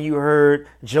yourself when you heard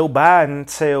Joe Biden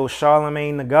tell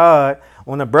Charlamagne the God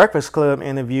on the Breakfast Club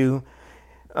interview,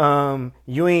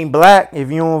 you ain't black if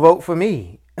you don't vote for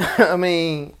me. I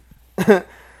mean,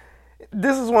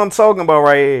 this is what I'm talking about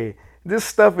right here. This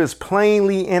stuff is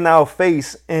plainly in our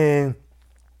face, and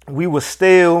we will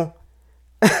still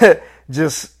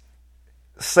just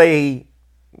say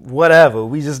whatever.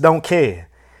 We just don't care.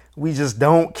 We just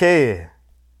don't care.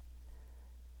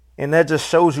 And that just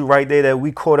shows you right there that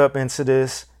we caught up into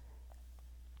this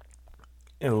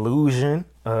illusion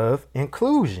of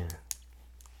inclusion.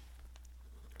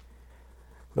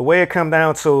 The way it come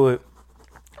down to it,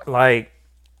 like,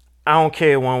 I don't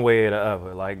care one way or the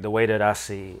other, like the way that I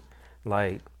see it.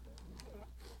 Like,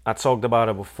 I talked about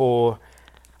it before.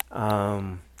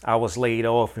 I was laid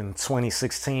off in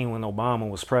 2016 when Obama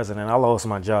was president. I lost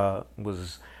my job,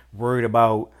 was worried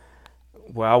about,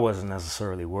 well, I wasn't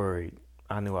necessarily worried.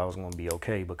 I knew I was going to be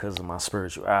okay because of my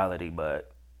spirituality, but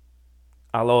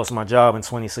I lost my job in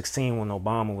 2016 when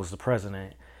Obama was the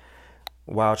president.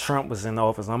 While Trump was in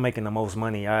office, I'm making the most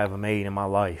money I ever made in my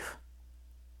life.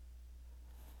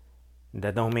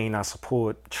 That don't mean I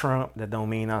support Trump. That don't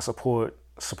mean I supported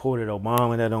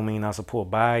Obama. That don't mean I support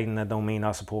Biden. That don't mean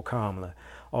I support Kamala.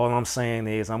 All I'm saying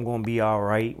is I'm going to be all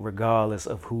right regardless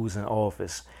of who's in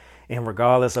office. And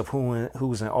regardless of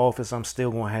who's in office, I'm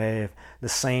still going to have the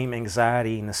same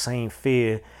anxiety and the same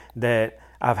fear that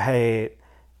I've had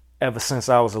ever since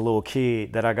I was a little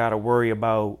kid, that I got to worry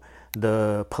about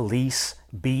the police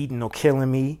beating or killing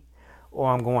me, or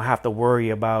I'm going to have to worry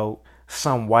about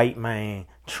some white man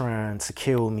trying to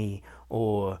kill me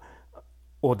or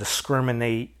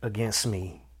discriminate against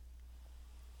me.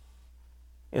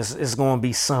 It's going to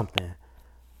be something.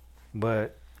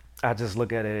 But I just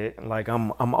look at it like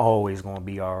I'm always going to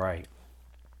be all right.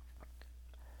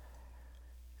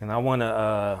 And I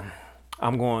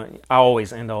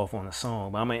always end off on a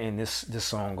song, but I'm going to end this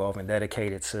song off and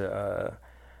dedicate it to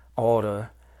all the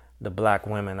black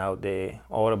women out there,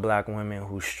 all the black women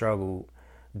who struggled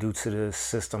due to the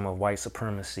system of white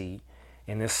supremacy.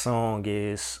 And this song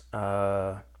is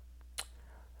by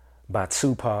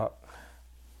Tupac,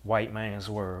 White Man's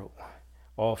World,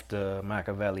 off the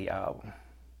Machiavelli album.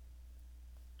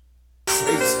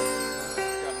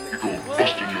 You go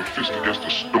busting your fist against a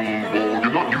stone wall,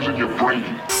 you're not using your brain.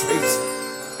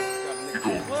 You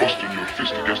go busting your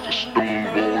fist against a stone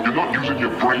wall, you're not using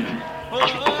your brain.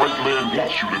 That's what the white man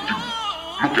wants you to do.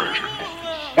 Look at you.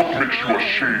 What makes you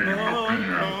ashamed of being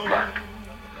black?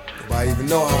 Nobody even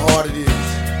know how hard it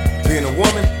is. Being a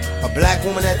woman, a black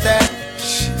woman at that,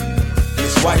 shit. In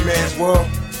this white man's world,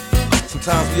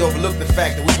 sometimes we overlook the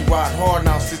fact that we be riding hard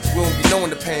now since we don't be knowing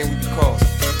the pain we be causing.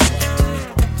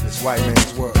 This white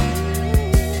man's world.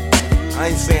 I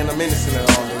ain't saying I'm innocent in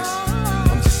all this.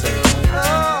 I'm just saying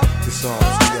this song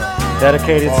is to y'all.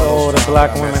 Dedicated to all the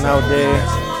black women out there.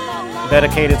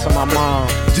 Dedicated to my mom.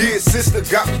 Dear sister,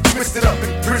 got me twisted up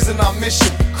in prison, I miss you.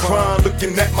 Crying,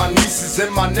 looking at my nieces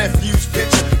and my nephew's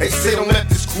picture. They say don't let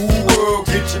this cool world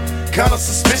get you. Kinda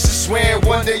suspicious, swearing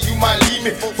one day you might leave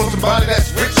me for somebody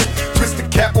that's richer. Twist the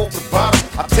cap off the bottom,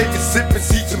 I take a sip and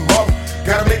see tomorrow.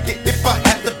 Gotta make it if I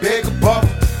have to beg a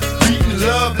bottle. Reading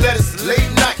love letters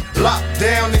late night, locked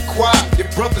down and quiet.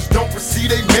 If brothers don't receive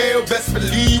they mail, best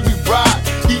believe we ride.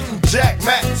 Eating Jack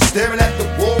Mac, staring at the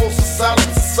walls of silence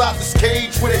inside this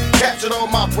cage where they captured all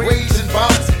my rage and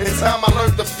violence. In time I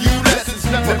learned a few lessons,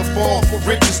 never fall for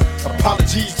riches.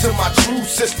 Apologies to my true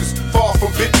sisters, far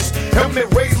from bitches. Help me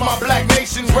raise my black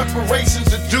nation,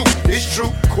 reparations are due. It's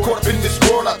true, caught up in this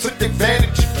world, I took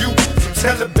advantage of you. So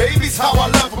tell the babies how I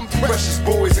love them, precious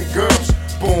boys and girls,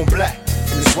 born black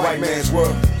in this white man's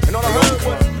world. And all I heard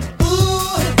was,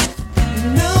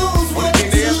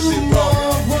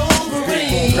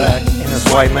 Black in this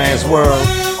white man's world.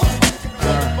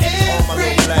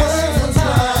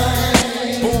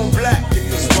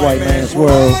 White man's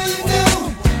world.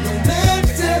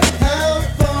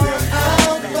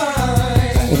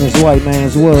 In this white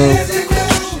man's world.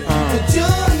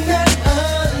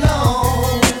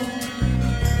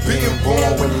 Being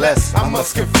born with less, I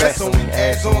must confess, only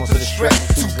adds on to the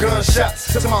stress. 2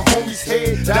 gunshots to my homie's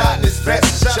head, died in his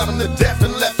vest. Shot him to death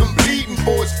and left him bleeding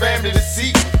for his family to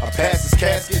see. I pass his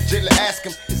casket, gently ask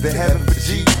him, is there heaven for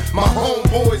G? My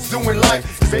homeboy's doing life,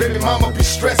 his baby mama be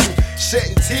stressing,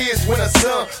 shedding tears when her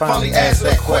son finally asked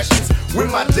that question. Where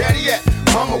my daddy at?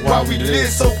 Mama, why we live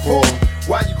so poor?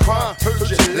 Why you crying? Heard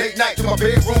you late night to my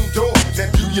bedroom door. Now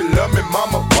do you love me,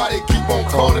 mama? Why they keep on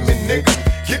calling me nigga?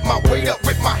 Get my weight up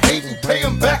with my hate and pay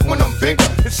them back when I'm bigger.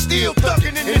 And still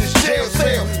thugging in this jail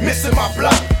cell, missing my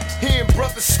block. Hearing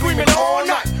brothers screaming all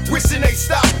night, wishing they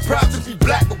stop. Proud to be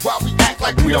black, but why we act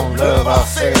like we don't love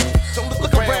ourselves? Don't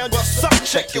look around, just suck,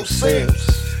 check yourselves.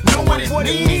 Know what it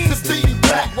means to be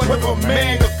black, whether a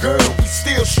man or girl, we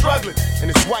still struggling in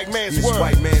this white man's world.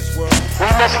 We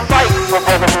must fight for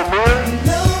Brother Mahmoud.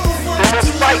 We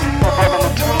must fight for Brother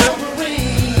Matula. We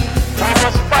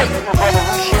must fight for Brother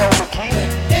Michelle McKee.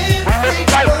 We must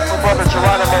fight for Brother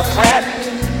Geronimo Pratt.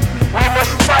 We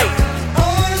must fight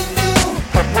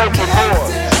for Frankie Moore,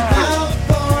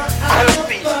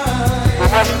 Kofi. We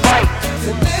must fight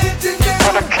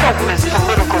for the countless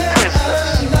political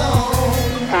prisoners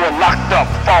who are locked up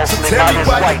falsely by this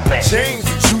white man. Change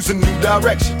and choose a new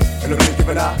direction. And I'm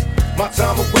thinking of my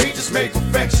time away just made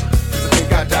perfection. Cause I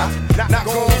think I die. Not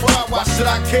gonna fly, why should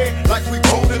I care? Like we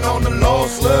holding on to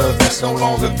lost love that's no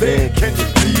longer there. Can you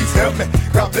please help me?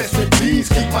 God bless me, please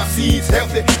keep my seeds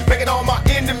healthy. Making all my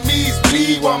enemies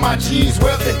bleed while my G's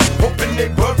wealthy. Hoping they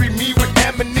bury me with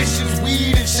ammunitions,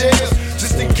 weed and shells.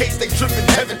 Just in case they trip in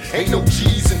heaven, ain't no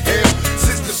G's in hell.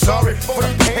 Sister, sorry for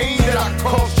the pain that I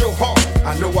caused your heart.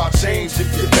 I know I'll change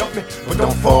if you help me, but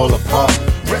don't fall apart.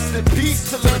 Rest in peace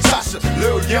to Lil Tasha,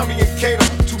 Lil Yummy and Kato.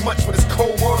 Too much for this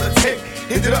cold world to take,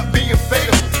 ended up being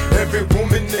fatal. Every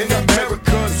woman in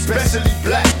America, especially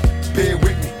black, bear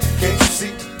with me, can't you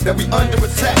see that we under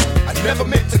attack? I Never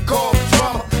meant to cause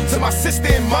drama to my sister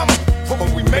and mama. But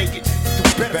we make it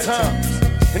through better times.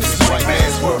 And this is white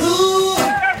man's world.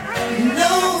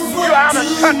 You're out of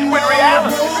touch with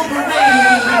reality.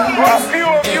 A few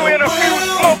of you in a few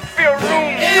smoke-filled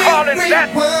rooms calling that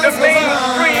the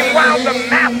mainstream, while the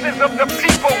masses of the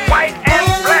people, white and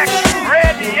black,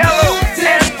 red, yellow,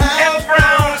 and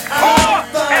brown, poor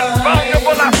and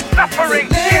vulnerable, are suffering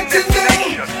in this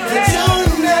nation.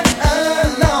 Remember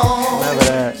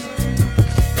that.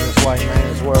 This white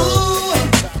man's world.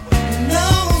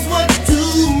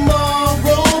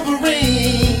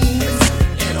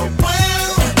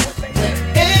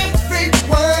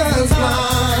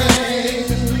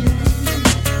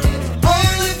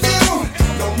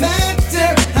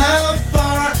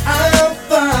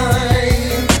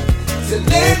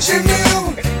 You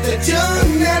know that you're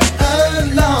not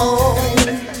alone.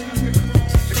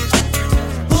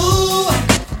 Who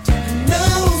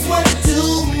knows what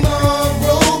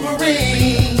tomorrow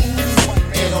brings?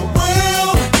 In a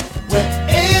world where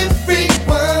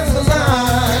everyone's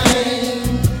alive.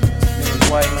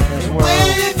 Where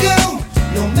you go,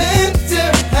 no matter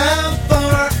how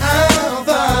far I'll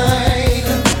find,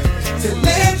 to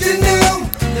let you know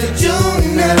that you're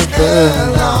not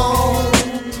alone.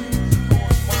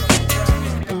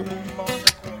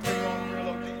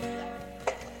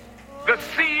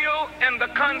 The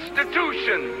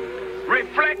Constitution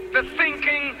reflect the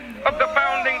thinking of the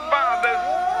founding fathers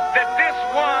that this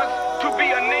was to be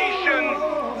a nation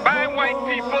by white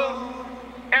people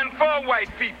and for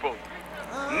white people.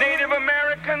 Native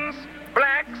Americans,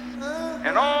 blacks,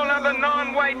 and all other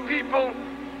non-white people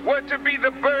were to be the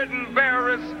burden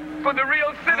bearers for the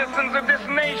real citizens of this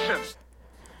nation.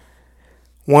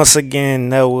 Once again,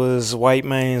 that was White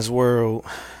Man's World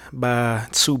by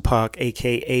Tupac,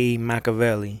 aka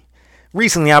Machiavelli.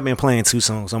 Recently, I've been playing two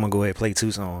songs. I'm going to go ahead and play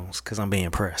two songs because I'm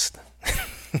being pressed.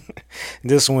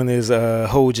 This one is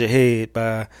Hold Your Head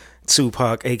by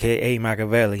Tupac, a.k.a.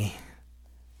 Machiavelli.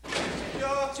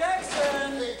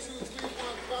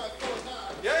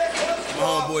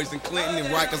 Homeboys in Clinton and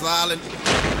Rikers Island.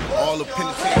 All the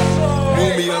penitentiaries.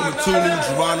 Romeo, Matulu,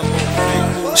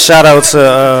 Geronimo. Shout out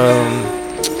to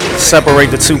Separate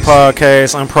the Two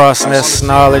podcast, Unprocessed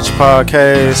Knowledge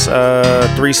podcast,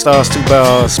 3 Stars 2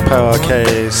 Bells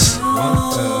podcast.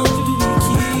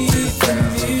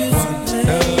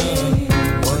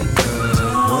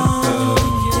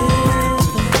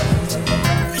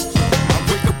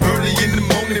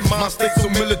 So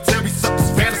military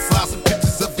suckers fantasizing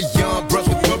pictures of a young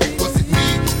brother. Worry, was it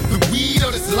me? The weed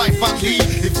of this life I lead.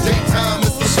 If daytime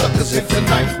is the suckers, if the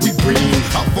night we breathe.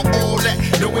 Out for all that,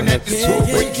 knowing that this road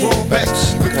bring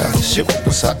drawbacks. Look how the shit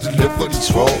was I deliver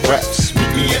these raw raps.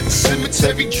 Meet me at the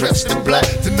cemetery dressed in black.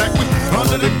 Tonight we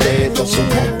honor the dead, those who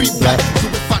won't be black. So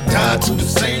if I die, do the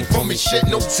same for me, shed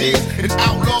no tears. An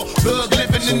outlaw, thug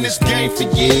living in this game for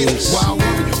years. Why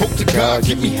worry? Hope to God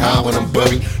get me high when I'm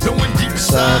buried. Knowing deep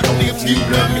inside, only a few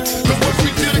love me. Don't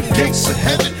worry to the gates of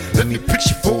heaven. Let me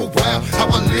picture for a while how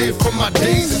I lived from my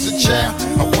days as a child.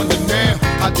 I wonder now,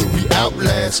 how did we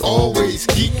outlast? Always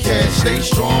keep cash, stay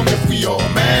strong if we all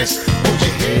mash. Hold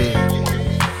your head.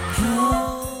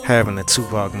 Having a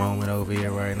Tupac moment over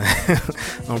here right now.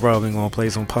 I'm probably gonna play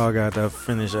some Paga after I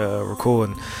finish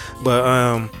recording. But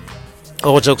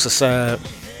all jokes aside,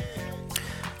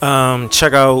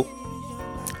 check out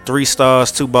 3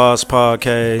 Stars 2 Bars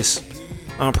podcast,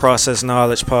 Unprocessed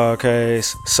Knowledge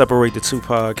podcast, Separate the Two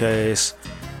podcast.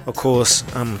 Of course,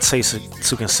 Taste It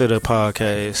to Consider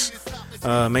podcast.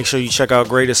 Make sure you check out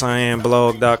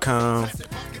greatestiamblog.com.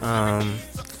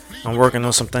 I'm working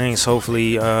on some things.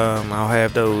 Hopefully, I'll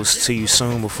have those to you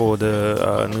soon before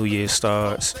the new year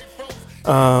starts.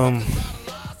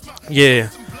 Yeah,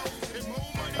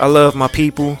 I love my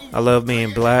people. I love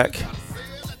being black.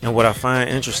 And what I find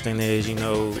interesting is,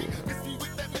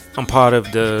 I'm part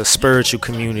of the spiritual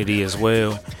community as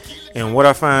well. And what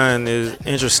I find is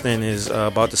interesting is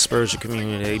about the spiritual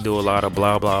community. They do a lot of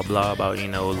blah, blah, blah about,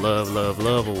 love, love,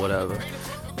 love or whatever.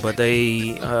 But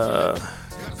they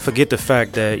forget the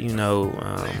fact that,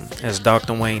 as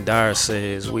Dr. Wayne Dyer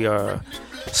says, we are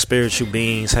spiritual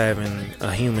beings having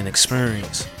a human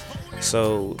experience.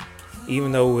 So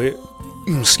even though we're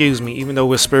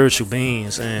spiritual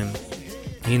beings and,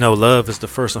 love is the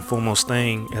first and foremost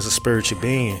thing as a spiritual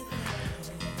being,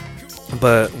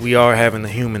 but we are having a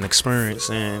human experience.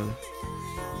 And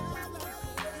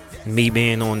me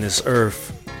being on this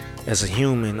earth as a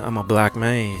human, I'm a black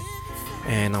man,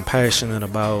 and I'm passionate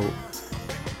about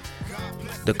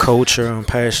the culture. I'm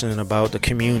passionate about the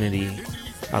community.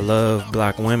 I love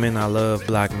black women. I love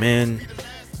black men.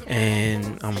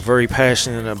 And I'm very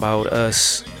passionate about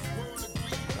us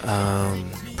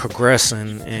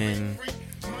progressing and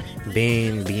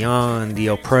being beyond the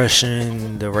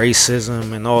oppression, the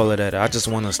racism, and all of that. I just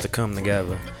want us to come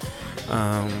together.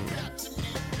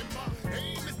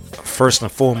 First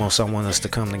and foremost, I want us to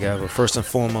come together. First and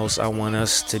foremost, I want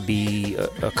us to be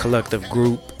a collective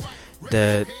group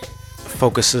that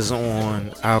focuses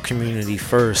on our community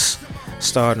first,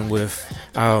 starting with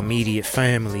our immediate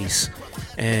families,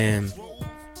 and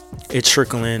it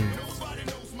trickling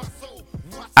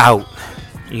out,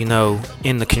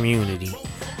 in the community,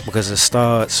 because it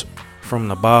starts from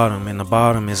the bottom, and the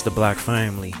bottom is the black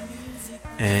family,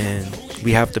 and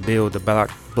we have to build the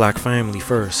black family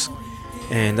first.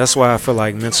 And that's why I feel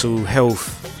like mental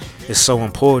health is so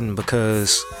important,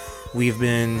 because we've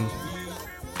been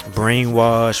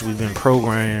brainwashed, we've been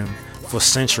programmed for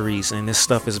centuries, and this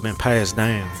stuff has been passed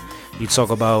down. You talk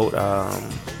about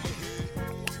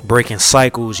breaking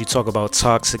cycles, you talk about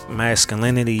toxic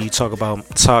masculinity, you talk about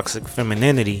toxic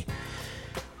femininity.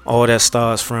 All that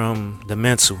starts from the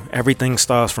mental. Everything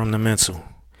starts from the mental.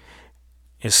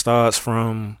 It starts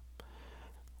from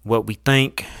what we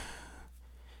think,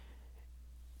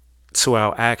 to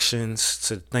our actions,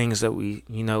 to things that we,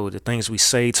 the things we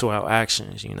say, to our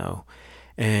actions,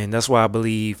 And that's why I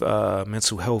believe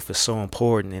mental health is so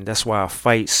important. And that's why I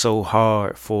fight so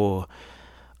hard for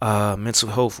mental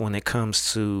health when it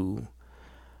comes to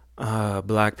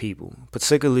black people.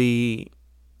 Particularly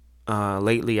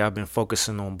lately, I've been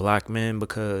focusing on black men,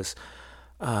 because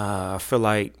I feel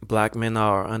like black men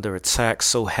are under attack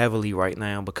so heavily right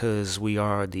now, because we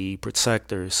are the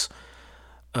protectors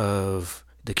of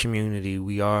the community.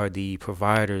 We are the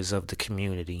providers of the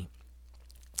community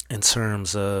in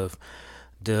terms of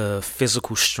the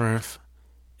physical strength,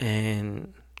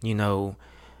 and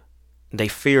they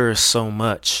fear us so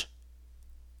much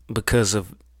because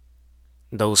of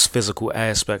those physical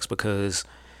aspects, because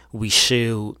we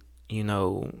shield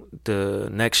the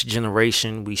next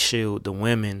generation, we shield the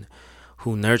women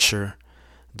who nurture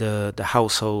the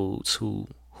households, who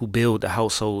build the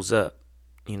households up.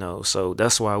 So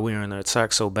that's why we're under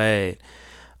attack so bad.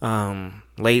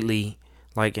 Lately,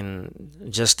 like in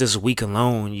just this week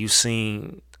alone,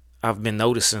 I've been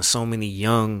noticing so many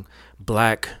young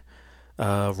black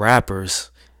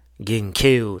rappers getting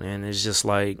killed, and it's just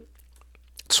like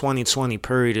 2020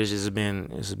 period it's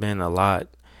been a lot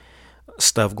of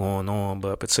stuff going on.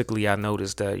 But particularly, I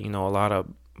noticed that a lot of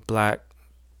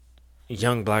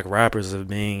young black rappers are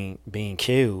being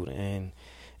killed, and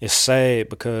it's sad,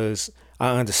 because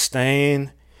I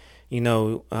understand,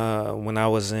 when I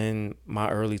was in my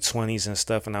early 20s and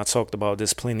stuff, and I talked about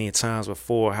this plenty of times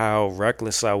before, how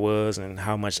reckless I was and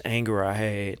how much anger I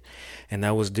had. And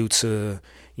that was due to,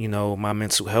 my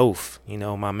mental health,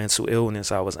 my mental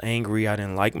illness. I was angry. I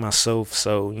didn't like myself.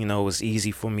 So, it was easy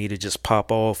for me to just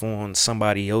pop off on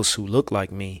somebody else who looked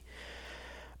like me.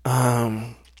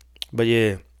 But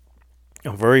yeah,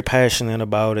 I'm very passionate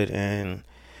about it. And,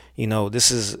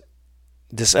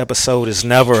 this episode is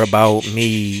never about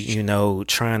me,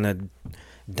 trying to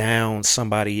down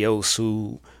somebody else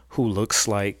who looks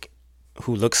like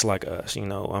us.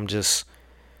 I'm just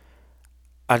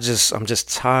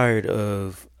tired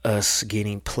of us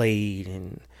getting played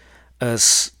and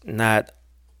us not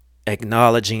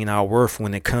acknowledging our worth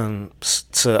when it comes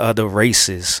to other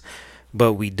races,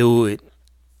 but we do it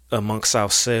amongst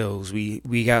ourselves.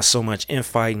 We got so much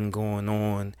infighting going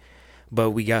on,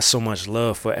 but we got so much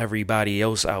love for everybody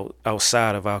else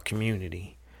outside of our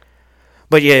community.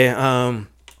 But yeah,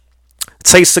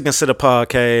 Taste to Consider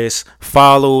podcast.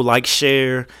 Follow, like,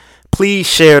 share. Please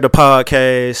share the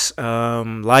podcast.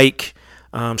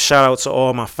 Shout out to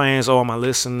all my fans, all my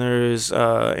listeners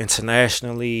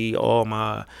internationally, all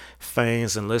my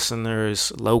fans and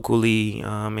listeners locally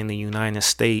in the United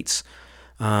States.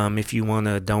 If you want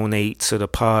to donate to the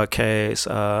podcast,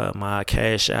 my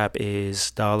Cash App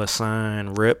is $RIP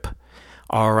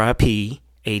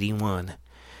 81.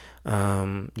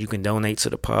 You can donate to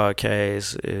the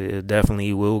podcast. It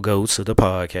definitely will go to the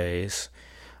podcast.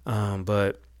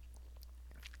 But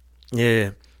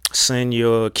yeah,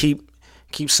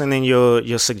 keep sending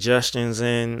your suggestions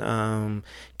in.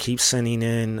 Keep sending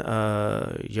in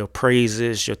your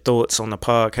praises, your thoughts on the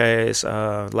podcast.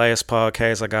 Last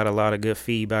podcast, I got a lot of good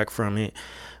feedback from it.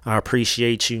 I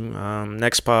appreciate you.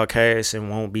 Next podcast, it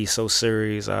won't be so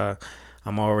serious.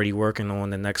 I'm already working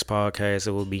on the next podcast.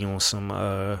 It will be on some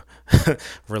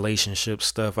relationship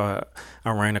stuff. I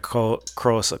ran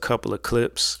across a couple of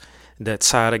clips that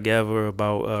tie together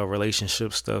about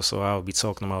relationship stuff, so I'll be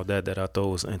talking about that I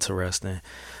thought was interesting.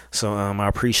 So I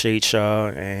appreciate y'all,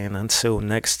 and until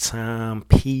next time,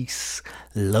 peace,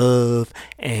 love,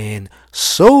 and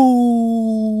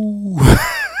soul.